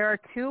 There are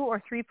 2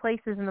 or 3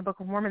 places in the Book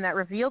of Mormon that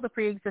reveal the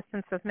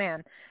preexistence of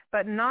man,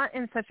 but not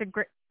in such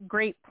a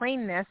great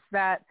plainness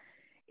that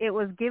it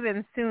was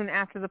given soon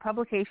after the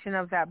publication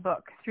of that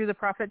book through the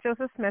prophet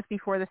Joseph Smith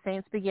before the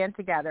saints began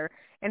to gather,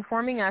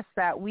 informing us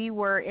that we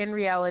were in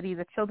reality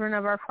the children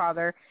of our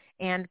Father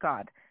and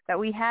God, that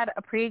we had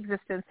a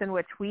preexistence in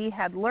which we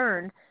had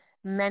learned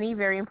many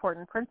very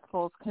important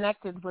principles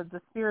connected with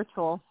the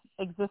spiritual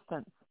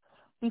existence.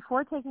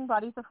 Before taking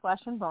bodies of flesh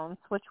and bones,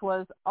 which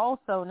was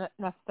also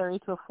necessary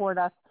to afford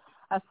us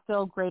a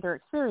still greater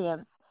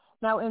experience.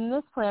 Now, in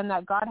this plan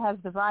that God has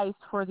devised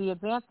for the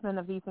advancement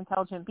of these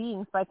intelligent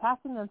beings by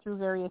passing them through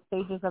various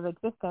stages of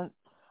existence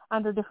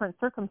under different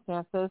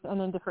circumstances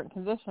and in different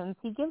conditions,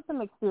 he gives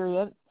them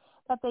experience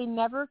that they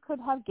never could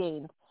have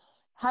gained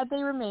had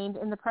they remained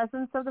in the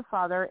presence of the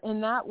Father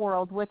in that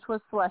world which was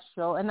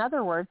celestial. In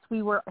other words,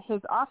 we were his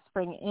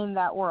offspring in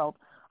that world.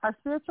 Our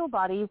spiritual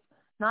bodies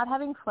not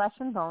having flesh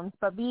and bones,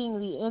 but being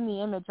in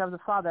the image of the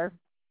Father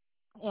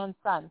and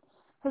Son,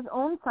 his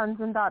own sons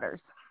and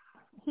daughters.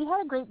 He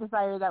had a great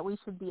desire that we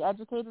should be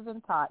educated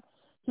and taught.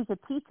 He could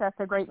teach us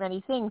a great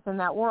many things in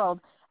that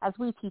world as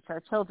we teach our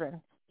children.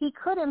 He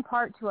could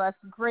impart to us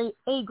a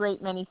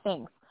great many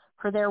things,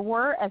 for there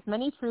were as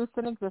many truths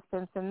in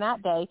existence in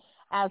that day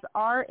as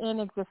are in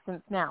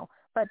existence now.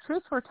 But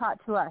truths were taught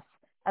to us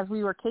as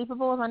we were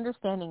capable of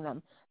understanding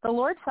them. The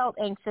Lord felt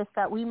anxious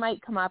that we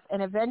might come up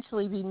and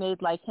eventually be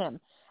made like him.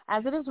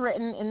 As it is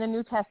written in the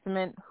New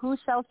Testament, who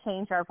shall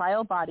change our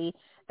vile body,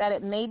 that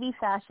it may be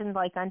fashioned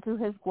like unto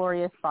his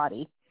glorious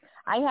body?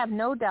 I have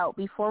no doubt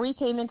before we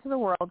came into the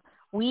world,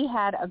 we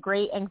had a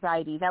great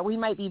anxiety that we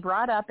might be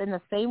brought up in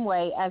the same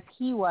way as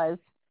he was,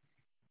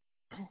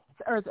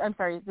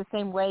 the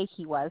same way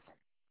he was,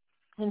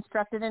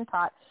 instructed and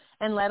taught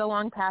and led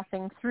along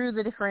passing through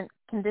the different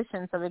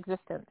conditions of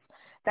existence,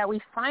 that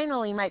we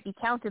finally might be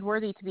counted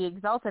worthy to be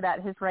exalted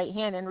at his right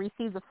hand and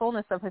receive the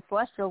fullness of his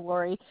celestial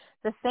glory,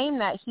 the same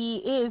that he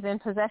is in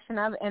possession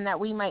of, and that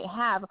we might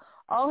have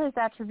all his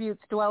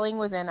attributes dwelling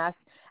within us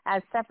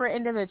as separate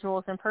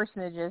individuals and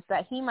personages,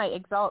 that he might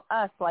exalt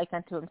us like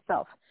unto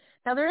himself.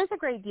 Now there is a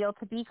great deal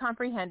to be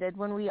comprehended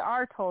when we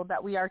are told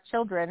that we are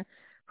children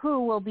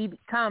who will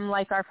become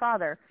like our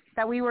Father,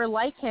 that we were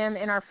like him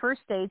in our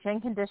first stage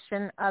and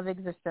condition of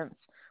existence.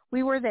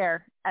 We were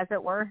there, as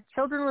it were,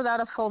 children without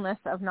a fullness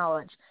of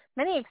knowledge.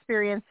 Many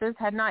experiences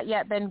had not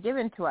yet been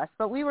given to us,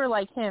 but we were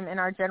like him in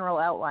our general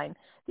outline.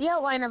 The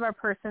outline of our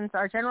persons,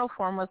 our general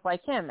form was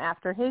like him,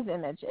 after his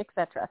image,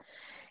 etc.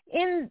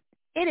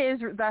 It is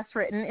thus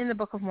written in the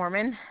Book of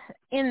Mormon,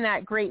 in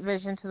that great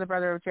vision to the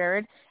brother of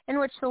Jared, in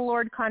which the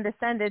Lord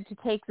condescended to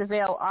take the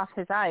veil off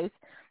his eyes.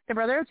 The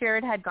brother of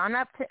Jared had gone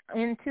up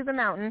into the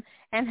mountain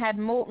and had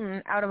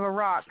molten out of a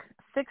rock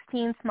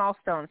 16 small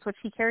stones, which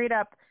he carried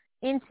up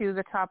into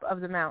the top of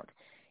the mount.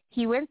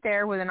 He went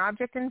there with an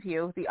object in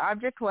view. The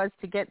object was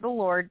to get the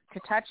Lord to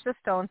touch the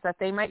stones that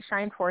they might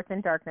shine forth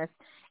in darkness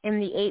in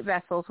the 8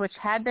 vessels which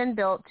had been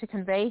built to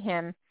convey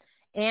him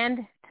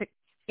and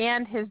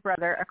his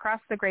brother across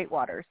the great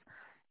waters,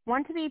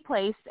 one to be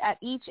placed at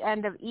each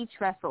end of each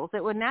vessel.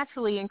 It would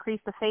naturally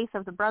increase the faith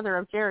of the brother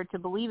of Jared to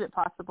believe it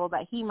possible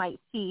that he might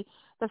see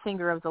the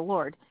finger of the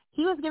Lord.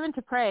 He was given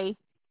to pray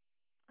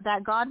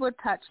that God would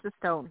touch the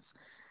stones,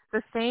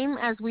 the same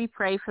as we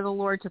pray for the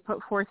Lord to put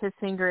forth his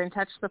finger and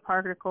touch the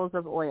particles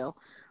of oil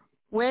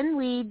when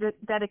we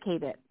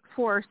dedicate it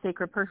for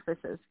sacred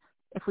purposes.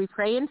 If we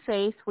pray in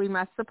faith, we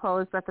must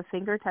suppose that the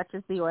finger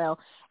touches the oil,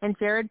 and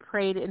Jared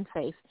prayed in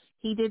faith.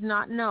 He did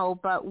not know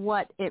but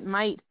what it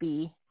might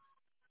be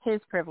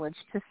his privilege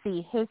to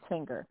see his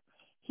finger.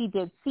 He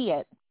did see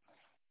it.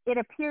 It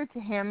appeared to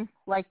him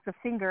like the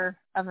finger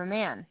of a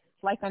man,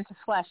 like unto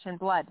flesh and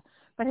blood,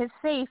 but his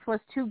faith was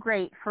too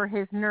great for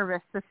his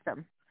nervous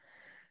system.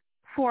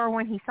 For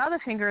when he saw the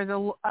finger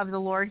of the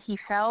Lord, he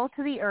fell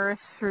to the earth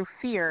through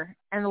fear,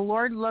 and the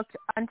Lord looked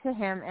unto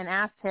him and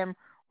asked him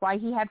why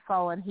he had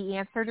fallen. He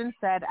answered and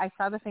said, I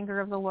saw the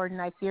finger of the Lord,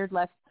 and I feared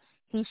lest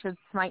he should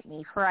smite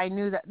me, for I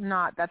knew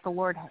not that the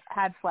Lord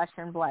had flesh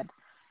and blood.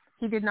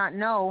 He did not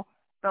know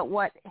but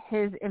what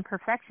his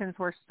imperfections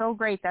were so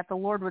great that the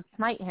Lord would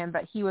smite him,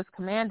 but he was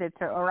commanded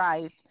to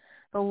arise.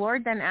 The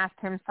Lord then asked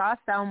him,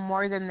 Sawest thou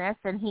more than this?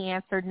 And he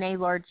answered, Nay,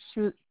 Lord,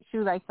 shew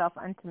thyself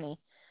unto me.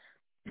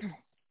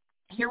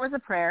 Here was a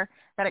prayer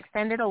that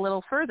extended a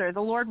little further. The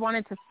Lord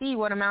wanted to see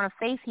what amount of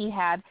faith he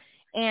had,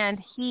 and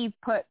he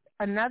put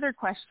another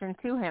question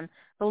to him.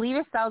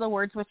 Believest thou the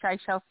words which I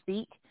shall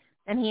speak?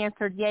 And he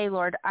answered, Yea,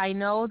 Lord, I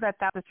know that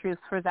thou art the truth,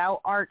 for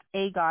thou art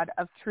a God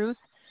of truth,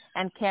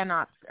 and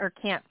canst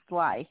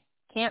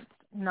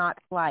not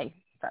lie.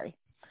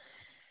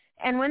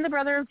 And when the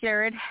brother of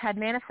Jared had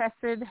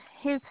manifested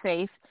his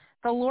faith,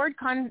 the Lord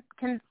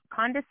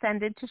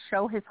condescended to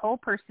show his whole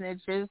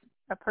personage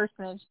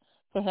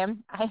to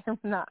him.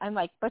 I'm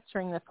like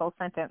butchering this whole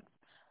sentence.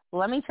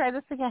 Let me try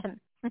this again.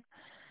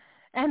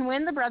 And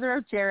when the brother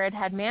of Jared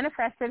had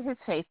manifested his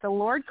faith, the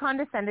Lord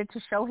condescended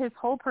to show his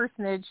whole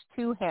personage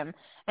to him,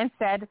 and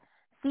said,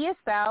 Seest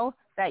thou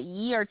that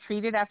ye are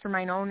treated after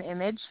mine own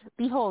image?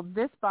 Behold,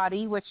 this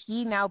body which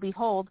ye now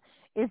behold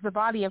is the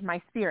body of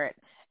my spirit,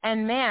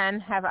 and man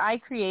have I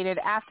created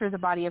after the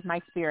body of my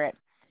spirit.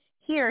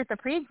 Here the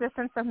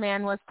preexistence of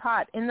man was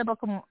taught in the Book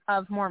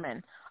of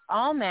Mormon.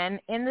 All men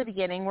in the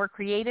beginning were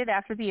created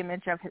after the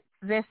image of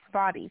this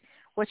body,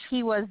 which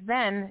he was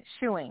then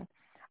shewing.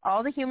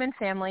 All the human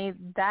family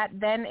that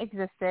then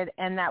existed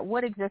and that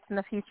would exist in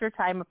the future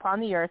time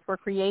upon the earth were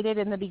created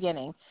in the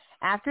beginning,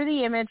 after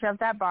the image of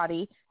that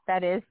body,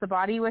 that is, the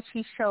body which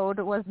he showed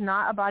was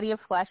not a body of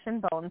flesh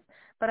and bones,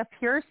 but a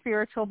pure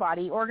spiritual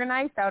body,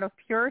 organized out of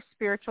pure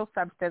spiritual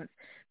substance,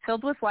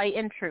 filled with light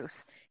and truth.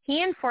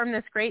 He informed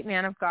this great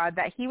man of God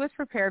that he was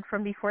prepared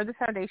from before the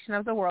foundation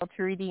of the world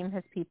to redeem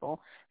his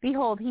people.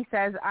 Behold, he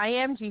says, I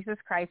am Jesus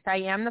Christ, I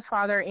am the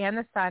Father and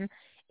the Son.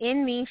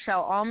 In me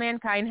shall all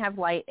mankind have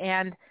light,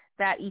 and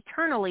that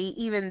eternally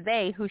even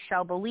they who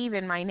shall believe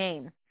in my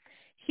name.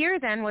 Here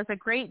then was a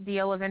great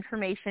deal of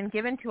information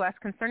given to us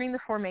concerning the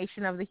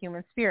formation of the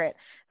human spirit,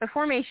 the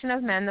formation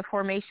of men, the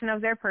formation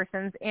of their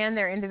persons and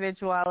their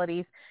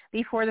individualities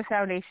before the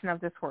foundation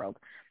of this world.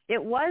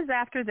 It was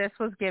after this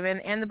was given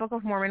and the Book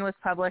of Mormon was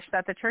published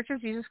that the Church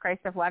of Jesus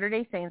Christ of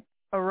Latter-day Saints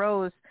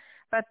arose,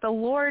 but the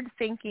Lord,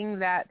 thinking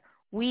that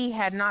we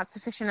had not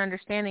sufficient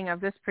understanding of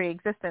this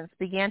preexistence,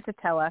 began to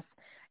tell us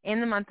in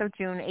the month of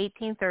June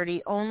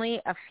 1830, only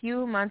a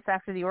few months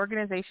after the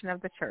organization of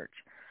the church,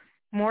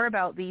 more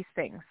about these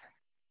things.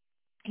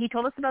 He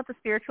told us about the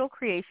spiritual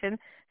creation,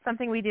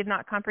 something we did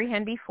not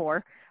comprehend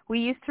before. We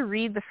used to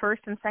read the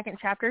first and second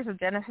chapters of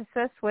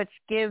Genesis, which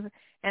give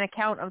an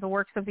account of the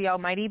works of the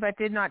Almighty, but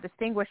did not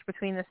distinguish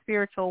between the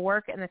spiritual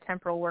work and the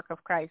temporal work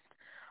of Christ.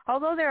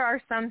 Although there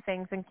are some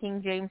things in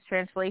King James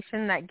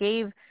translation that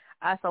gave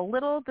us a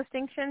little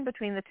distinction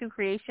between the two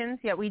creations,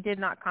 yet we did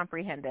not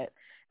comprehend it.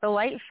 The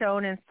light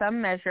shone in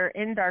some measure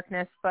in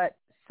darkness, but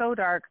so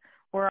dark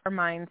were our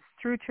minds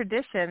through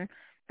tradition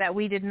that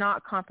we did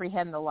not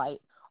comprehend the light,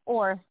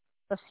 or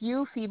the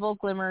few feeble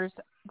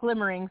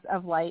glimmerings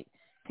of light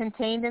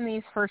contained in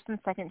these first and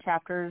second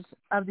chapters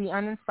of the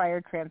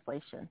uninspired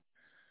translation.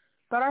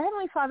 But our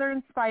Heavenly Father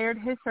inspired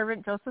his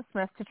servant Joseph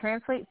Smith to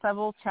translate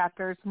several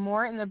chapters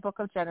more in the book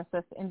of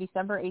Genesis in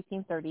December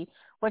 1830,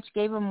 which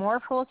gave a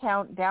more full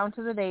account down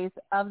to the days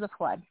of the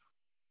flood.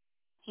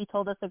 He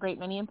told us a great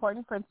many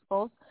important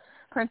principles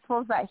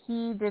that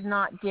he did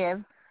not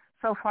give.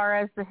 So far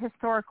as the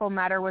historical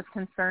matter was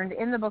concerned,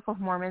 in the Book of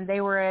Mormon,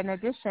 they were an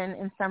addition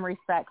in some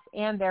respects,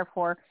 and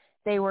therefore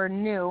they were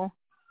new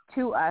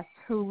to us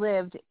who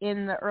lived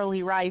in the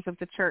early rise of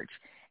the church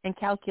and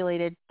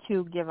calculated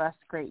to give us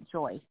great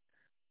joy.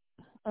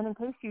 And in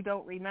case you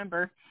don't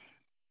remember,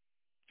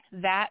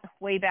 that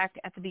way back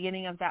at the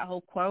beginning of that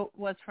whole quote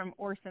was from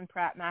Orson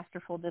Pratt,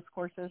 Masterful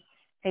Discourses,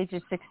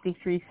 pages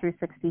 63 through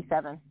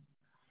 67.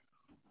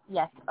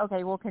 Yes,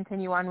 okay, we'll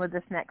continue on with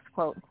this next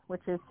quote,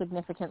 which is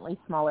significantly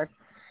smaller.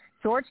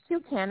 George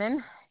Q.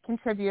 Cannon,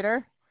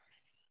 contributor,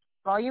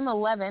 volume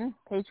 11,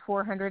 page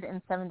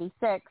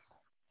 476.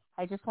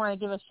 I just want to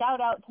give a shout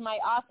out to my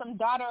awesome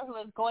daughter who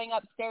is going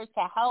upstairs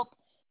to help,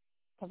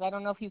 because I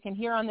don't know if you can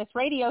hear on this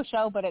radio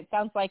show, but it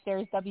sounds like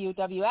there's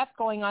WWF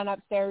going on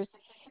upstairs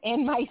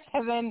in my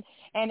 7-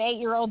 and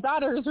 8-year-old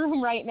daughter's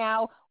room right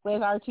now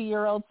with our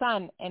 2-year-old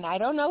son. And I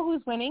don't know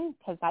who's winning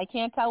because I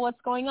can't tell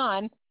what's going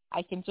on.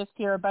 I can just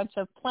hear a bunch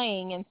of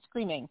playing and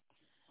screaming.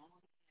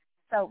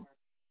 So,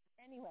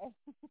 anyway,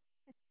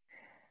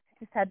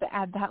 just had to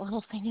add that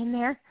little thing in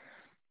there.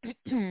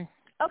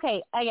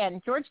 Okay, again,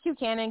 George Q.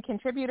 Cannon,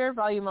 contributor,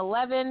 volume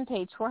 11,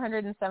 page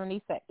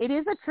 476. It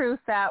is a truth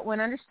that,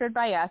 when understood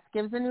by us,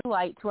 gives a new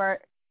light to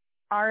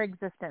our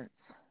existence.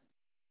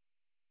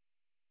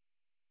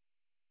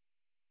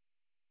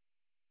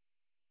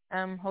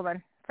 Hold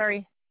on.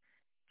 Sorry.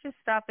 Just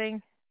stopping.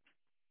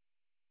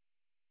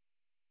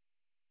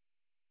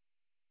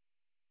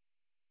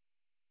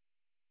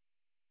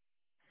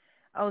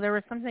 Oh, there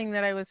was something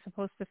that I was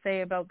supposed to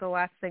say about the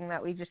last thing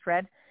that we just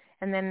read,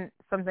 and then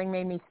something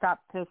made me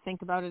stop to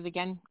think about it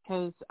again,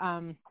 because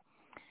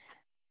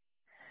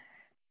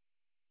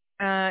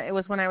it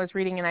was when I was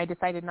reading and I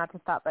decided not to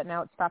stop, but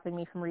now it's stopping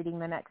me from reading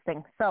the next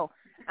thing. So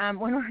now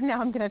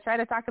I'm going to try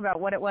to talk about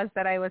what it was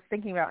that I was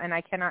thinking about, and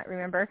I cannot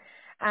remember.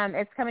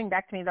 It's coming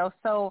back to me, though.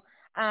 So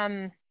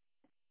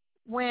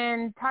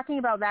when talking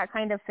about that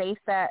kind of faith,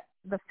 that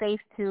the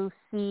faith to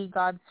see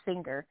God's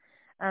finger,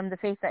 the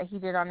faith that he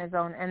did on his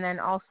own, and then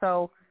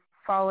also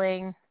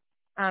falling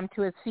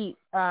to his feet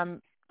to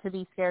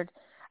be scared.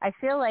 I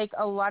feel like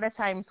a lot of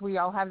times we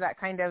all have that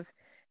kind of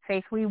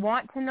faith. We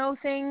want to know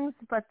things,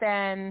 but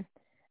then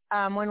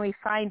when we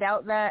find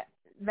out that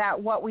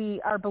what we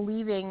are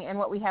believing and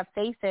what we have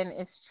faith in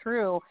is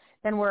true,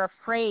 then we're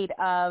afraid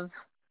of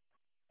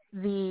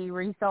the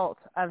result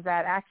of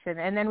that action,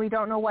 and then we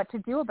don't know what to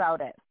do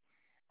about it.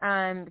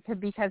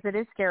 Because it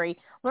is scary.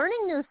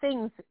 Learning new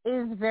things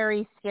is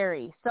very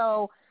scary.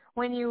 So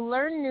when you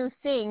learn new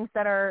things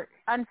that are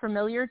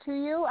unfamiliar to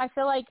you, I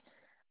feel like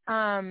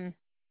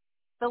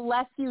the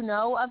less you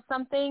know of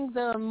something,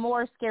 the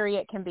more scary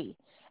it can be.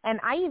 And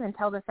I even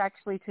tell this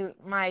actually to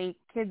my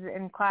kids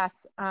in class,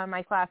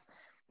 my class.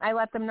 I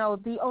let them know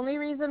the only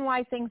reason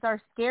why things are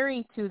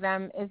scary to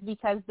them is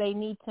because they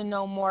need to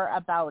know more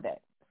about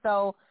it.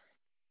 So,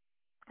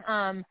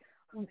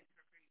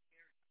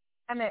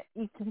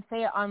 you can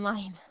say it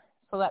online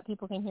so that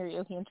people can hear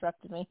you. He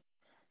interrupted me.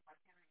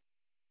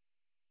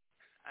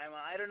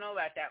 I don't know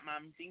about that,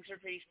 Mom. Things are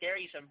pretty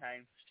scary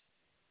sometimes.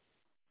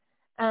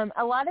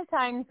 A lot of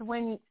times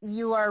when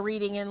you are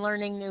reading and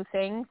learning new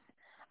things,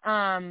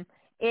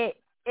 it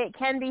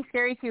can be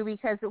scary too,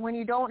 because when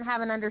you don't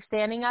have an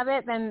understanding of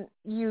it, then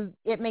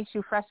it makes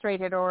you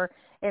frustrated, or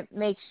it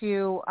makes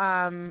you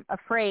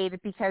afraid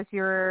because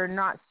you're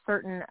not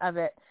certain of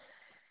it.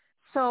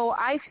 So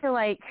I feel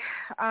like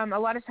a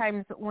lot of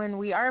times when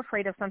we are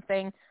afraid of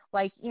something,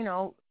 like,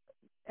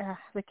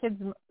 the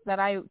kids that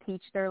I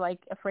teach, they're like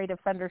afraid of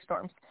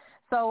thunderstorms.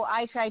 So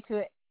I try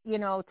to,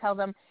 tell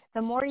them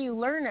the more you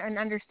learn and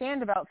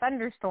understand about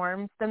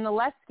thunderstorms, then the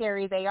less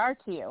scary they are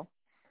to you.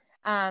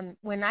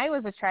 When I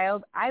was a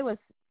child, I was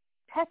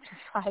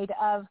petrified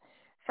of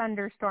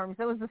thunderstorms.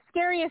 It was the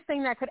scariest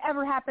thing that could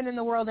ever happen in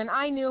the world. And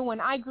I knew when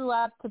I grew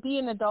up to be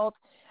an adult,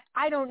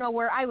 I don't know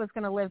where I was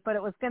going to live, but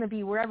it was going to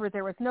be wherever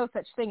there was no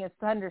such thing as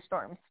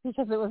thunderstorms,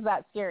 because it was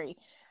that scary.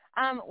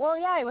 I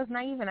was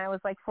naive, and I was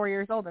like 4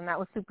 years old, and that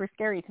was super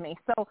scary to me.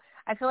 So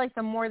I feel like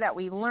the more that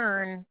we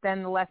learn,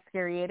 then the less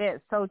scary it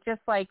is. So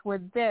just like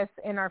with this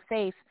in our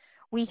faith,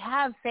 we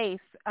have faith.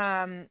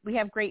 We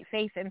have great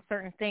faith in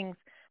certain things,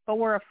 but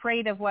we're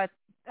afraid of what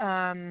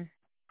comes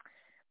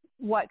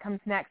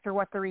next, or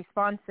what the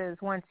response is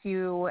once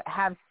you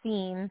have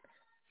seen,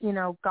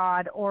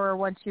 God, or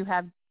once you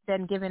have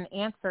been given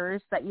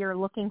answers that you're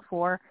looking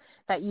for,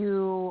 that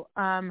you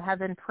have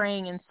been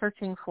praying and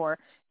searching for.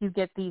 You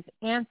get these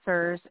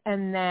answers,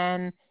 and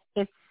then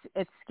it's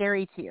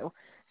scary to you.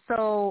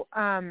 So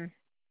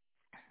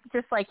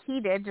just like he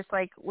did, just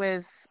like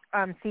with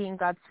seeing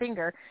God's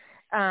finger,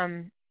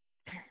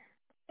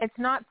 it's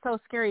not so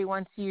scary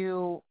once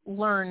you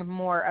learn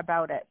more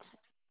about it,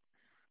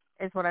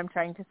 is what I'm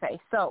trying to say.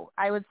 So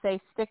I would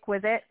say stick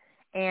with it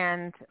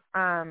and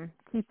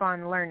keep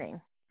on learning,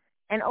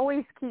 and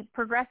always keep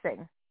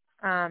progressing.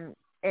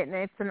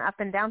 It's an up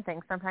and down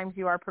thing. Sometimes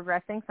you are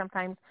progressing.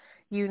 Sometimes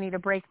you need a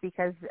break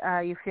because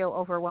you feel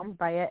overwhelmed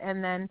by it.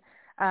 And then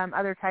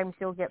other times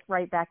you'll get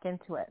right back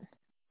into it.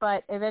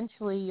 But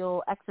eventually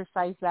you'll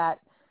exercise that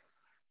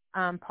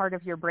part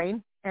of your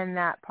brain and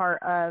that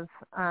part of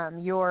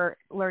your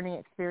learning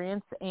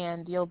experience,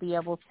 and you'll be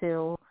able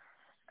to,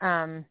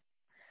 I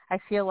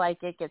feel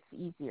like it gets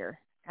easier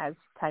as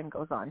time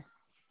goes on.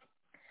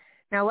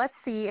 Now let's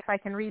see if I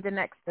can read the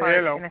next part.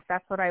 Hello. And if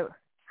that's what I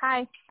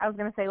was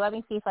going to say, let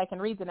me see if I can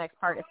read the next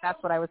part, if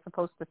that's what I was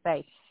supposed to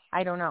say.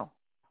 I don't know.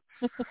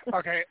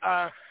 Okay,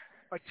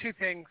 three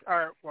things.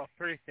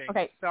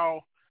 Okay.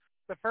 So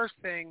the first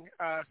thing,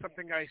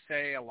 something I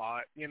say a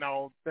lot,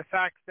 the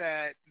fact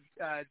that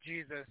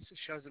Jesus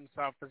shows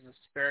himself as a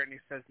spirit, and he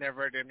says,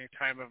 never at any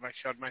time have I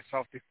showed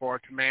myself before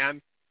to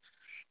man.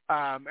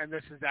 And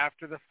this is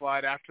after the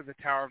flood, after the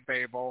Tower of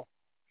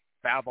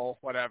Babel,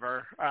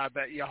 whatever,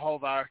 that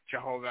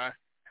Jehovah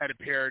had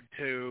appeared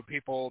to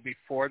people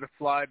before the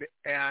flood,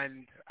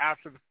 and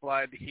after the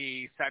flood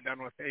he sat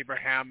down with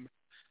Abraham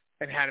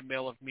and had a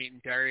meal of meat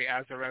and dairy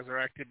as a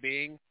resurrected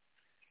being.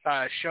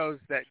 Shows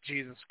that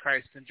Jesus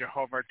Christ and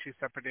Jehovah are two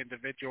separate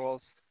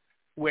individuals,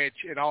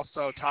 which it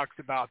also talks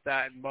about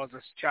that in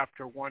Moses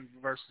chapter 1,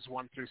 verses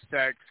 1 through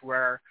 6,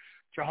 where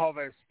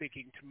Jehovah is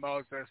speaking to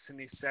Moses, and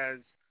he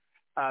says,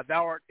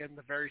 thou art in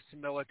the very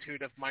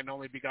similitude of mine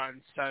only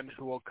begotten Son,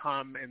 who will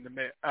come in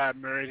the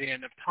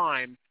meridian of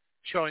time,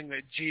 showing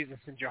that Jesus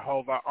and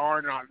Jehovah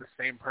are not the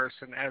same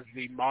person as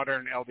the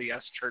modern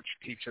LDS church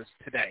teaches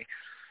today.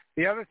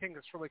 The other thing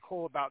that's really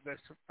cool about this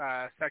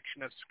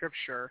section of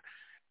Scripture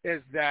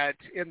is that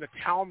in the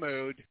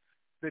Talmud,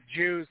 the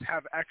Jews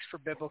have extra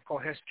biblical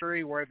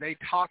history where they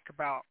talk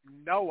about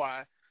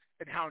Noah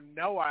and how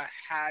Noah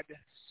had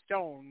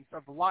stones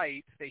of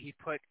light that he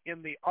put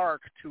in the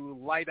ark to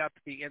light up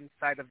the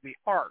inside of the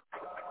ark.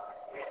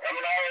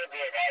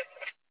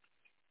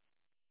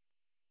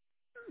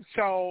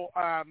 So,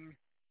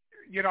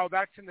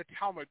 that's in the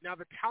Talmud. Now,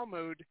 the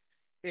Talmud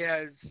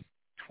is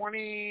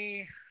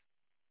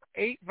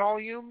 28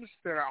 volumes.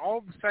 They're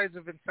all the size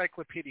of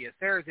encyclopedias.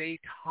 There is a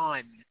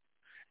ton.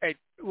 To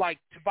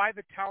buy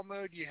the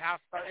Talmud, you have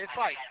to, it's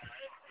like,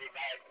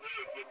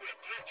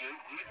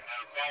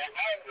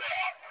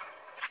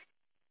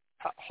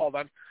 hold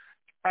on.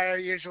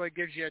 It usually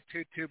gives you a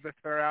 2-tube if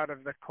they're out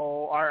of the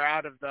coal, or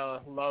out of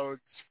the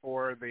loads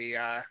for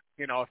the,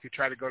 if you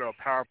try to go to a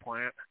power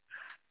plant.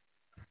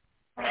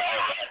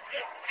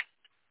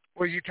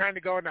 Were you trying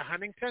to go into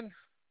Huntington?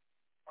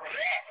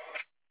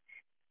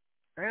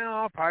 Well,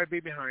 I'll probably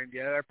be behind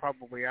you. They're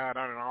probably out.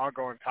 I don't know. I'll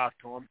go and talk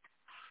to them.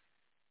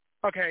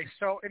 Okay,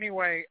 so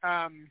anyway,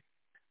 sorry,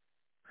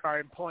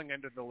 I'm pulling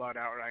into the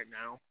loadout right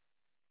now.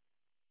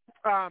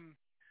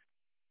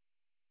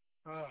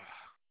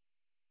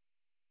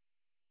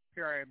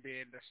 Here I am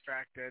being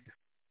distracted.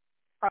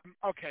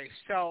 Okay,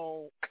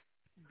 so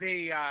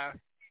the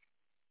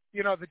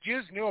the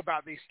Jews knew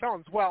about these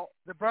stones. Well,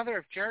 the brother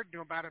of Jared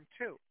knew about them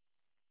too.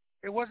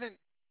 It wasn't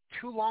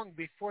too long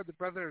before the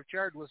brother of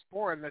Jared was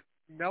born that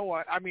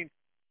Noah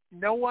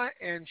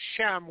and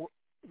Shem,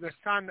 the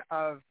son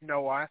of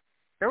Noah,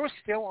 they were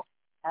still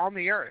on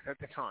the earth at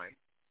the time.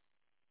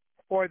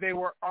 Or they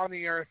were on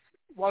the earth.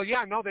 Well,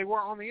 yeah, no, they were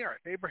on the earth.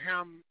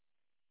 Abraham,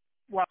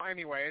 well,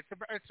 anyway,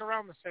 it's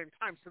around the same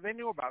time, so they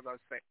knew about those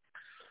things.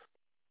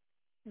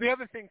 The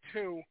other thing,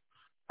 too,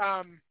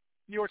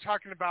 you were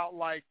talking about,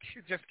 like,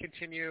 just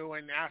continue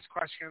and ask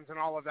questions and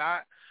all of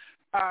that.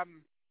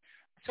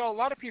 So a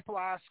lot of people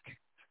ask,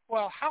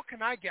 well, how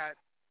can I get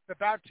the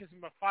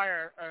baptism of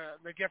fire,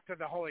 the gift of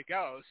the Holy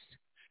Ghost,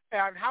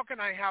 and how can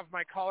I have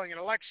my calling and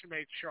election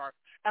made sure?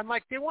 And,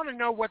 like, they want to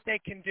know what they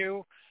can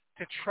do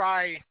to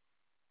try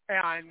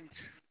and,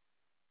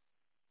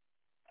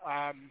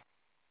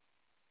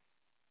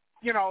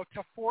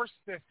 to force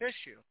this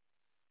issue.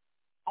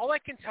 All I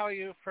can tell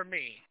you for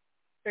me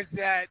is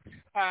that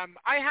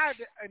I had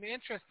an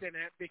interest in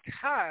it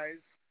because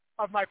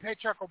of my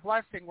patriarchal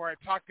blessing where it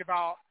talked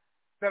about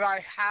that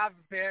I have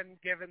been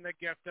given the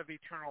gift of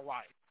eternal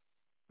life.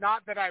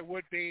 Not that I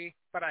would be,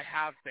 but I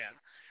have been.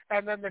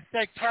 And then the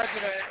stake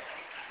president,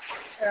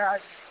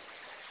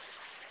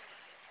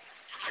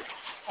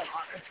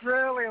 it's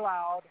really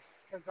loud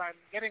because I'm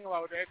getting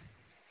loaded.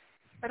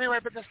 Anyway,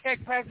 but the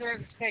stake president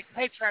and stake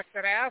patriarch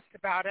that I asked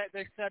about it,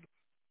 they said,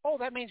 oh,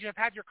 that means you've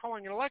had your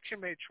calling and election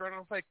made sure. And I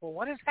was like, well,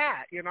 what is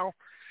that,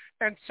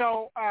 And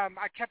so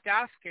I kept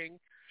asking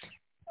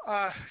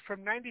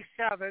from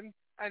 97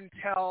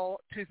 until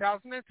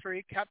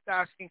 2003, kept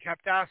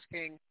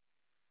asking.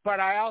 But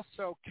I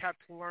also kept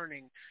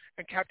learning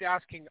and kept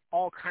asking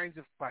all kinds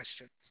of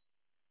questions.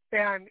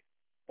 And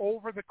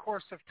over the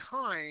course of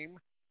time,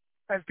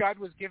 as God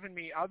was giving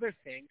me other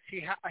things,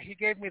 he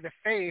gave me the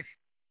faith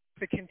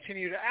to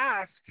continue to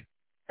ask.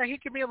 And he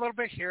gave me a little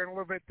bit here and a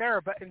little bit there.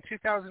 But in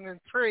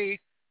 2003,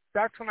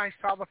 that's when I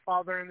saw the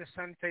Father and the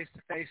Son face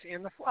to face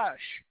in the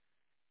flesh.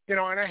 And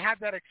I had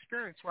that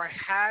experience where I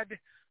had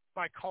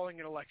my calling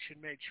and election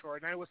made sure,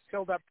 and I was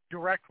filled up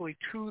directly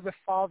to the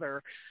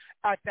Father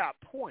at that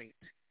point.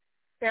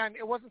 And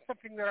it wasn't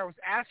something that I was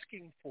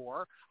asking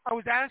for. I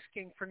was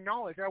asking for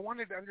knowledge. I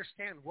wanted to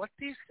understand what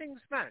these things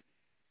meant.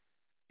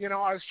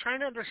 I was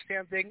trying to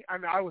understand things. I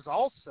mean, I was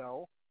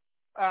also,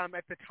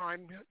 at the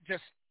time,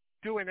 just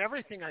doing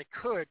everything I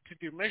could to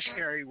do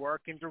missionary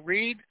work and to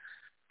read.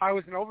 I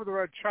was an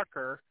over-the-road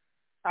trucker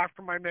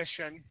after my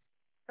mission,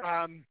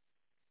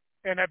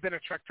 and I've been a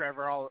truck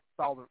driver all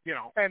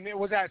and it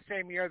was that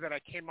same year that I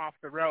came off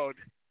the road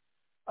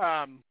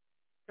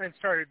and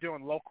started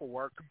doing local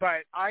work.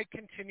 But I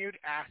continued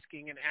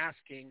asking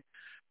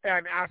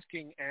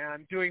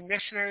and doing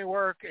missionary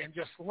work and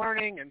just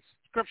learning and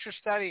scripture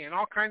study and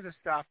all kinds of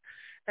stuff.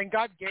 And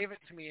God gave it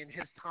to me in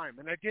his time.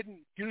 And I didn't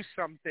do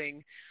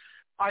something.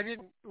 I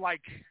didn't,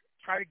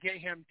 try to get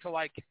him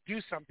to,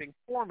 do something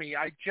for me.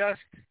 I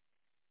just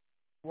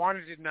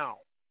wanted to know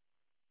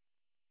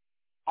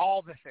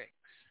all the things.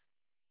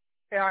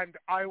 And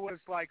I was,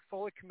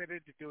 fully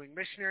committed to doing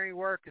missionary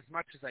work as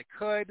much as I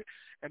could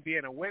and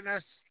being a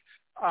witness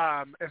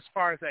as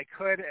far as I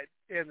could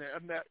in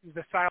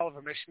the style of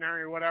a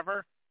missionary or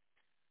whatever.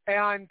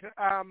 And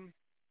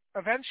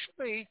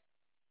eventually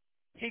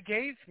he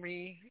gave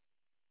me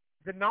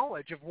the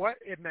knowledge of what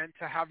it meant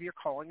to have your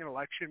calling and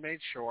election made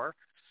sure,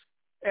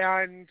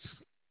 and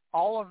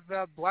all of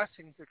the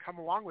blessings that come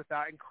along with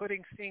that,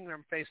 including seeing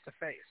them face to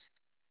face.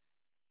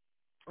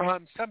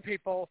 Some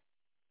people,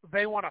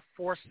 they want to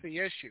force the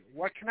issue.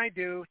 What can I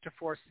do to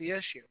force the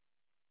issue?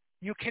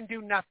 You can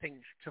do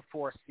nothing to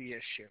force the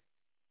issue.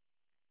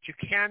 What you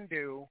can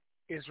do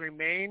is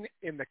remain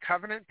in the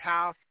covenant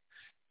path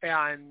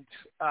and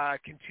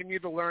continue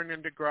to learn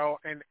and to grow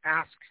and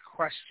ask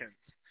questions.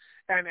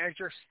 And as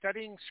you're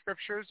studying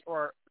scriptures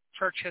or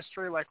church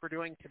history like we're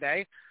doing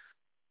today,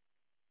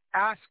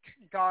 ask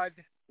God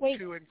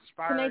to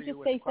inspire you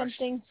with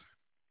questions.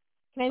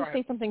 Can I just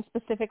say something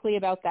specifically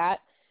about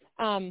that?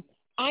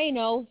 I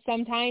know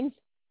sometimes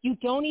you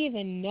don't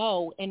even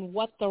know in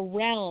what the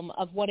realm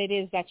of what it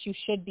is that you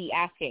should be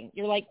asking.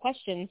 You're like,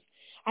 questions.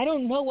 I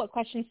don't know what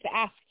questions to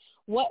ask.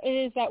 What it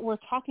is that we're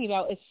talking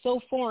about is so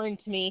foreign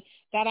to me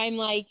that I'm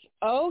like,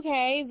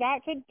 okay,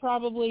 that could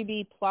probably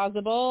be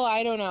plausible.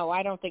 I don't know.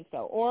 I don't think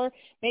so. Or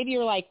maybe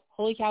you're like,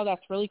 holy cow,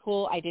 that's really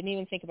cool. I didn't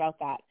even think about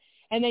that.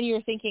 And then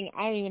you're thinking,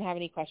 I don't even have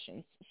any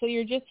questions. So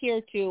you're just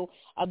here to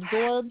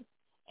absorb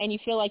and you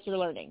feel like you're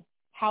learning.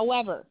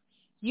 However,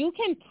 you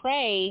can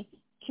pray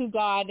to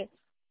God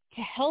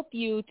to help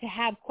you to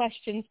have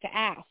questions to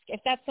ask. If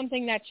that's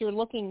something that you're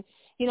looking,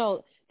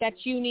 that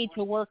you need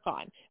to work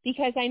on.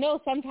 Because I know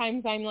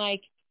sometimes I'm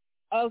like,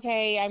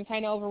 okay, I'm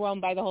kind of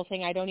overwhelmed by the whole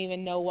thing. I don't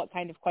even know what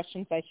kind of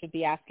questions I should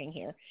be asking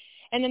here.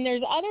 And then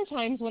there's other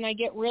times when I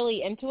get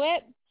really into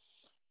it,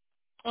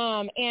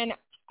 and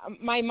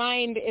my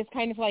mind is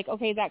kind of like,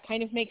 okay, that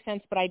kind of makes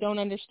sense, but I don't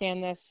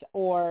understand this,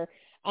 or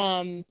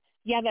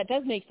yeah, that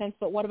does make sense,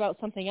 but what about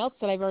something else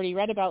that I've already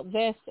read about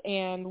this,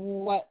 and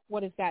what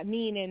does that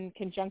mean in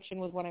conjunction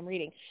with what I'm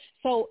reading?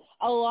 So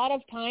a lot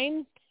of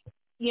times,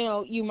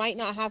 you might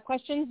not have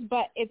questions,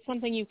 but it's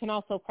something you can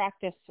also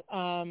practice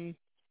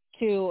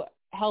to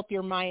help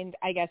your mind,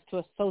 I guess,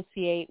 to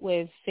associate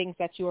with things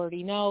that you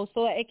already know,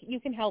 so that you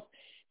can help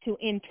to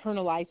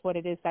internalize what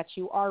it is that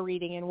you are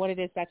reading and what it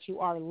is that you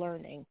are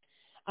learning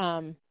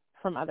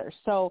from others.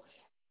 So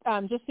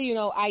just so you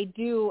know,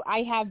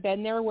 I have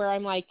been there where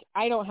I'm like,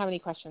 I don't have any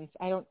questions.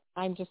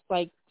 I'm just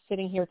like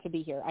sitting here to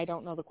be here. I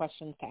don't know the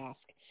questions to ask.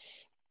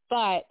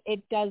 But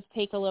it does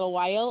take a little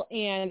while,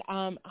 and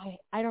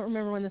I don't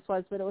remember when this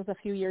was, but it was a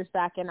few years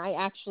back, and I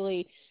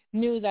actually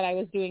knew that I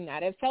was doing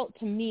that. It felt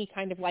to me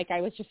kind of like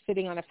I was just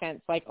sitting on a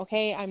fence, like,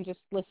 okay, I'm just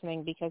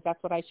listening because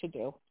that's what I should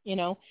do,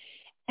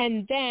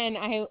 And then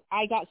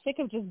I got sick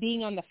of just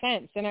being on the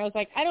fence, and I was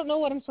like, I don't know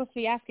what I'm supposed to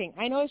be asking.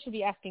 I know I should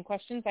be asking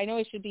questions. I know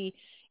I should be,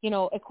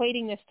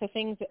 equating this to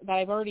things that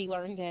I've already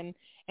learned and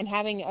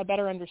having a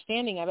better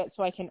understanding of it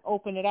so I can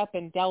open it up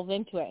and delve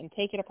into it and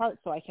take it apart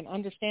so I can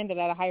understand it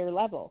at a higher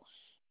level.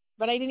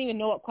 But I didn't even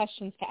know what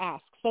questions to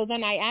ask. So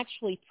then I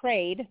actually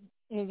prayed,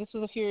 and this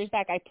was a few years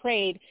back, I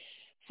prayed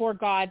for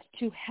God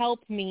to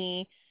help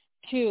me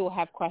to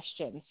have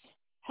questions.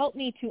 Help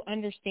me to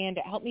understand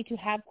it. Help me to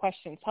have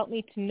questions. Help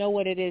me to know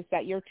what it is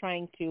that you're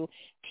trying to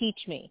teach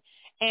me.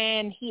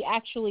 And he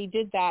actually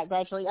did that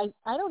gradually.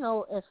 I don't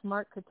know if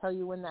Mark could tell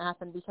you when that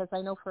happened, because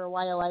I know for a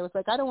while I was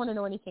like, I don't want to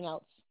know anything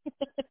else.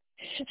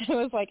 I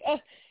was like,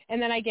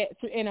 and then I get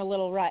in a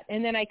little rut.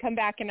 And then I come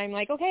back and I'm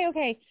like,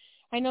 okay.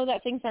 I know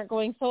that things aren't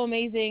going so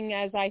amazing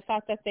as I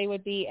thought that they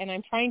would be, and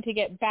I'm trying to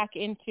get back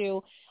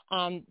into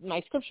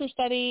my scripture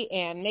study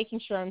and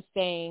making sure I'm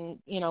staying,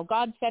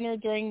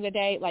 God-centered during the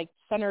day, like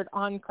centered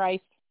on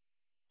Christ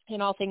in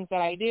all things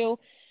that I do.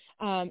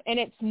 And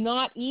it's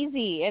not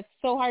easy. It's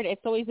so hard.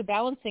 It's always a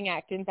balancing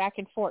act and back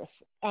and forth.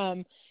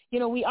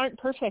 We aren't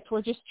perfect.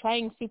 We're just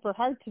trying super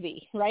hard to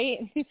be, right?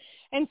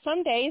 And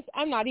some days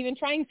I'm not even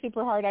trying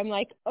super hard. I'm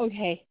like,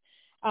 okay,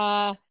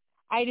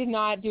 I did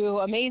not do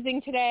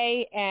amazing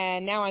today,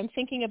 and now I'm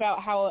thinking about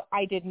how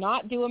I did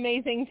not do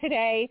amazing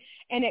today,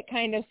 and it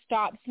kind of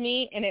stops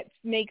me, and it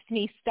makes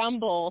me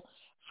stumble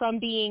from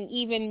being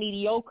even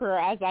mediocre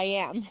as I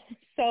am.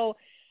 So,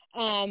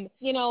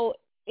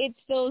 it's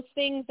those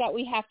things that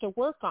we have to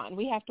work on.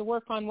 We have to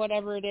work on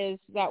whatever it is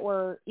that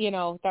we're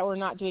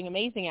not doing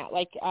amazing at.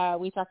 Like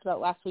we talked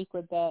about last week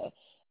with the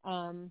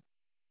how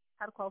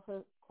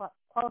to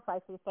qualify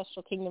for the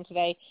celestial kingdom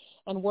today,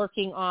 and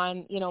working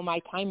on, my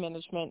time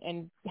management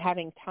and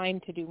having time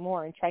to do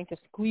more and trying to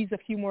squeeze a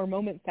few more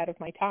moments out of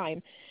my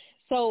time.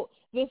 So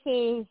this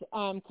is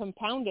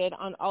compounded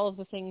on all of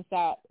the things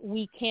that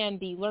we can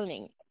be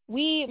learning.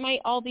 We might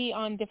all be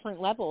on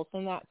different levels,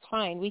 and that's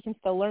fine. We can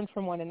still learn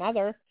from one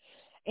another.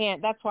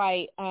 And that's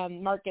why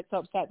Mark gets so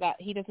upset that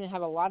he doesn't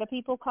have a lot of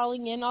people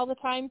calling in all the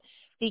time,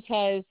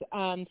 because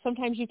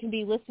sometimes you can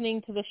be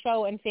listening to the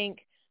show and think,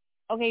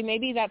 okay,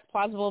 maybe that's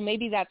plausible,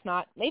 maybe that's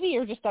not. Maybe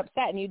you're just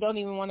upset and you don't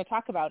even want to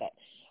talk about it.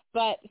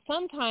 But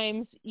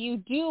sometimes you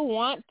do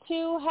want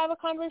to have a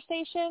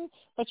conversation,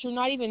 but you're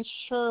not even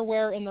sure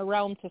where in the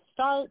realm to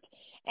start.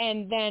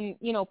 And then,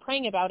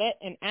 praying about it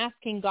and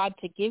asking God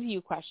to give you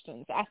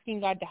questions, asking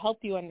God to help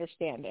you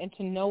understand and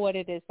to know what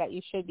it is that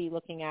you should be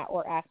looking at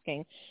or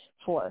asking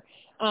for.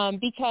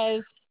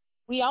 Because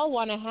we all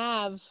want to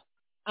have,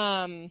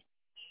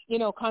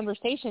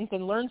 conversations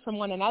and learn from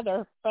one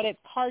another, but it's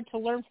hard to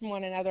learn from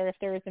one another if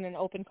there isn't an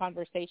open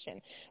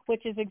conversation,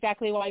 which is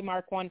exactly why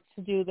Mark wants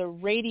to do the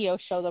radio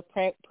show, the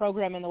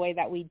program in the way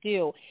that we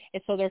do.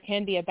 It's so there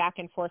can be a back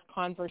and forth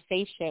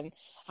conversation,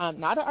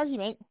 not an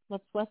argument.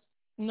 Let's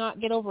not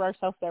get over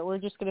ourselves there. We're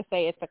just going to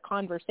say it's a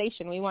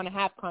conversation. We want to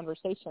have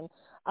conversation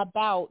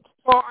about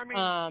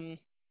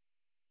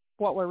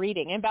what we're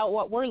reading and about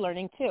what we're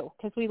learning too,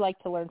 because we like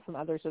to learn from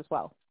others as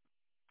well.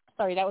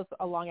 Sorry, that was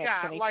a long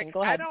explanation.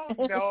 Go ahead. I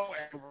don't know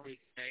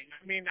everything.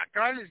 I mean,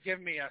 God has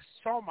given me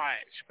so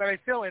much, but I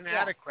feel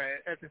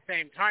inadequate at the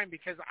same time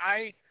because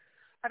I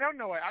don't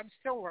know it. I'm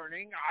still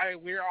learning.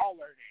 We're all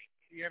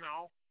learning,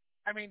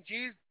 I mean,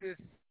 Jesus.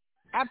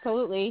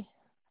 Absolutely.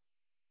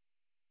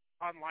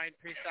 Online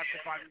precept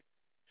upon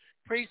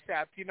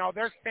precept.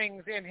 There's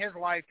things in his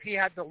life he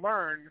had to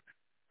learn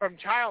from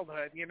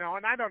childhood, and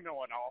I don't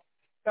know it all.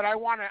 But I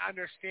want to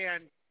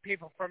understand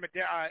people from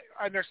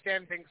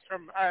understand things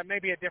from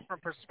maybe a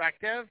different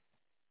perspective.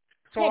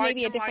 So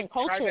maybe a different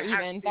culture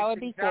even. That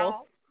would be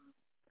cool.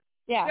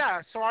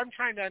 Yeah, so I'm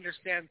trying to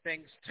understand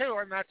things too,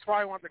 and that's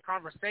why I want the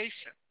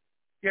conversation.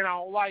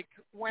 Like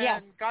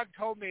when God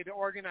told me to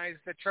organize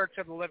the Church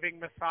of the Living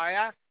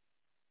Messiah,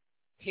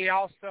 he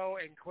also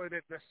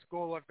included the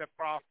School of the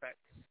Prophets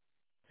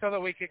so that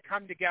we could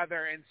come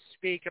together and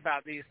speak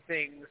about these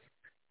things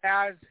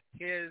as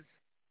his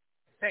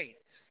saints,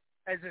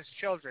 as his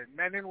children,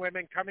 men and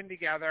women coming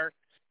together,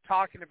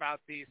 talking about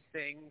these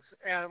things,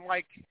 and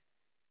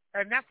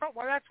that's what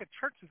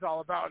church is all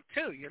about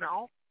too.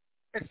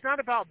 It's not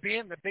about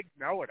being the big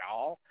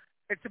know-it-all.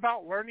 It's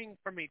about learning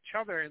from each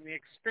other and the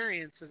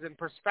experiences and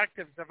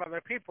perspectives of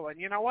other people. And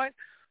you know what?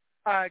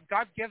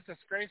 God gives us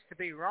grace to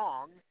be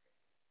wrong,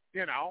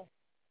 you know.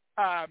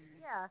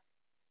 Yeah.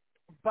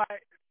 But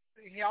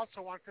he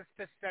also wants us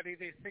to study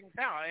these things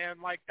out.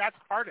 And, like, that's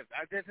part of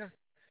that.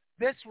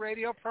 This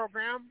radio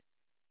program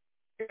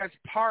is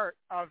part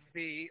of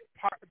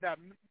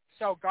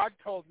so God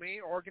told me,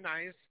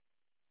 organize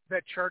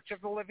the Church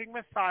of the Living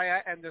Messiah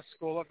and the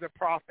School of the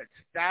Prophets.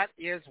 That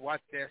is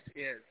what this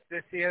is.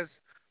 This is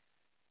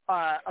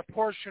a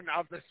portion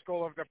of the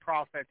School of the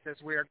Prophets as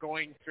we are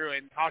going through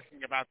and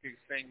talking about these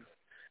things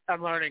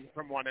and learning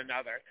from one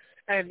another.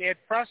 And it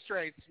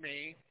frustrates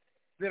me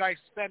that I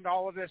spend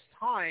all of this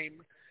time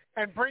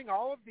and bring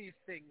all of these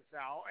things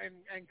out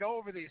and go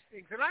over these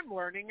things. And I'm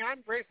learning.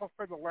 I'm grateful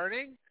for the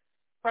learning,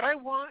 but I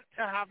want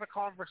to have a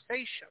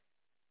conversation.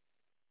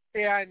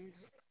 And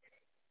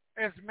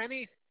as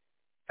many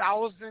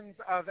thousands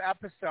of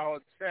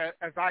episodes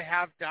as I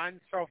have done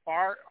so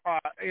far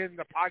in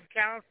the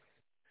podcast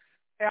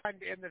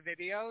and in the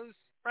videos,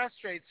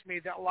 frustrates me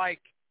that,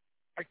 like,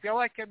 I feel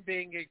like I'm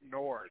being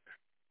ignored.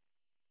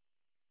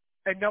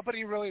 And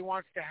nobody really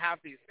wants to have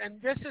these.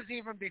 And this is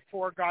even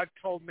before God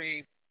told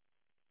me.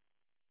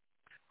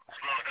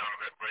 Slow down a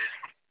bit,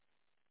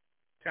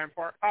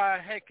 please.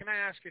 10-4. Hey, can I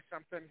ask you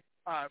something?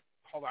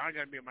 Hold on, I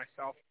got to mute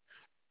myself.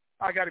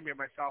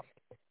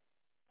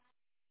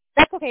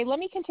 That's okay. Let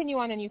me continue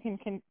on, and you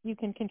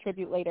can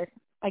contribute later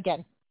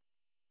again.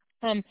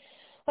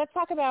 Let's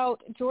talk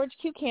about George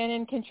Q.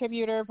 Cannon,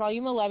 Contributor,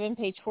 Volume 11,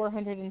 page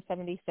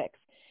 476.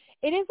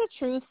 It is a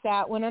truth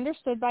that, when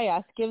understood by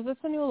us, gives us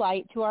a new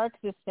light to our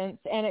existence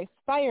and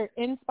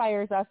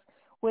inspires us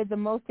with the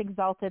most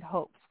exalted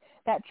hopes.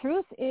 That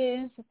truth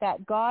is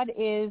that God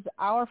is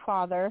our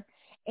Father,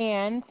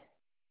 and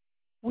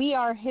we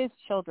are his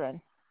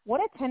children.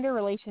 What a tender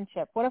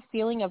relationship. What a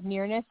feeling of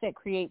nearness it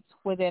creates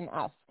within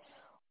us.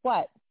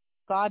 What?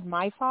 God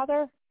my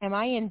Father? Am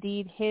I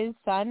indeed his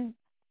son?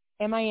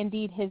 Am I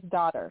indeed his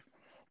daughter?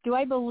 Do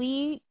I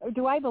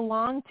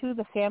belong to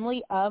the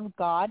family of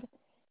God?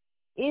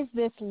 Is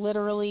this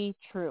literally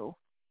true?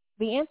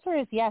 The answer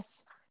is yes.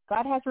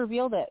 God has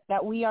revealed it,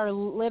 that we are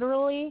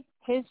literally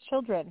his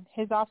children,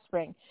 his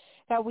offspring,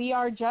 that we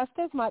are just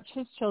as much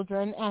his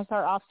children as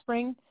our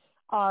offspring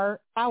are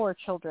our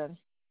children,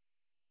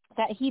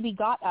 that he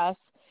begot us,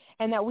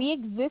 and that we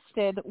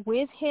existed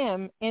with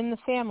him in the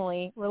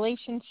family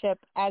relationship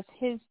as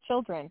his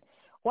children.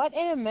 What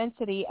an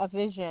immensity of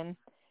vision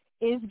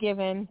is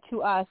given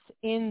to us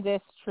in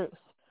this truth.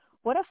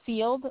 What a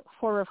field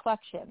for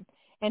reflection,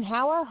 and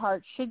how our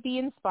hearts should be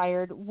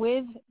inspired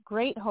with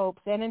great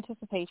hopes and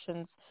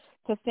anticipations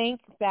to think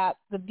that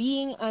the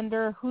being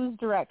under whose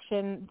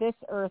direction this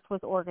earth was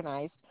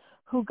organized,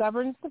 who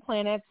governs the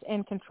planets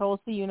and controls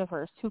the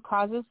universe, who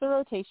causes the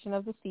rotation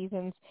of the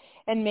seasons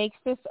and makes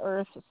this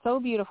earth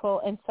so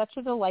beautiful and such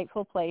a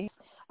delightful place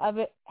of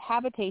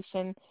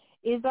habitation,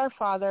 is our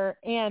Father,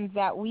 and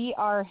that we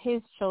are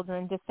his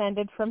children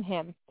descended from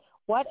him.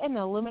 What an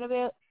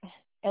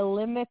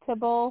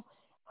illimitable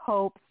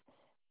hopes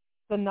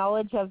the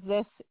knowledge of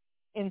this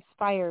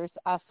inspires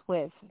us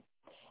with.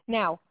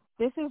 Now,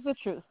 this is the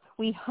truth.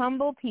 We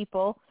humble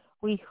people,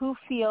 we who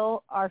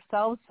feel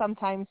ourselves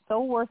sometimes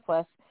so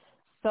worthless,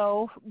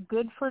 so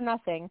good for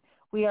nothing,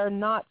 we are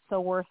not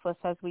so worthless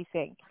as we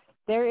think.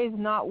 There is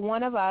not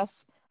one of us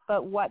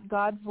but what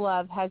God's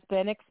love has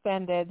been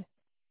expended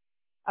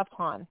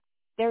upon.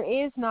 There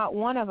is not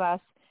one of us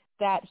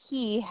that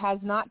he has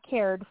not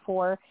cared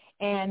for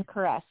and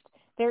caressed.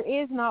 There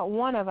is not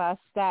one of us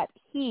that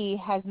he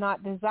has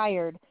not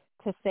desired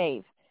to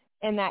save,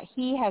 and that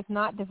he has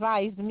not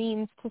devised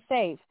means to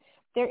save.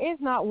 There is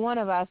not one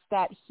of us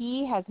that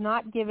he has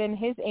not given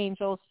his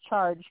angels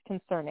charge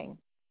concerning.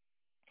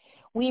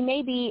 We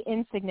may be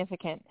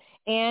insignificant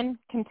and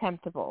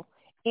contemptible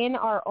in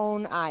our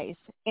own eyes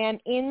and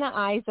in the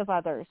eyes of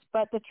others,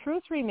 but the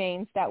truth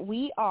remains that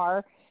we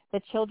are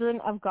the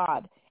children of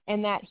God,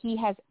 and that he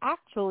has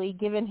actually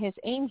given his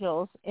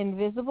angels,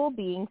 invisible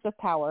beings of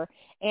power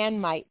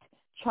and might,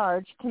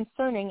 charge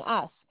concerning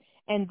us,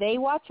 and they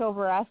watch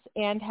over us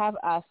and have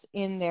us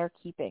in their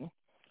keeping.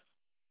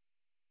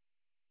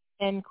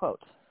 End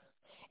quote.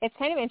 It's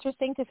kind of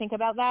interesting to think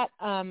about that,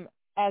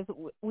 as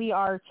we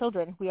are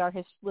children. We are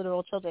his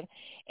literal children.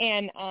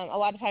 And a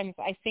lot of times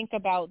I think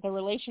about the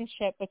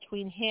relationship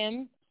between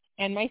him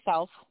and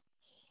myself,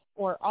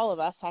 or all of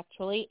us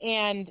actually,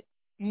 and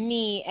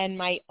me and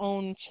my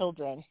own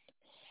children,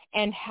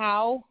 and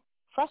how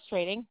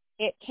frustrating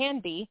it can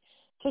be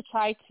to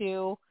try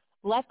to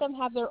let them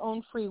have their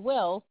own free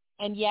will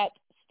and yet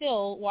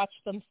still watch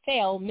them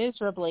fail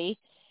miserably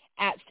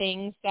at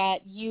things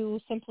that you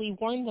simply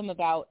warned them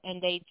about,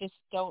 and they just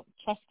don't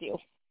trust you.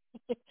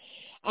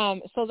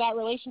 So that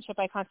relationship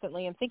I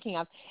constantly am thinking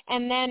of.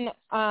 And then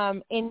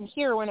in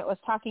here, when it was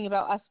talking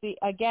about us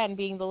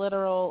being the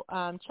literal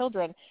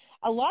children,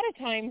 a lot of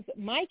times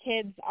my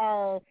kids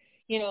are,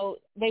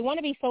 they want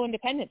to be so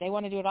independent. They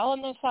want to do it all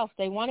on themselves.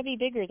 They want to be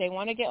bigger. They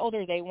want to get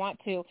older. They want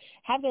to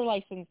have their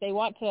license. They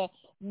want to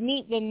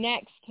meet the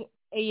next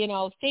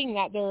thing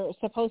that they're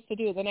supposed to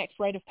do, the next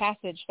rite of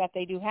passage that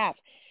they do have.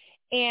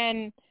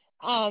 And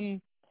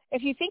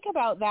if you think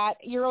about that,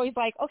 you're always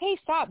like, okay,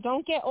 stop,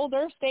 don't get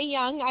older, stay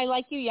young. I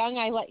like you young.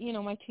 My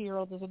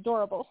 2-year-old is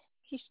adorable.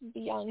 He should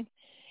be young.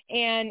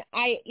 And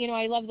I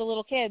love the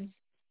little kids.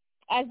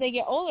 As they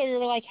get older,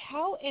 you're like,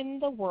 how in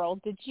the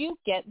world did you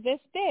get this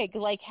big?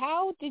 Like,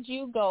 how did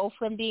you go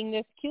from being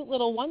this cute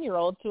little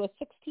 1-year-old to a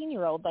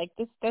 16-year-old? Like,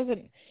 this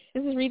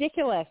is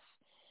ridiculous.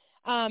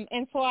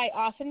 And so I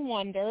often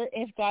wonder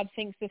if God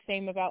thinks the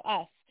same about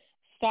us.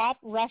 Stop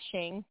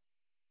rushing,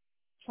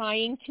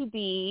 trying to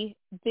be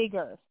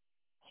bigger.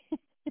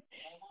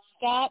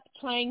 Stop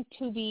trying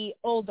to be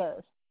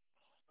older.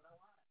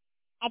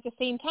 At the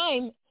same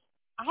time,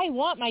 I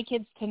want my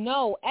kids to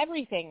know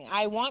everything.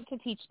 I want to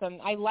teach them.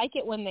 I like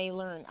it when they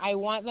learn. I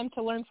want them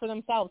to learn for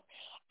themselves.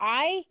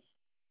 I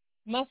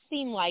must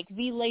seem like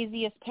the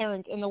laziest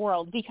parent in the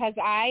world because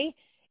it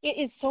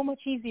is so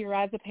much easier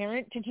as a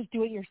parent to just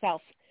do it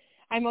yourself.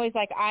 I'm always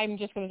like, I'm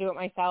just going to do it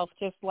myself.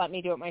 Just let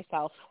me do it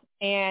myself.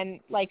 And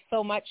like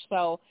so much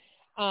so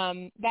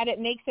that it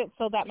makes it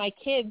so that my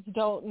kids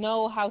don't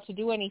know how to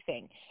do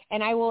anything.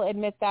 And I will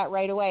admit that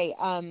right away.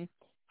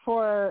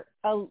 For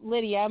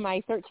Lydia,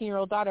 my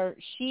 13-year-old daughter,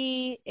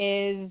 she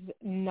is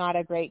not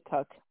a great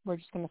cook. We're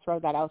just going to throw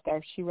that out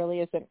there. She really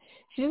isn't.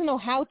 She doesn't know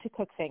how to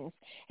cook things.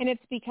 And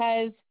it's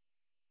because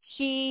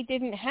she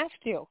didn't have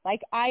to.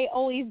 Like, I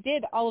always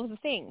did all of the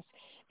things.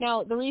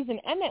 Now, the reason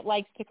Emmett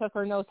likes to cook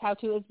or knows how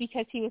to is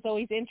because he was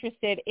always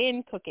interested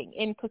in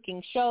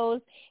cooking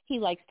shows. He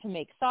likes to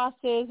make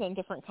sauces and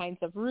different kinds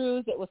of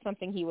roux. It was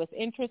something he was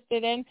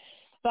interested in.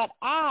 But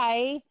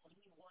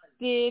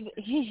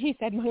he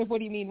said, what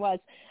do you mean was?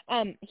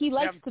 He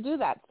likes to do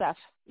that stuff.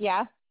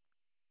 Yeah.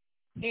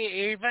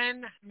 He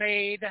even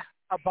made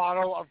a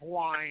bottle of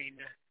wine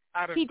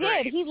out of grapes. He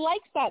did. He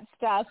likes that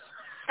stuff.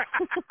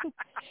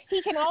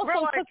 He can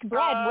also cook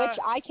bread, which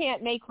I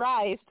can't make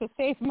rise to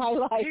save my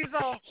life.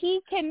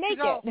 He can make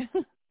it.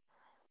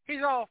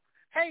 He's all,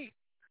 hey,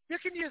 you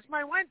can use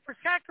my wine for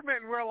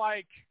sacrament. And we're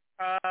like,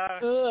 I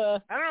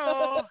don't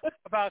know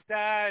about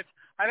that.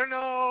 I don't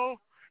know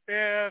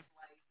if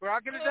we're all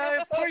going to die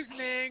of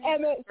poisoning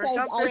Emmett or says,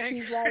 something. I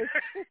choose life.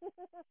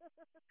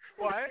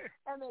 What?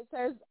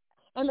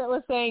 Emmett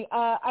was saying,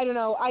 I don't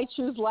know, I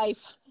choose life.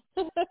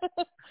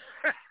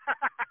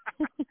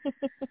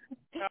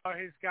 Oh,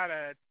 he's got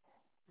a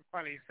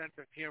funny sense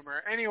of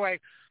humor. Anyway,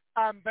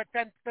 but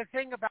then the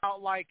thing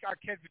about, like, our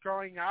kids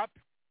growing up,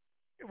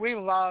 we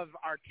love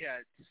our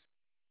kids.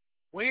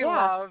 We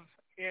love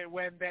it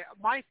when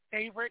my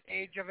favorite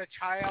age of a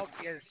child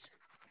is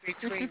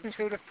between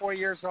 2 to 4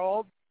 years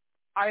old.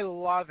 I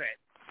love it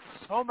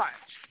so much.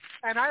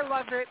 And I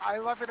love it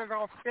at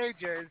all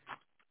stages.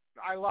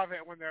 I love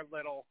it when they're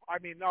little. I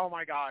mean, oh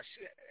my gosh.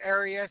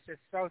 Arius is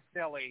so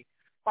silly.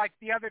 Like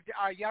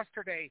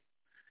yesterday,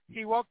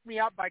 he woke me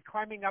up by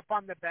climbing up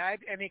on the bed,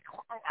 and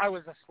I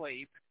was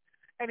asleep.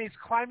 And he's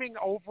climbing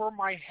over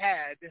my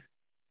head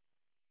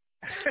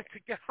to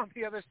get on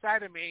the other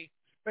side of me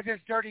with his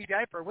dirty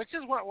diaper, which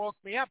is what woke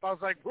me up. I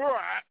was like,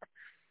 what?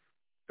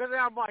 But then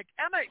I'm like,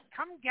 Emmett,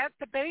 come get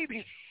the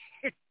baby.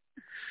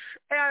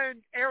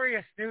 And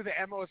Arius knew that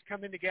Emma was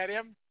coming to get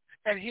him.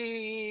 And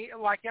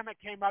Emmett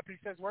came up, he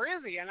says, where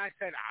is he? And I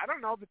said, I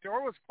don't know. The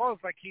door was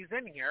closed, like he's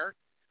in here.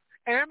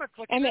 And Emmett's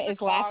looking in the Emmett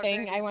is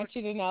laughing. I want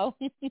you to know.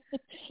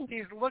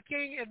 He's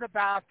looking in the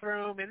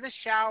bathroom, in the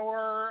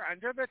shower,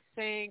 under the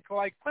sink,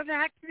 like, where the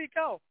heck did he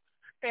go?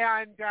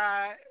 And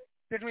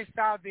then we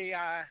saw the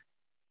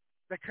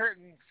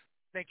curtains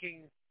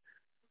making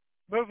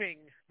moving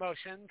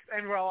motions,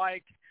 and we're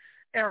like,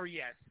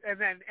 Arius. And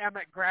then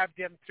Emmett grabbed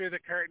him through the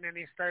curtain, and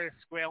he started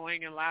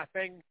squealing and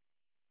laughing.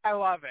 I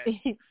love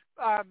it.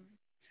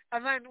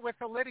 And then with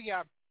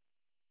Lydia,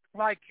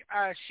 like,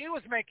 she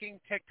was making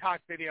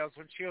TikTok videos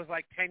when she was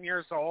like 10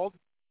 years old,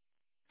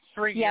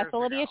 3 years ago.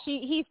 Lydia,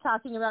 he's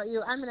talking about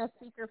you. I'm going to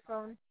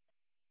speakerphone.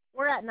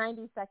 We're at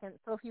 90 seconds,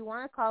 so if you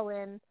want to call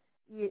in,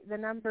 the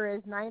number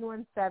is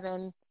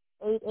 917-889-8827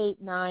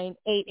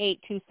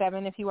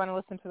 if you want to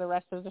listen to the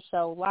rest of the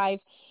show live.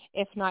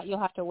 If not, you'll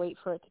have to wait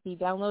for it to be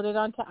downloaded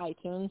onto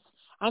iTunes.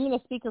 I'm going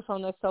to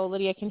speakerphone this so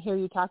Lydia can hear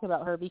you talk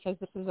about her, because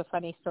this is a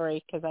funny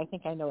story, because I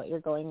think I know what you're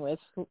going with,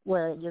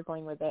 where you're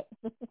going with it.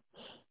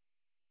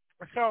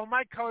 So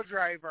my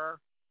co-driver,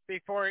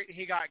 before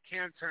he got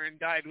cancer and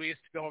died, we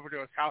used to go over to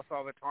his house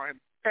all the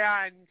time.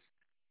 And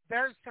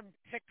there's some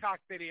TikTok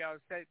videos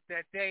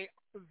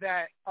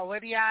that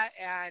Lydia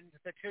and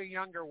the two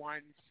younger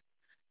ones,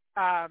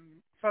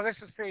 so this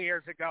is 3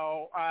 years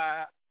ago,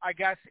 I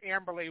guess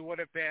Amberly would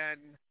have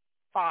been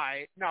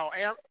 5. No,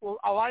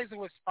 Eliza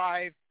was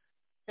 5.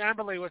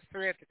 Amberly was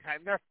 3 at the time.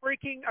 They're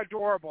freaking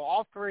adorable,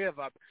 all 3 of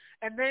them.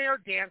 And they are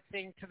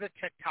dancing to the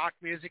TikTok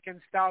music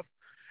and stuff.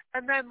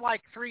 And then,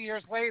 like, 3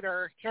 years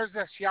later, here's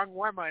this young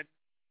woman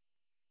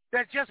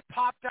that just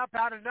popped up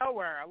out of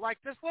nowhere. Like,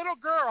 this little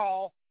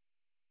girl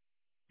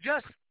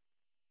just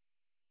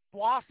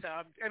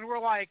blossomed, and we're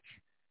like,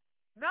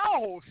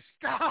 no,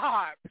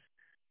 stop.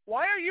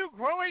 Why are you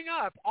growing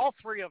up? All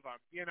 3 of them,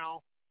 you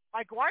know.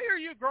 like, why are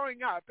you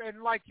growing up?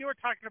 And, like, you were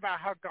talking about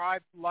how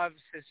God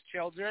loves his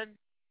children.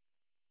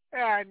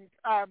 And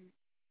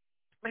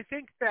I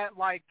think that,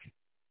 like,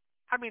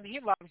 I mean, he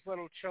loves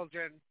little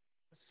children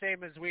the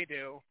same as we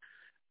do.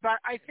 But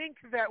I think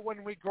that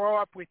when we grow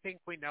up, we think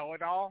we know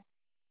it all.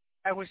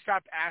 And we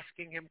stop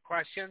asking him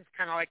questions,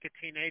 kind of like a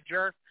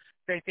teenager.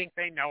 They think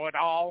they know it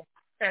all.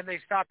 And they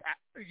stop,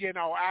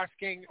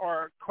 asking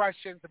or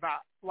questions about,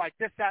 like,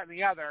 this, that, and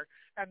the other.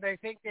 And they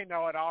think they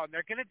know it all. And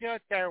they're going to do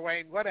it their way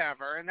and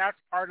whatever. And that's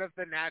part of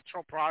the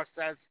natural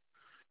process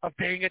of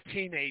being a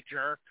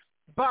teenager.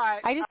 But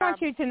I just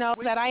want you to know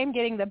that I am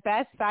getting the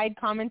best side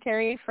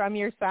commentary from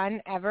your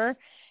son ever.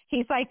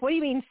 He's like, what do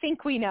you mean,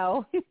 think we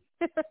know?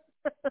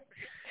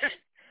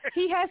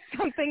 He has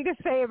something to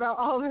say about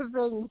all the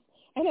things.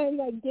 And I'm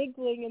like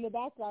giggling in the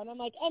background. I'm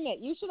like, Emmett,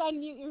 you should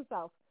unmute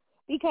yourself.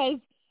 Because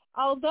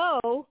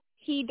although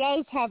he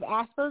does have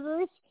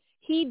Asperger's,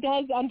 he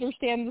does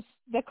understand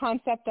the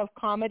concept of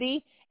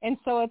comedy. And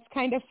so it's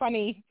kind of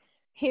funny.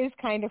 His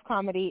kind of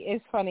comedy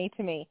is funny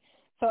to me.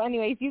 So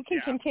anyways, you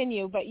can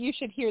continue, but you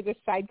should hear this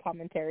side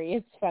commentary.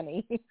 It's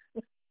funny.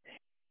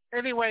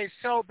 Anyway,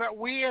 but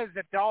we as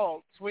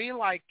adults, we,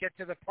 like, get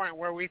to the point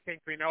where we think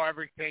we know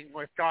everything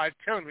with God,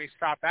 too, and we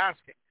stop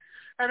asking.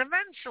 And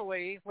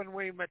eventually, when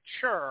we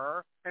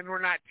mature and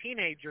we're not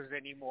teenagers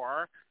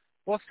anymore,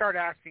 we'll start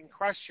asking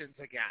questions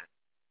again.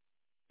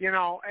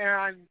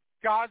 And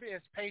God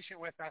is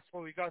patient with us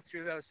when we go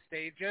through those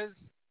stages,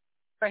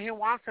 but he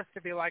wants us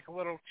to be like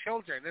little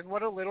children. And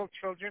what do little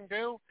children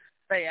do?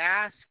 They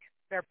ask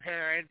their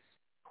parents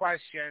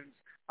questions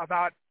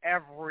about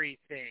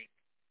everything.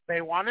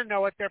 They want to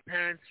know what their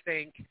parents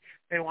think.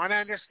 They want to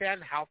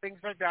understand how things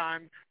are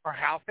done or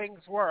how things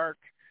work.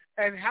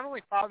 And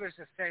Heavenly Father's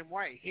the same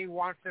way. He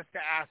wants us to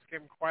ask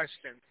him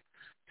questions,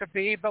 to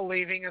be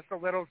believing as a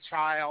little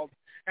child,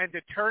 and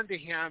to turn to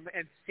him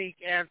and seek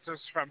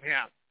answers from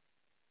him.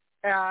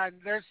 And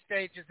there's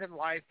stages in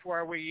life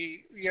where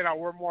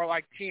we're more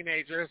like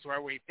teenagers,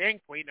 where we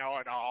think we know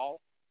it all,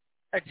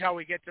 until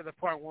we get to the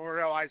point where we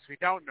realize we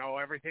don't know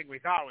everything we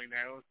thought we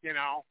knew,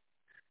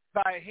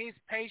 But he's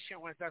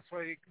patient with us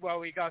while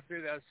we go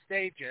through those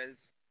stages.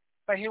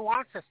 But he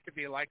wants us to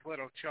be like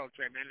little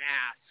children and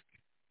ask.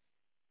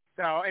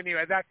 So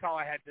anyway, that's all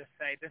I had to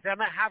say. Does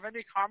Emma have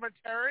any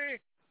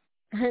commentary?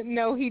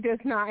 No, he does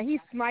not. He's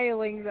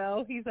smiling,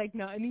 though. He's like,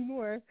 not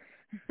anymore.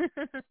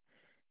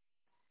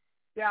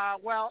 Yeah,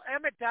 well,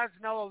 Emmett does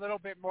know a little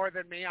bit more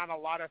than me on a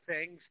lot of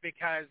things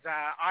because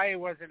I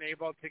wasn't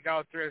able to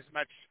go through as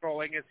much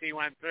schooling as he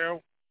went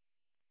through.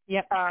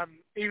 Yep.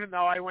 Even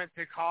though I went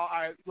through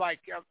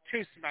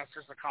 2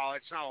 semesters of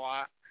college, not a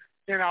lot,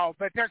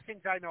 but there's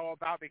things I know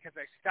about because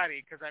I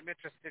study, because I'm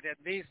interested in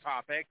these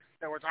topics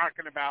that we're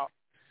talking about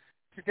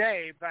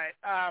today. But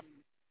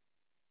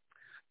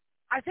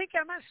I think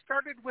Emma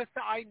started with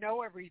the I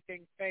know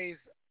everything phase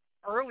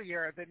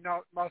earlier than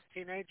most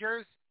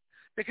teenagers.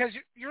 Because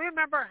you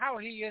remember how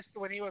he used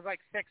to, when he was like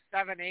 6,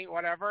 7, 8,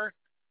 whatever,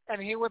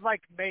 and he would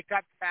like make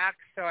up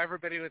facts so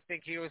everybody would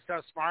think he was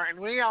so smart, and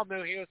we all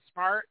knew he was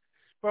smart.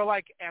 We're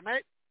like,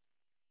 Emmett,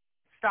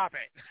 stop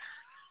it,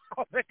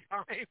 all the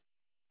time.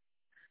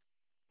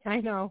 I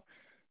know.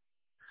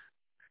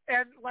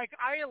 And like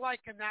I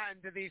liken that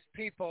into these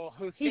people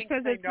who he think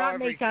says they it's know not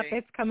everything. makeup;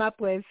 it's come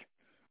up with.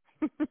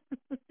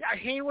 Yeah,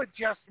 he would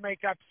just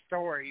make up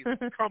stories,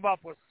 come up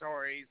with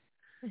stories,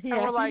 Yeah.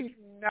 and we're like,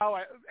 no,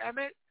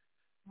 Emmett.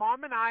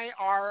 Mom and I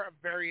are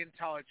very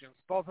intelligent.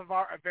 Both of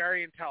us are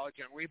very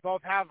intelligent. We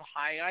both have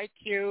high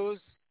IQs.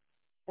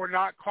 We're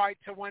not quite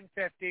to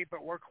 150,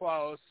 but we're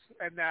close.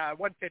 And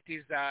 150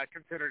 is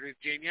considered a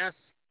genius.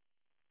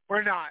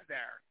 We're not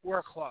there.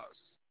 We're close.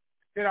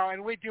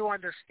 And we do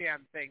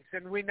understand things.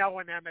 And we know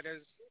when Emmett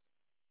is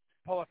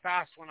pull a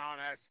fast one on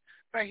us.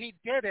 But he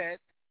did it,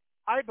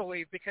 I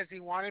believe, because he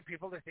wanted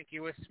people to think he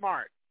was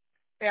smart.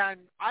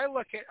 And I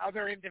look at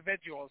other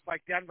individuals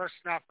like Denver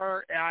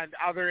Snuffer and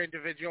other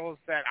individuals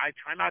that I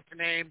try not to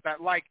name,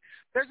 but like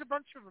there's a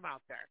bunch of them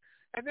out there.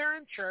 And they're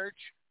in church,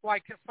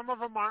 like some of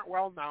them aren't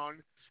well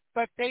known,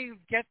 but they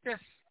get this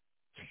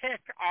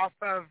kick off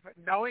of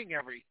knowing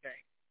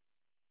everything.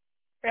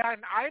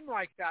 And I'm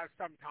like that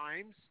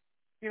sometimes.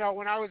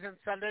 When I was in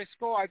Sunday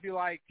school, I'd be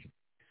like,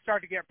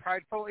 start to get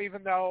prideful,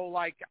 even though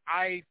like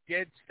I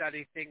did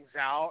study things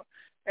out.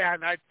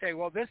 And I'd say,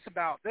 well, this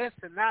about this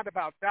and that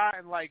about that.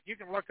 And, like, you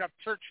can look up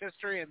church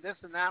history and this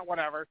and that,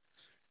 whatever.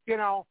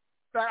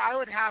 But I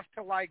would have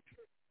to, like,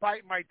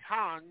 bite my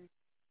tongue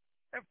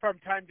from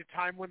time to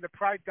time when the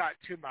pride got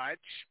too much.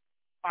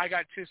 I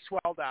got too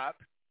swelled up.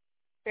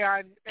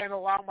 And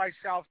allow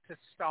myself to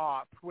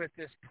stop with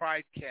this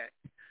pride kick.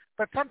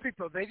 But some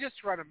people, they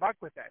just run amok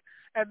with it.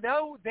 And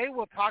though they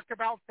will talk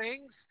about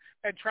things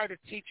and try to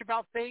teach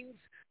about things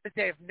that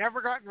they have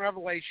never gotten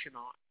revelation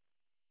on.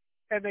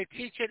 And they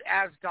teach it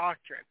as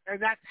doctrine.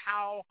 And that's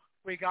how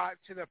we got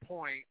to the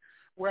point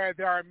where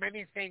there are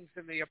many things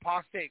in the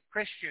apostate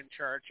Christian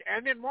church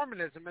and in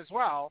Mormonism as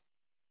well,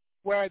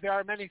 where there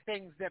are many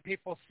things that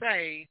people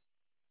say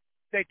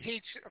they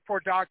teach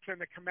for doctrine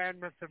the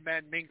commandments of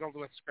men mingled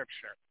with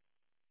Scripture.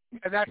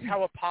 And that's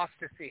how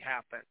apostasy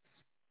happens.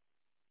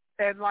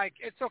 And, like,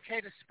 it's okay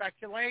to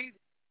speculate,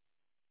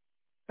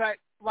 but,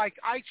 like,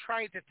 I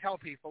try to tell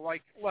people,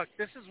 like, look,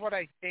 this is what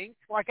I think.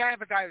 Like, I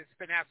have a guy that's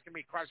been asking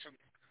me questions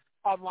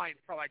online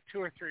for, like,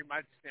 2 or 3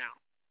 months now.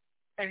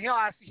 And he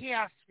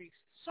asks me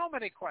so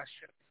many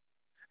questions.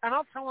 And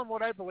I'll tell him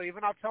what I believe,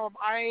 and I'll tell him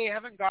I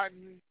haven't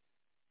gotten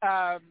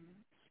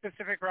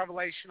specific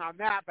revelation on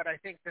that, but I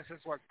think this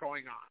is what's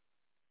going on.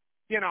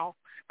 You know,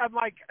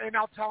 and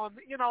I'll tell him,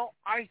 you know,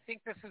 I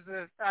think this is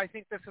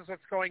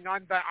what's going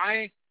on, but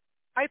I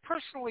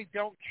personally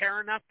don't care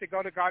enough to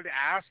go to God to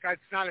ask.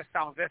 It's not a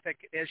salvific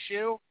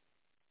issue.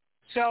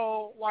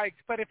 So, like,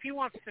 but if he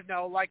wants to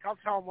know, like, I'll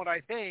tell him what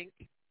I think,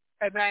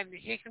 and then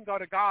he can go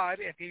to God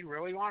if he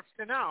really wants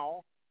to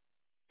know,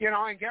 you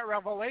know, and get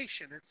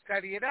revelation and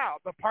study it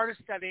out. But part of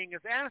studying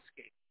is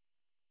asking.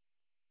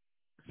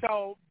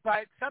 So,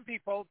 but some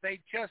people, they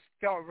just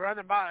go run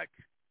amok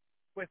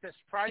with this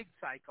pride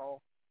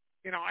cycle.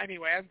 You know,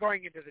 anyway, I'm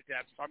going into the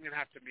depths, so I'm going to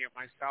have to mute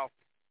myself.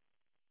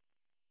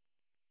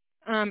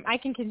 I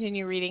can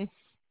continue reading.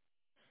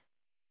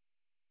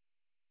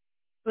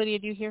 Lydia,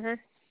 do you hear her?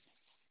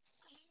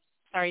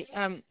 Sorry.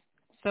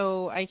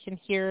 So I can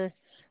hear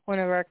one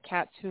of our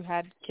cats who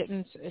had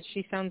kittens.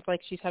 She sounds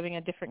like she's having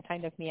a different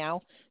kind of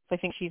meow. So I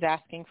think she's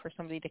asking for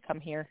somebody to come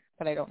here,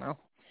 but I don't know.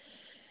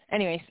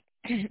 Anyways,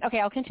 okay,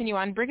 I'll continue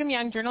on. Brigham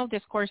Young Journal of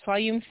Discourse,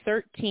 Volume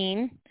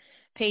 13,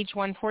 page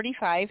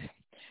 145.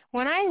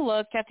 When I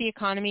look at the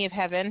economy of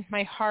heaven,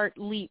 my heart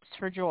leaps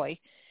for joy.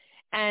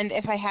 And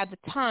if I had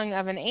the tongue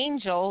of an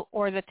angel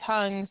or the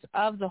tongues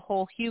of the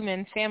whole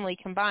human family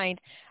combined,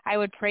 I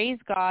would praise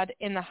God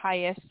in the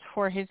highest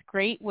for his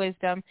great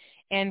wisdom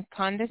and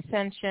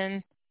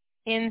condescension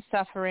in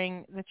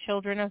suffering the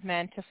children of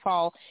men to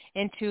fall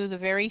into the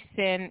very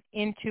sin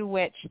into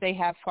which they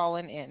have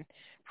fallen in.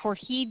 For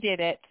he did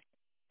it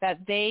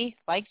that they,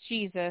 like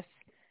Jesus,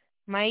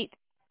 might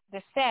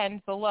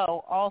descend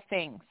below all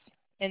things,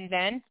 and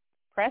then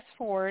press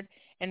forward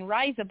and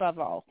rise above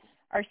all.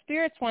 Our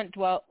spirits once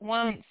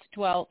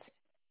dwelt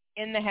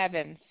in the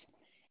heavens,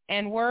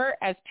 and were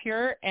as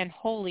pure and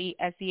holy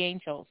as the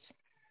angels.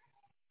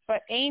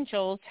 But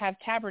angels have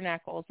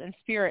tabernacles, and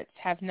spirits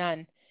have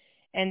none.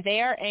 And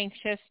they are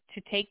anxious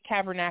to take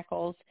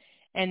tabernacles,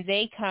 and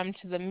they come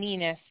to the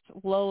meanest,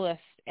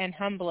 lowest, and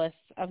humblest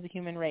of the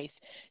human race,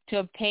 to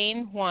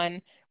obtain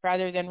one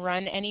rather than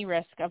run any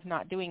risk of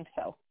not doing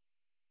so.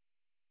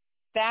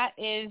 That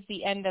is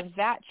the end of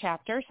that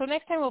chapter. So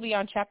next time we'll be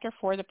on chapter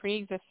 4, the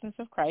pre-existence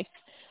of Christ,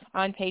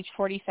 on page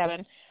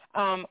 47,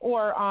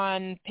 or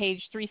on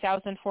page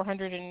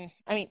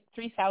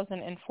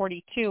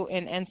 3042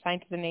 in Ensign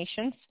to the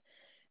Nations.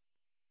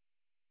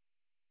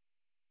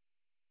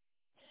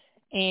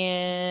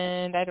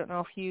 And I don't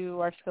know if you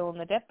are still in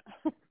the dip.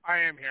 I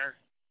am here.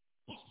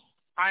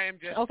 I am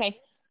just okay.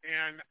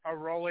 in a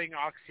rolling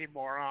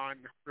oxymoron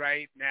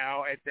right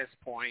now at this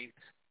point.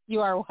 You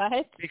are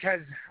what?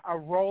 Because a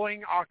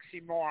rolling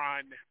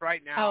oxymoron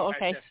right now at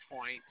this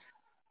point.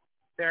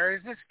 There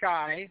is this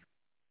guy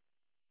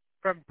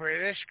from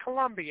British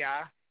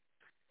Columbia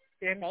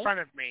in front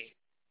of me.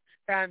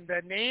 And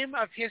the name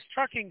of his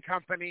trucking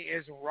company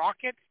is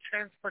Rocket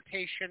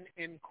Transportation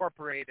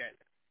Incorporated.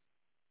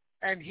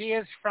 And he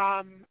is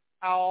from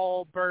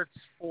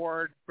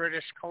Albertsford,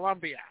 British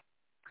Columbia.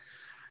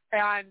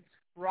 And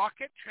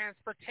Rocket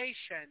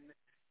Transportation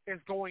is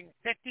going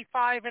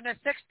 55 and a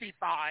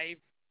 65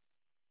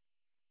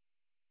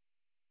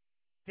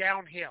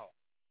 downhill.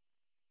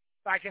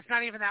 Like, it's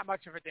not even that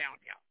much of a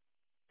downhill.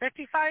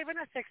 55 and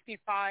a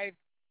 65,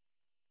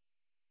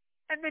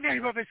 and the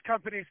name of his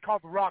company is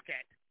called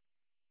Rocket.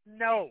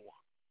 No.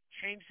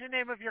 Change the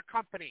name of your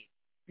company.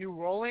 You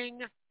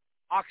rolling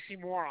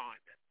oxymoron.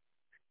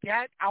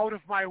 Get out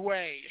of my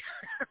way.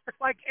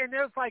 And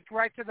it was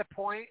right to the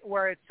point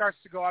where it starts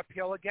to go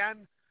uphill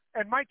again.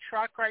 And my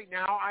truck right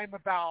now, I'm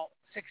about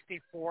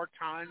 64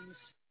 tons,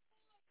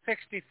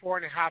 64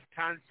 and a half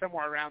tons,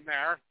 somewhere around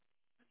there,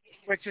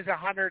 which is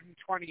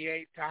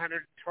 128 to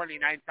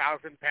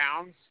 129,000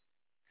 pounds.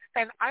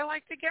 And I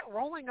like to get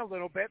rolling a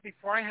little bit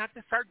before I have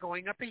to start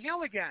going up the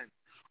hill again.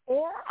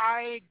 Or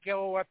I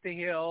go up the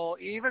hill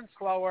even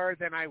slower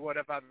than I would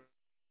have otherwise.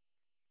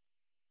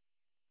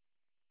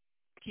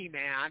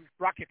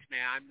 Rocket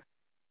Man,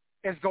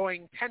 is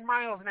going 10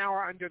 miles an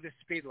hour under the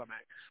speed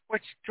limit,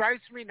 which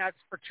drives me nuts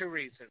for two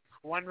reasons.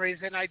 One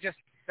reason I just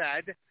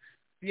said.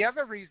 The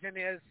other reason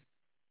is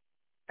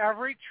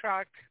every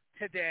truck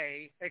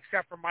today,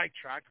 except for my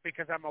truck,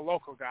 because I'm a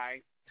local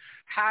guy,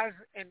 has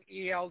an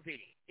ELD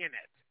in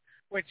it,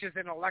 which is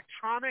an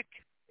electronic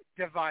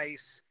device,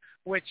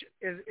 which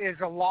is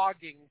a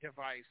logging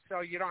device.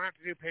 So you don't have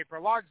to do paper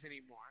logs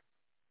anymore.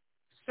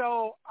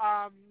 So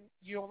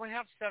you only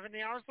have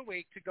 70 hours a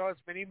week to go as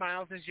many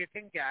miles as you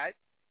can get.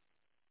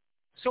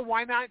 So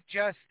why not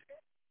just,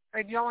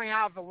 and you only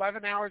have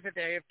 11 hours a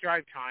day of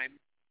drive time.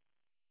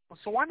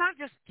 So why not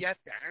just get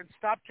there and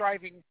stop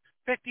driving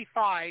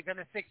 55 and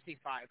a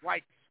 65?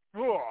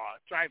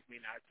 Drive me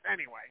nuts.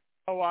 Anyway,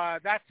 so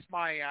that's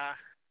my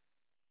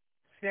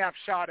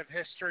snapshot of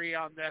history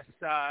on this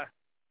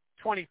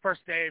 21st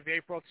day of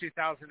April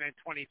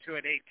 2022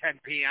 at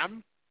 8:10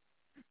 p.m.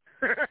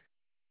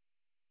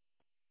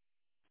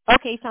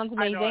 Okay, sounds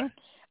amazing.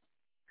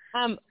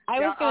 I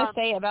was going to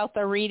say about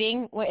the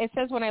reading, it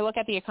says, when I look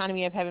at the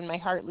economy of heaven, my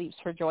heart leaps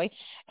for joy.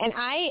 And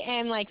I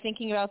am like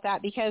thinking about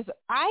that because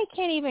I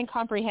can't even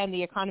comprehend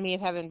the economy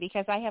of heaven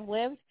because I have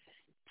lived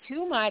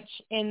too much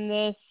in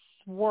this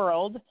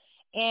world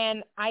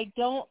and I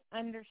don't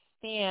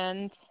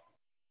understand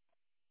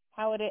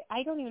how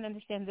I don't even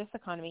understand this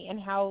economy and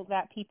how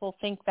that people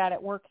think that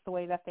it works the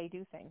way that they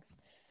do things.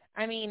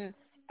 I mean,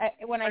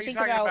 when I think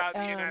about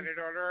the United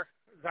Order?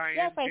 Zion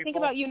yes, I think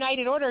about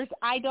United Orders.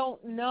 I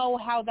don't know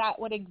how that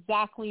would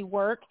exactly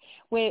work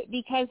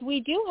because we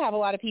do have a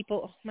lot of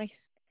people. My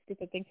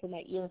stupid thing for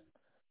my ear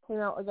came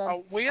out again.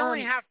 Oh, we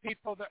only have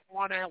people that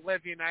want to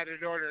live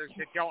United Orders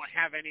that don't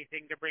have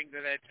anything to bring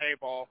to the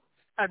table,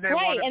 and they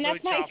want to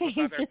mooch off of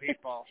other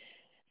people.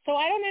 So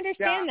I don't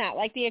understand that.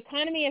 Like the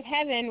economy of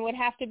heaven would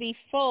have to be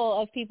full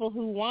of people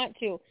who want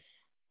to,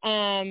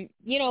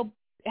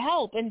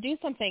 help and do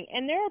something.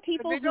 And there are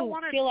people who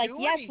feel like,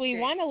 yes, we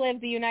want to live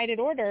the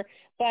United Order,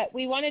 but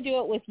we want to do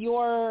it with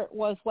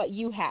what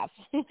you have.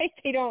 Like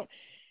they don't,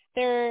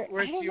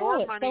 with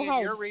your money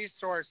and your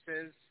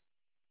resources.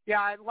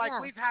 Yeah,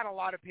 we've had a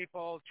lot of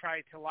people try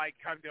to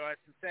come to us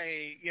and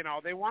say,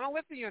 they want to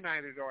live the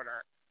United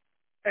Order.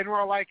 And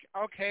we're like,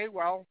 okay,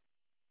 well,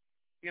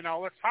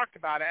 let's talk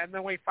about it. And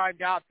then we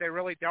find out they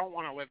really don't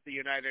want to live the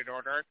United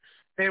Order.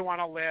 They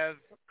want to live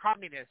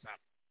communism,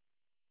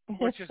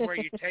 which is where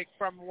you take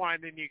from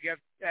one and you give,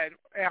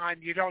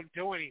 and you don't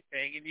do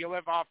anything, and you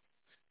live off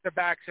the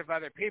backs of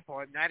other people.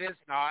 And that is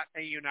not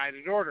a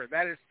United Order.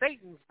 That is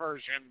Satan's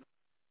version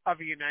of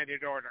a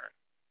United Order.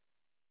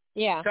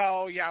 Yeah.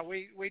 So, yeah,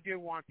 we do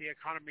want the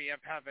economy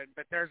of heaven,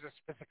 but there's a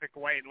specific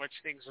way in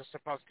which things are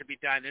supposed to be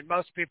done. And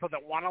most people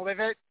that want to live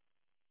it,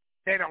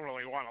 they don't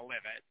really want to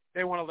live it.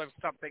 They want to live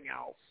something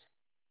else.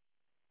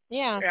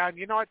 Yeah. And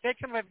you know what? They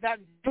can live that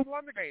and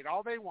on the grade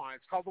all they want.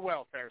 It's called the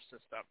welfare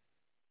system.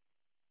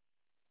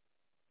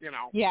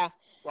 Yeah.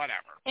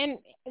 Whatever. And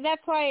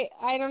that's why,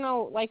 I don't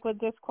know, with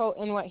this quote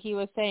and what he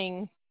was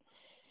saying,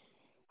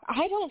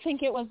 I don't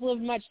think it was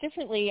lived much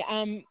differently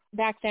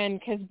back then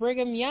because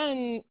Brigham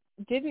Young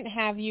didn't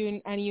have a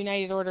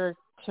United Order,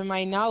 to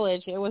my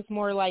knowledge. It was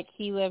more like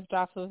he lived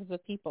off of the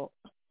people.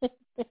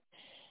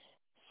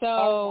 So,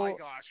 oh my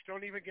gosh!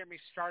 Don't even get me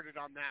started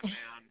on that,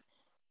 man.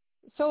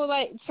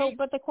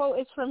 But the quote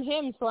is from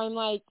him, so I'm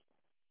like,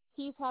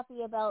 he's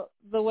happy about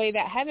the way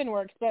that heaven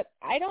works, but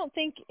I don't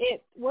think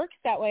it works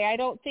that way. I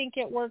don't think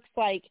it works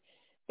like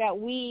that.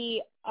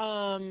 We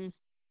are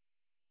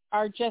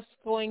just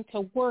going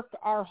to work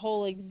our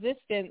whole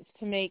existence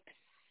to make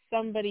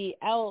somebody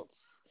else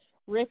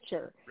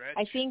richer.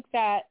 I think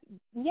that,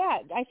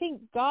 I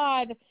think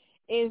God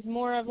is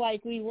more of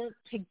we work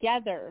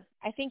together.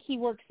 I think he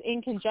works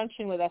in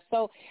conjunction with us.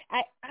 So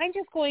I'm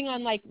just going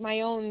on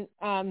my own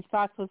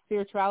thoughts with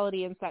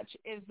spirituality and such,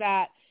 is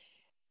that,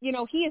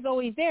 he is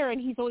always there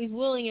and he's always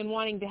willing and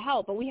wanting to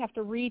help, but we have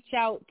to reach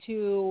out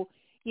to,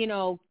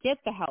 get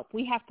the help.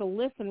 We have to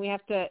listen. We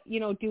have to,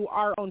 do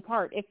our own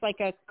part. It's like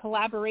a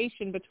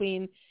collaboration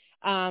between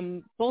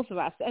both of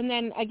us. And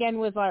then again,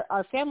 with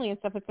our family and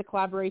stuff, it's a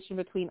collaboration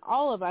between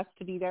all of us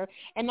to be there,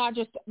 and not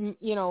just,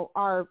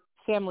 our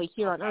family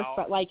here on Earth,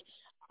 but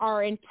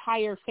our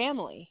entire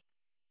family.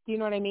 Do you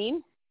know what I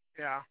mean?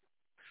 Yeah.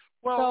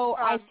 Well, so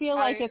I feel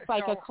like it's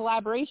a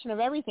collaboration of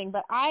everything,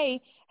 but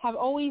I have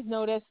always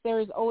noticed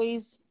there's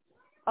always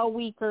a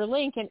weaker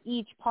link in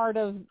each part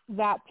of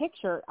that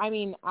picture. I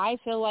mean, I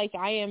feel like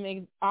I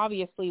am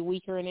obviously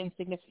weaker and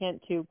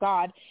insignificant to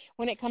God.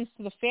 When it comes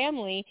to the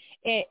family,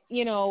 the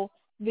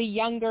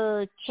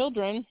younger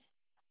children,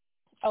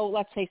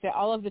 let's face it,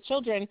 all of the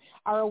children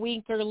are a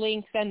weaker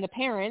link than the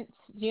parents.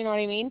 Do you know what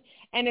I mean?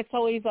 And it's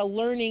always a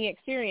learning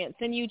experience.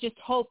 And you just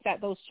hope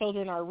that those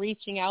children are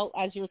reaching out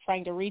as you're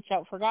trying to reach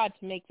out for God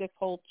to make this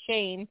whole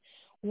chain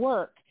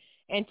work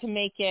and to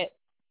make it,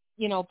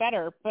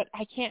 better. But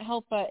I can't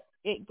help but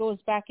it goes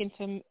back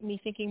into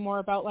me thinking more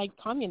about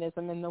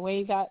communism and the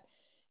way that,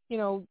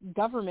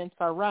 governments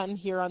are run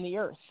here on the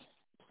earth.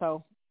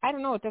 So I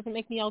don't know. It doesn't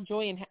make me all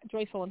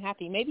joyful and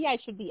happy. Maybe I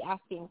should be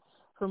asking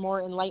for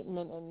more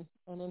enlightenment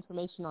and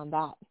information on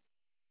that.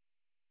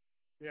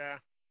 Yeah.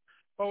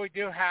 Well, we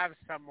do have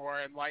some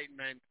more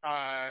enlightenment.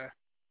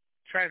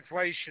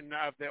 Translation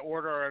of the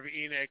Order of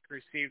Enoch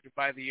received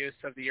by the use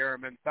of the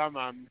Urim and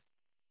Thummim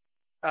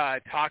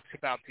talks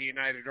about the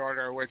United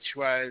Order, which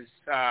was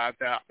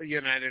the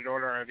United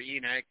Order of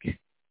Enoch.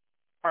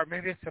 Or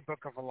maybe it's the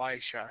Book of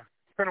Elisha.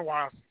 It's been a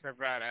while since I've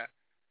read it.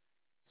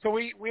 So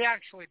we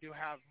actually do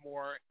have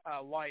more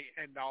light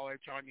and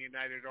knowledge on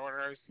United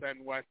Orders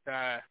than what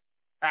the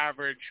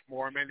average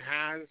Mormon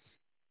has,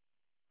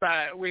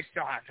 but we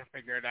still have to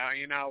figure it out.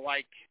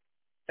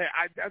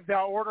 The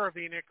Order of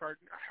Enoch,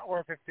 or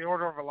if it's the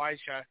Order of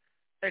Elisha,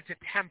 it's a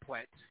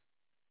template,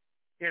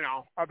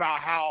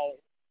 about how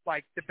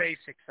the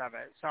basics of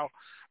it. So,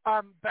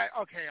 but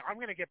okay, I'm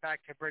going to get back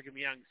to Brigham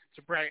Young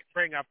to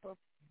bring up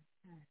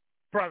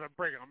Brother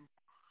Brigham.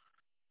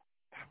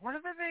 one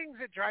of the things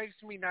that drives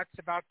me nuts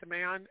about the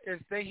man is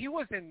that he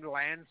was in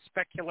land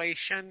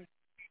speculation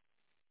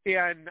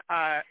in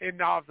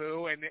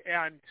Nauvoo,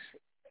 and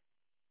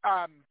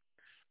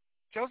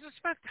Joseph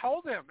Smith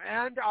told him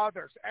and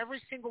others,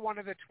 every single one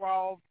of the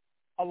 12,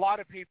 a lot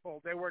of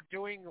people, they were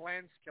doing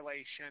land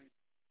speculation,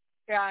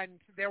 and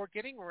they were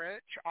getting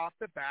rich off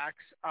the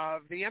backs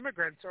of the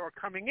immigrants that were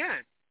coming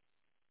in.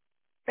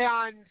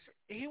 And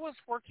he was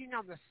working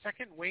on the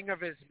second wing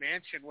of his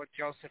mansion when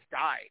Joseph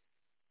died.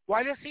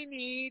 Why does he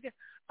need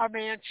a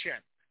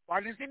mansion?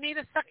 Why does he need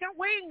a second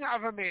wing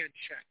of a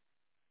mansion?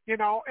 You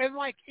know, and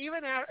like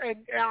even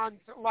and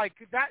like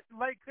that,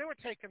 like they were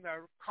taking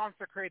the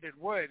consecrated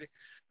wood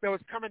that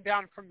was coming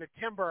down from the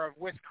timber of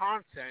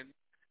Wisconsin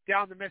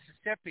down the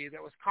Mississippi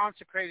that was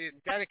consecrated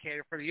and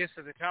dedicated for the use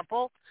of the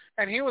temple,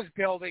 and he was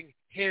building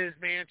his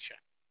mansion.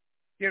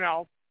 You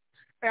know,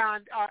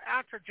 and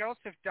after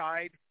Joseph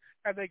died,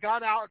 and they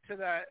got out to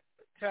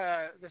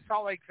the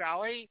Salt Lake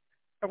Valley,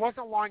 it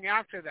wasn't long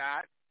after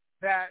that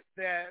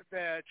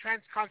the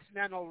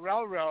Transcontinental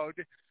Railroad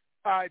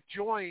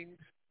joined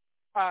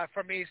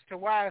from east to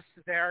west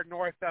there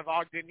north of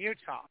Ogden,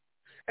 Utah.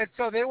 And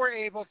so they were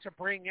able to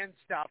bring in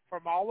stuff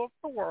from all over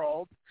the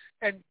world,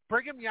 and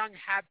Brigham Young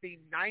had the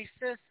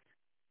nicest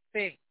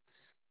things.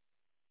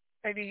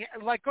 And he,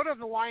 like, go to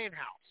the Lion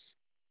House.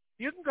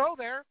 You can go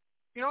there,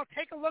 you know,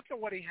 take a look at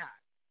what he had.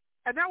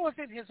 And that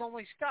wasn't his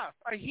only stuff.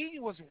 He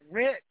was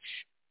rich,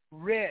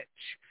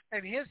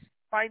 and his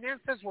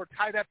finances were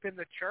tied up in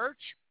the church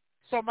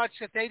so much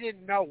that they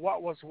didn't know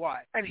what was what.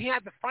 And he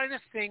had the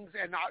finest things,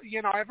 and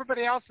you know,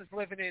 everybody else is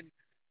living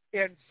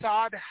in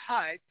sod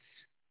huts,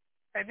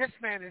 and this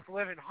man is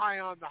living high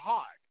on the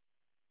hog.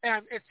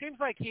 And it seems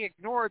like he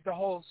ignored the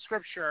whole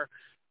scripture.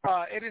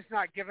 It is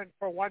not given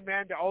for one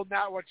man to own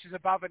that which is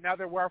above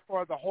another,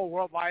 wherefore the whole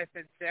world lieth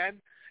in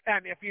sin.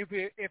 And if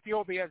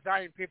you'll be a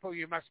Zion people,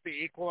 you must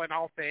be equal in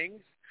all things.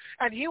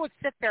 And he would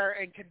sit there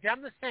and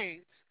condemn the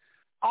saints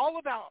all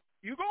about,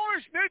 you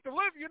guys need to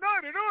live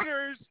united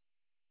orders.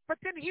 But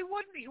then he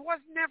wouldn't. He was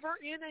never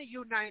in a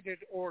united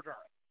order.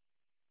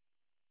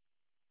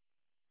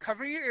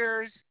 Cover your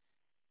ears,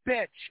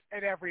 bitch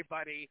at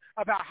everybody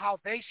about how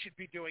they should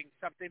be doing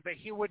something, but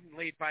he wouldn't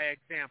lead by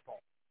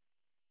example.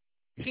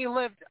 He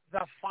lived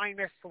the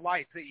finest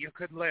life that you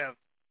could live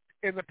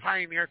in the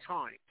pioneer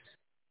times,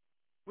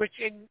 which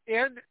in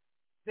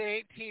the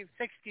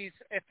 1860s,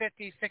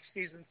 50s,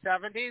 60s, and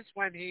 70s,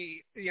 when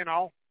he, you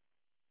know,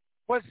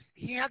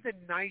 he had the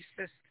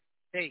nicest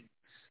things.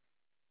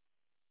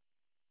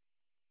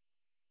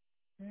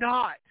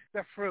 Not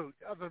the fruit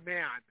of a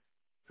man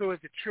who is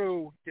a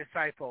true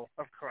disciple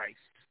of Christ.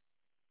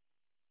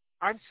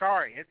 I'm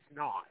sorry, it's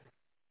not.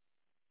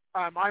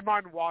 I'm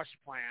on Wash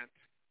Plant.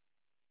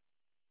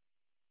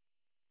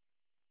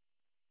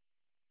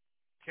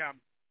 Kim,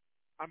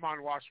 I'm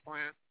on Wash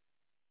Plant.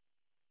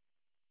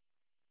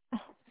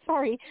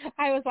 Sorry,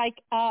 I was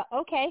like,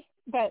 okay,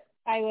 but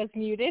I was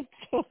muted,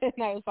 so then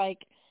I was like,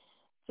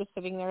 just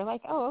sitting there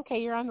like, oh, okay,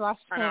 you're on Wash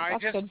Plant. I know,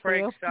 That's it just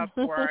breaks up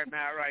where I'm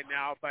at right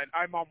now, but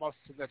I'm almost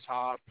to the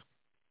top.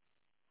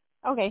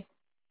 Okay.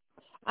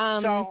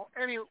 So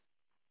anyway,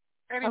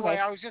 okay.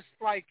 I was just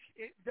like,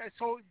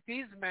 so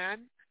these men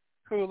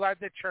who led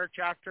the church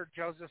after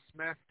Joseph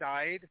Smith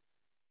died,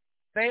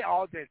 they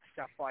all did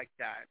stuff like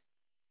that.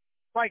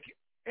 Like,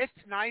 it's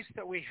nice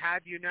that we had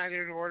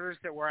united orders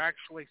that were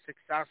actually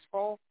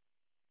successful,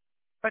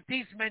 but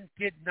these men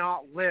did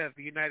not live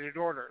united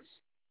orders.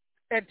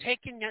 And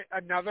taking it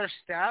another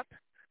step,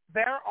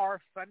 there are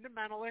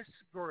fundamentalist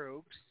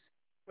groups,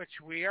 which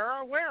we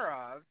are aware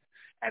of,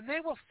 and they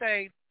will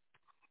say,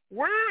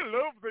 we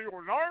live the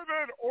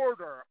united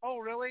order. Oh,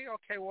 really?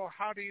 Okay, well,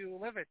 how do you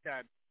live it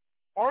then?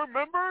 Our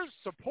members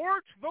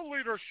support the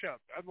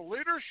leadership, and the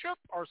leadership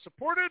are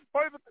supported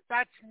by the...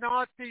 That's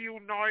not the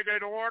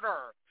united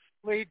order.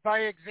 Lead by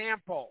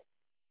example.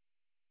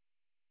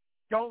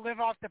 Don't live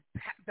off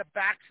the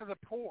backs of the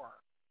poor.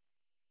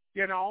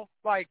 You know,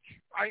 like,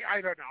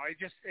 I don't know.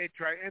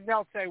 And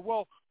they'll say,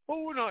 well,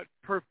 we're not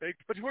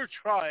perfect, but we're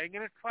trying.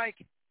 And it's like,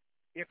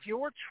 if you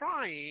were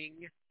trying,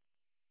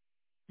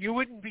 you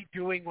wouldn't be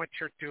doing what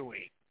you're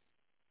doing.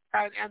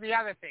 And the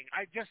other thing,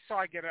 just so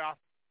I get it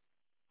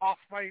off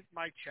my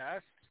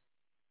chest,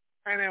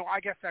 and I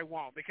guess I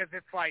won't because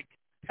it's like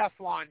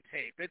Teflon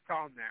tape. It's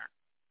on there.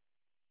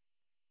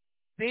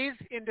 These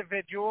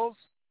individuals,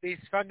 these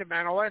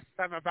fundamentalists,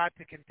 I'm about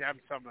to condemn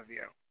some of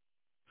you.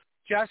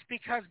 Just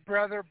because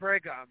Brother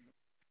Brigham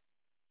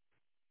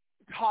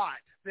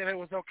taught that it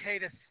was okay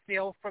to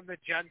steal from the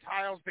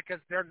Gentiles because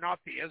they're not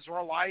the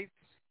Israelites,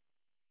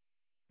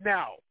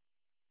 no.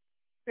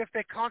 If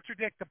they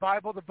contradict the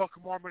Bible, the Book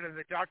of Mormon, and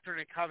the Doctrine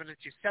and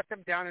Covenants, you set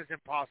them down as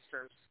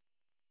imposters.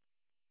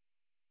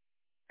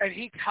 And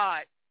he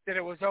taught that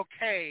it was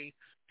okay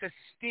to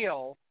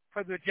steal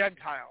from the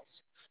Gentiles.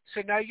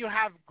 So now you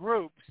have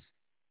groups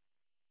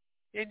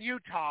in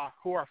Utah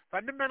who are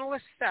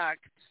fundamentalist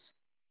sects,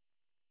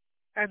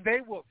 and they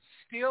will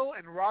steal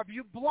and rob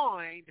you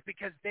blind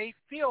because they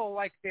feel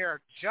like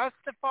they're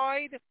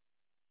justified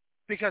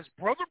because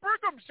Brother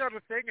Brigham said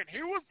a thing and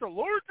he was the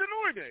Lord's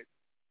anointed.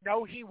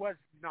 No, he was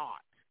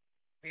not.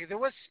 Neither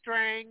was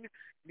Strang,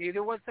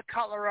 neither was the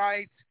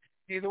Cutlerites,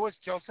 neither was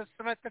Joseph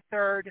Smith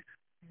III.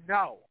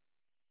 No.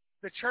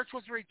 The church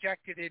was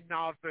rejected in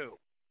Nauvoo.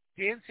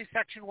 D&C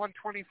Section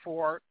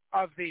 124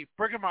 of the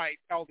Brighamite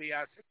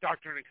LDS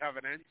Doctrine and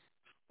Covenants,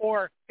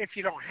 or if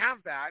you don't have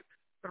that,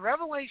 the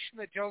revelation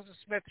that Joseph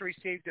Smith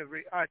received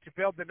to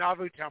build the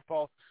Nauvoo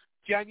Temple,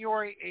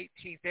 January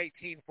 18,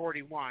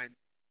 1841,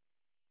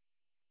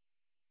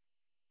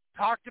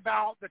 talked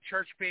about the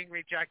church being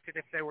rejected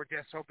if they were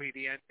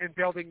disobedient in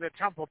building the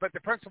temple. But the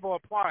principle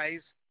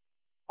applies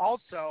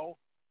also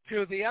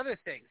to the other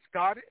things.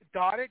 God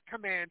had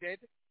commanded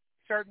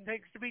certain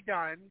things to be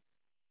done,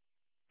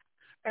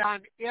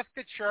 and if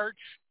the church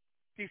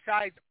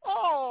decides,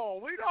 oh,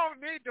 we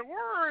don't need to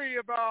worry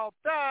about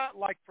that,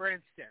 like, for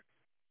instance,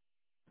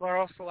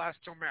 plural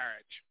celestial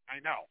marriage. I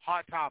know,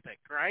 hot topic,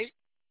 right?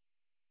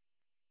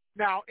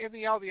 Now, in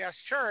the LDS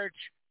church,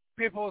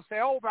 people will say,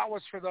 oh, that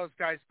was for those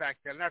guys back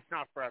then. That's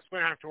not for us. We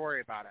don't have to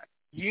worry about it.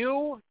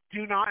 You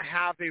do not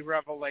have a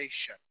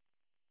revelation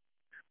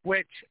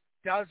which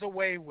does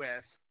away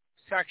with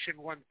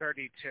Section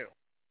 132.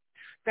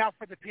 Now,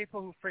 for the people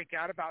who freak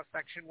out about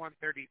Section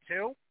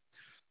 132,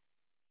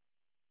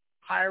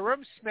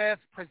 Hyrum Smith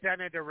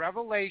presented a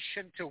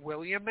revelation to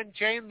William and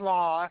Jane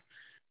Law,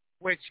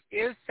 which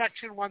is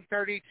Section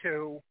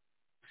 132,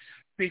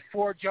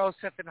 before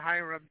Joseph and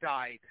Hyrum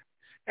died.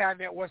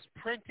 And it was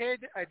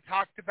printed and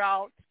talked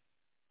about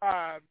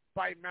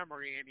by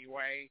memory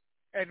anyway.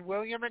 And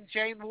William and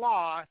Jane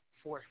Law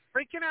were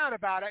freaking out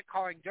about it,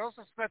 calling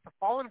Joseph Smith a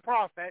fallen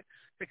prophet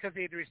because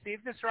he had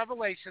received this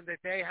revelation that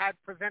they had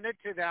presented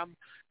to them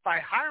by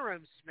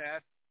Hyrum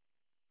Smith.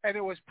 And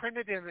it was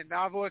printed in the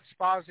Nauvoo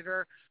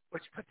Expositor,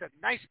 which puts a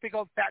nice big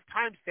old fat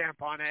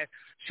timestamp on it,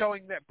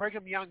 showing that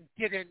Brigham Young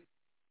didn't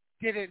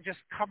just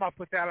come up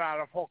with that out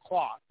of whole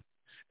cloth.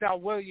 Now,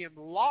 William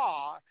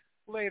Law,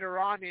 later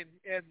on in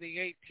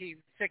the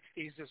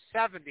 1860s or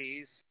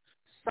 70s,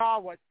 saw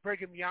what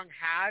Brigham Young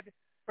had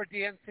for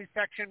D&C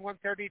Section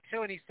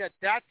 132, and he said,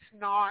 that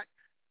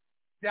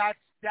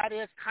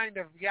is kind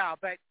of, yeah,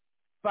 but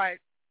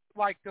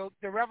like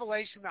the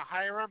revelation that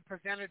Hyrum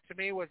presented to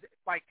me was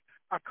like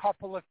a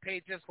couple of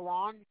pages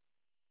long.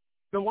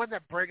 The one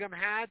that Brigham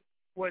had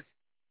was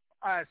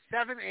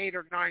 7, 8,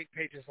 or 9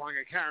 pages long.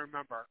 I can't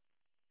remember.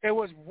 It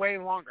was way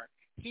longer.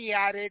 He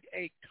added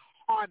a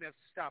ton of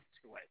stuff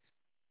to it.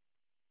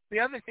 The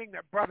other thing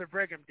that Brother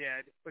Brigham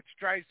did, which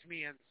drives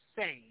me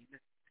insane,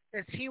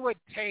 is he would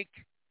take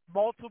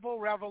multiple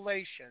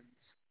revelations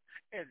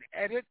and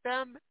edit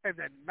them and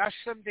then mesh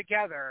them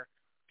together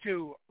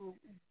to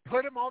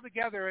put them all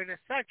together in a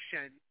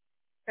section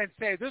and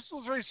say, this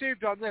was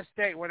received on this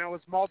date, when it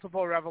was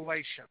multiple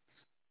revelations.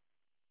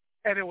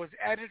 And it was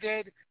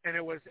edited,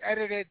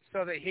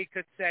 so that he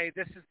could say,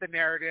 this is the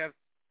narrative,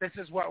 this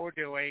is what we're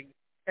doing.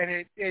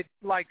 And it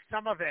like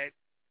some of it,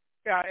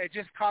 it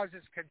just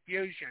causes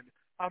confusion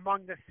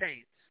among the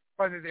saints,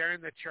 whether they're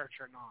in the church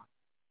or not.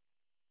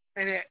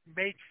 And it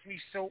makes me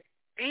so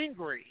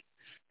angry.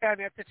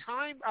 And at the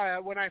time,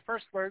 when I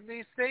first learned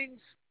these things,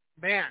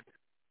 man,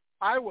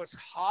 I was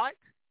hot.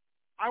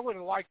 I would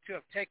have liked to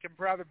have taken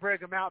Brother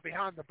Brigham out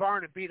behind the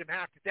barn and beat him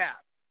half to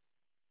death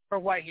for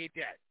what he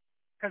did,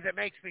 because it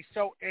makes me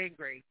so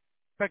angry.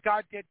 But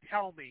God did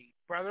tell me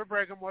Brother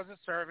Brigham was a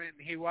servant,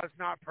 and he was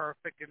not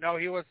perfect, and no,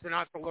 he was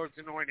not the Lord's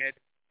anointed.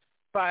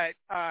 But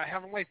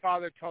Heavenly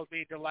Father told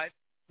me to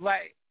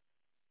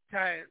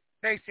to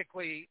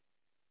basically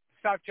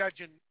stop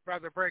judging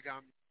Brother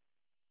Brigham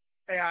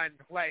and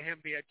let him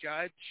be a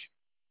judge.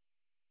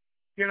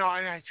 You know,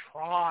 and I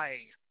try.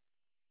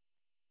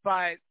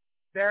 But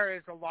there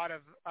is a lot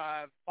of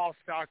false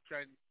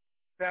doctrine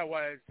that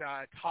was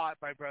taught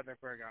by Brother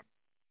Brigham.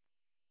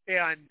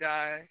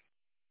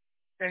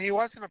 And he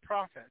wasn't a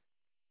prophet.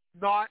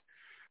 Not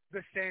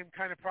the same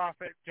kind of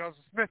prophet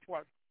Joseph Smith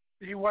was.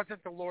 He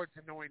wasn't the Lord's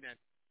anointed.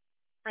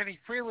 And he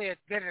freely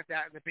admitted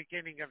that in the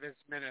beginning of his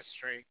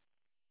ministry.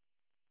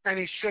 And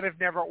he should have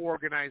never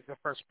organized the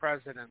first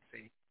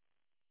presidency.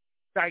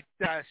 Like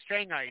the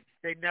Strangites,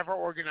 they never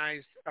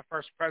organized a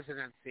first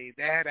presidency.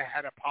 They had a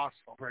head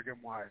apostle, Brigham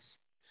was.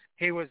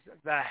 He was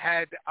the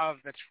head of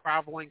the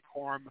traveling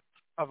quorum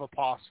of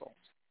apostles.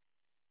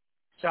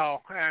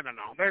 So, I don't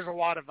know. There's a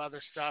lot of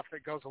other stuff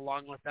that goes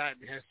along with that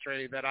in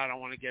history that I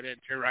don't want to get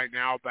into right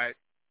now. But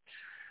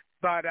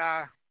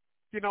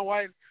you know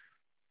what?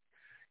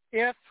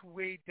 If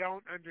we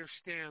don't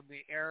understand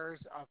the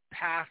errors of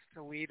past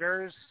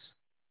leaders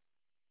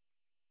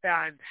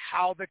and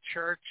how the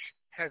church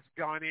has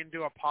gone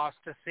into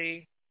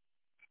apostasy,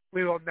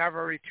 we will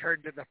never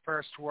return to the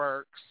first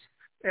works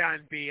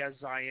and be a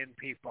Zion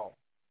people.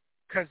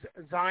 Because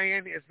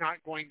Zion is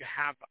not going to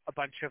have a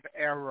bunch of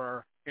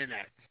error in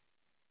it.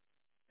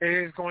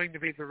 It is going to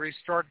be the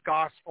restored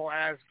gospel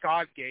as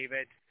God gave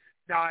it,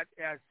 not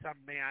as some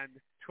man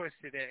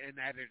twisted it and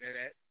edited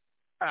it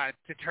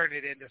to turn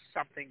it into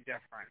something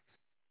different.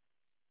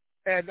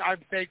 And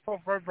I'm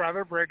thankful for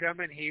Brother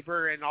Brigham and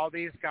Heber and all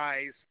these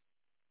guys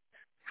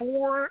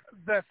for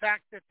the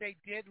fact that they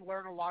did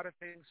learn a lot of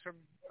things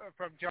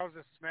from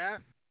Joseph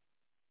Smith,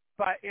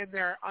 but in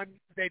their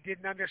they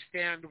didn't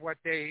understand what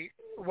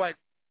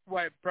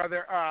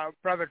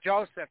brother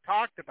Joseph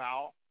talked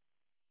about,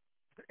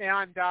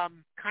 and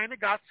kind of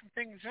got some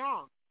things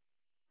wrong.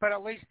 But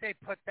at least they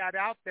put that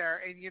out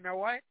there. And you know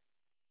what?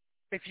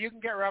 If you can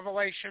get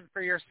revelation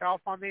for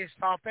yourself on these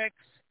topics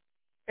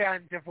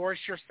and divorce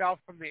yourself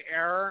from the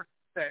error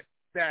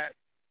that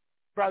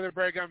Brother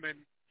Brigham and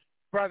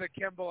Brother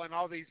Kimball and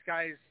all these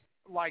guys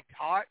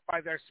taught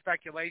by their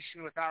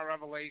speculation without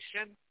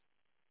revelation,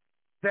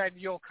 then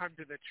you'll come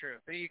to the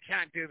truth. And you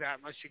can't do that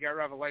unless you get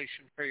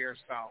revelation for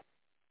yourself.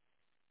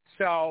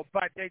 So,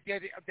 but they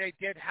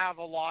did have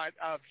a lot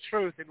of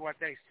truth in what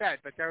they said,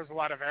 but there was a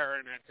lot of error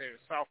in it too.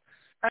 So,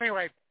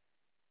 anyway,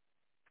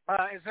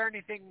 is there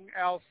anything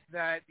else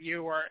that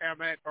you or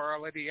Emmett or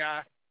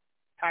Lydia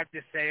have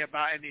to say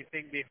about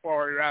anything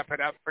before we wrap it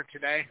up for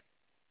today?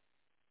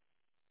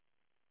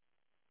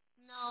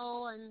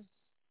 No,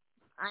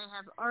 I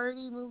have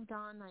already moved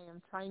on. I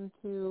am trying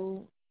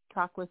to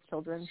talk with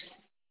children.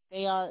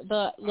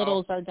 The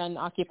littles are done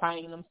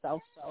occupying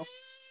themselves, so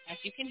as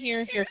you can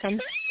hear, here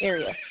comes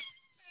Ariel.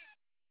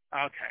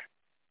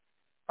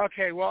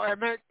 Okay, well,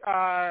 Emmett,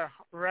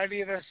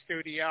 ready the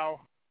studio.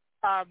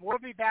 We'll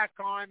be back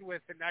on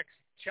with the next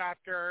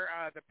chapter,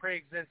 the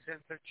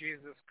pre-existence of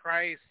Jesus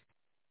Christ,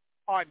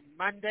 on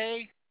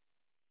Monday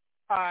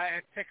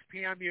at 6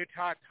 p.m.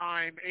 Utah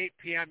time, 8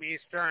 p.m.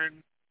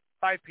 Eastern,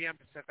 5 p.m.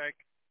 Pacific,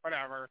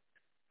 whatever.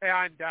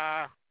 And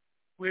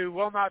we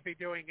will not be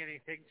doing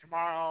anything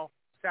tomorrow,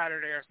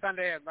 Saturday, or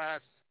Sunday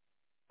unless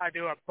I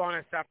do a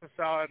bonus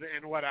episode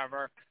and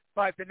whatever.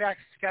 But the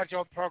next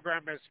scheduled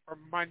program is for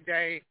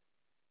Monday,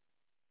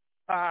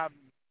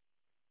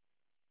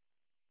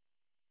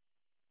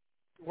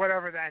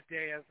 whatever that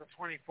day is, the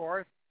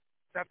 24th. Is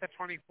that the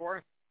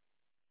 24th?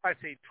 I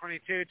see,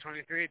 22,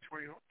 23,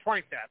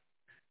 25th.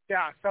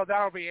 Yeah, so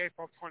that'll be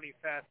April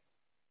 25th.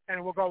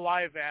 And we'll go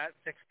live at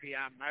 6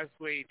 p.m. as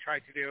we try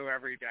to do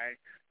every day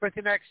with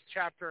the next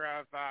chapter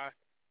of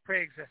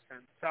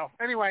pre-existence. So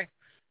anyway,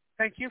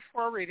 thank you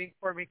for reading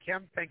for me,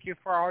 Kim. Thank you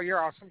for all your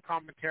awesome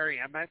commentary,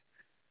 Emmett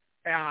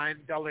and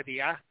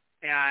Lydia,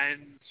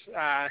 and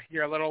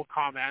your little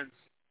comments.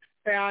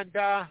 And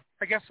I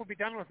guess we'll be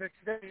done with it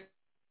today.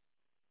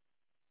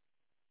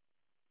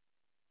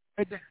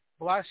 Good,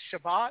 blessed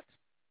Shabbat,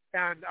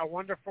 and a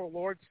wonderful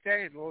Lord's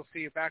Day, and we'll see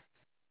you back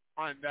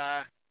on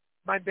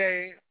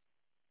Monday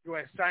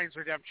with Science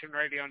Redemption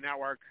Radio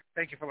Network.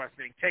 Thank you for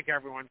listening. Take care,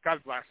 everyone.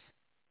 God bless,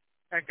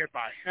 and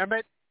goodbye.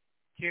 Emmett,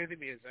 cue the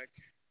music.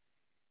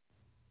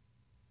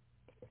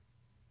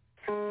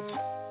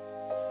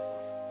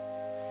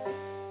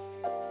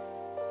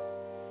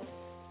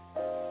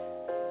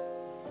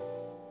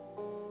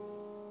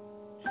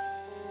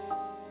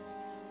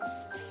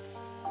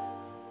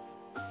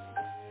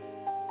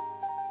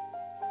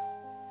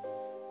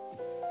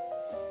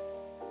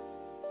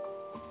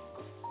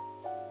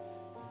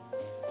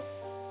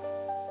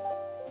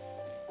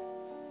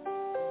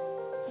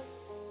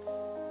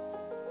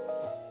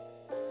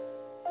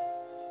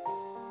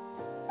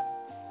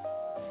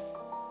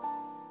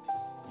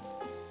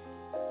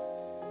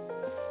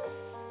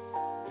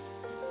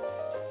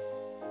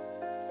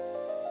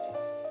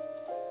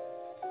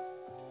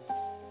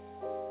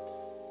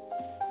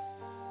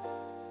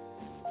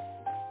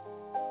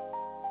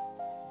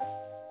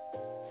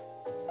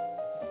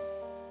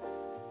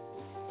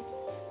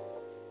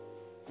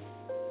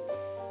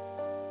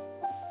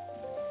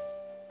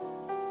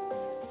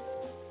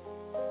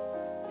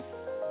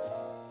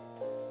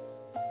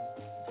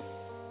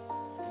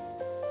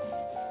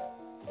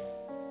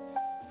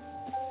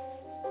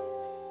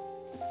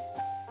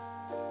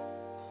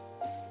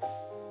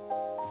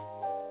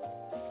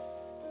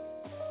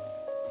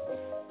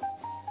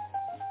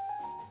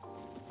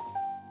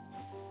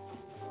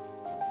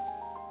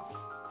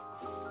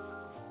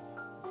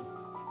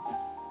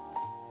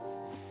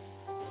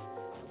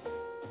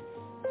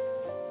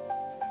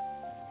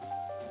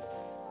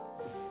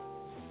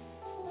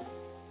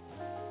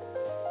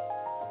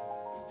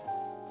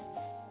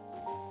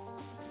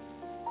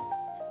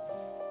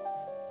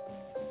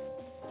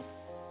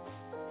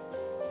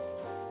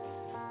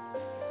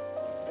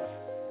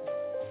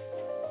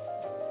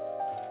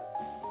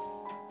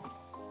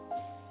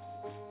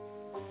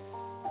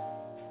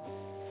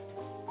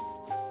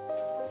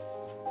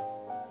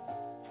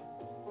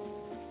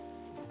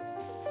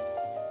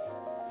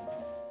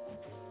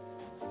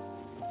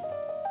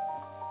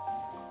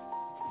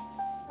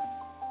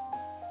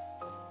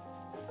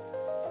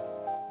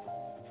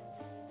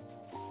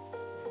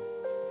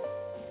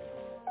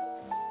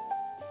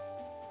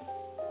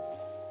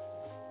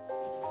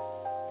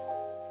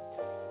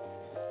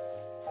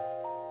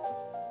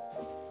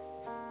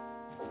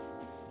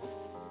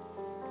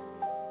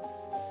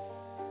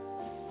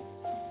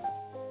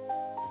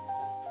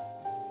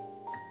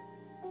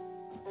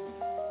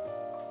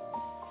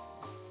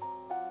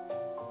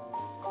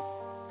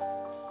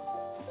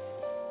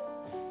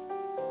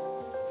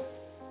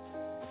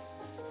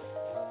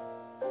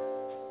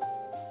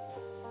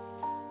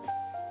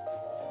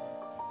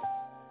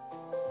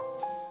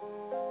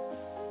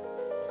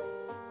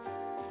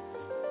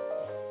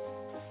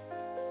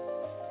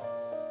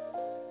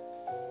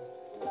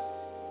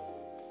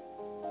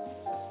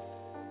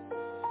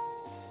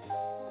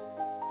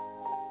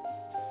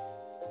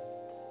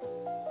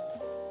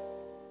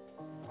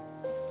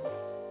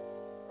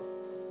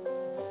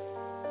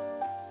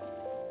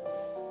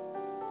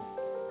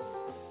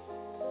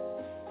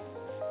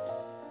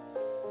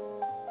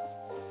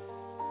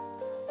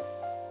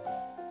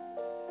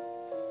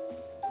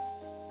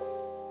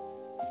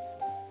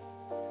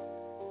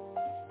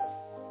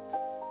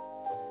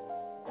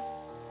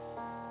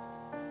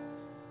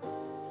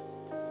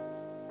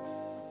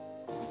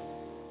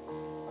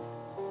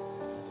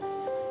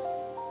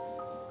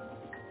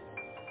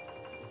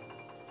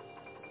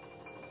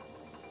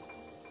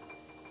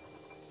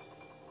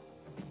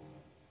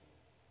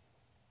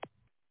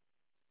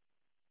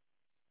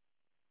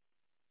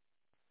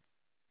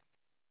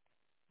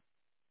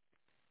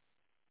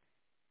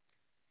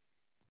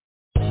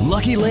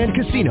 Lucky Land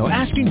Casino,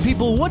 asking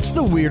people, what's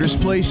the weirdest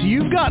place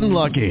you've gotten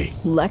lucky?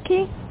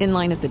 Lucky? In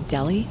line at the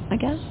deli, I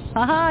guess?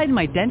 Aha, in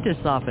my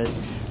dentist's office.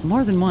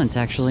 More than once,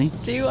 actually.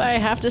 Do I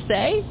have to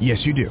say? Yes,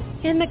 you do.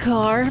 In the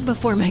car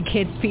before my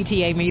kids'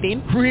 PTA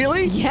meeting.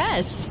 Really?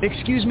 Yes.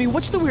 Excuse me,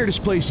 what's the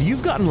weirdest place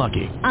you've gotten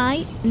lucky?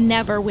 I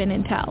never win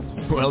and tell.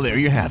 Well, there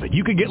you have it.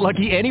 You can get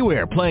lucky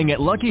anywhere, playing at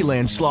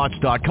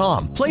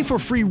LuckyLandSlots.com. Play for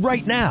free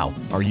right now.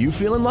 Are you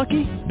feeling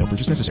lucky? No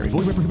purchase necessary.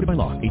 Void where prohibited by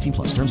law.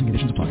 18+. Terms and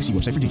conditions apply. See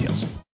website for details.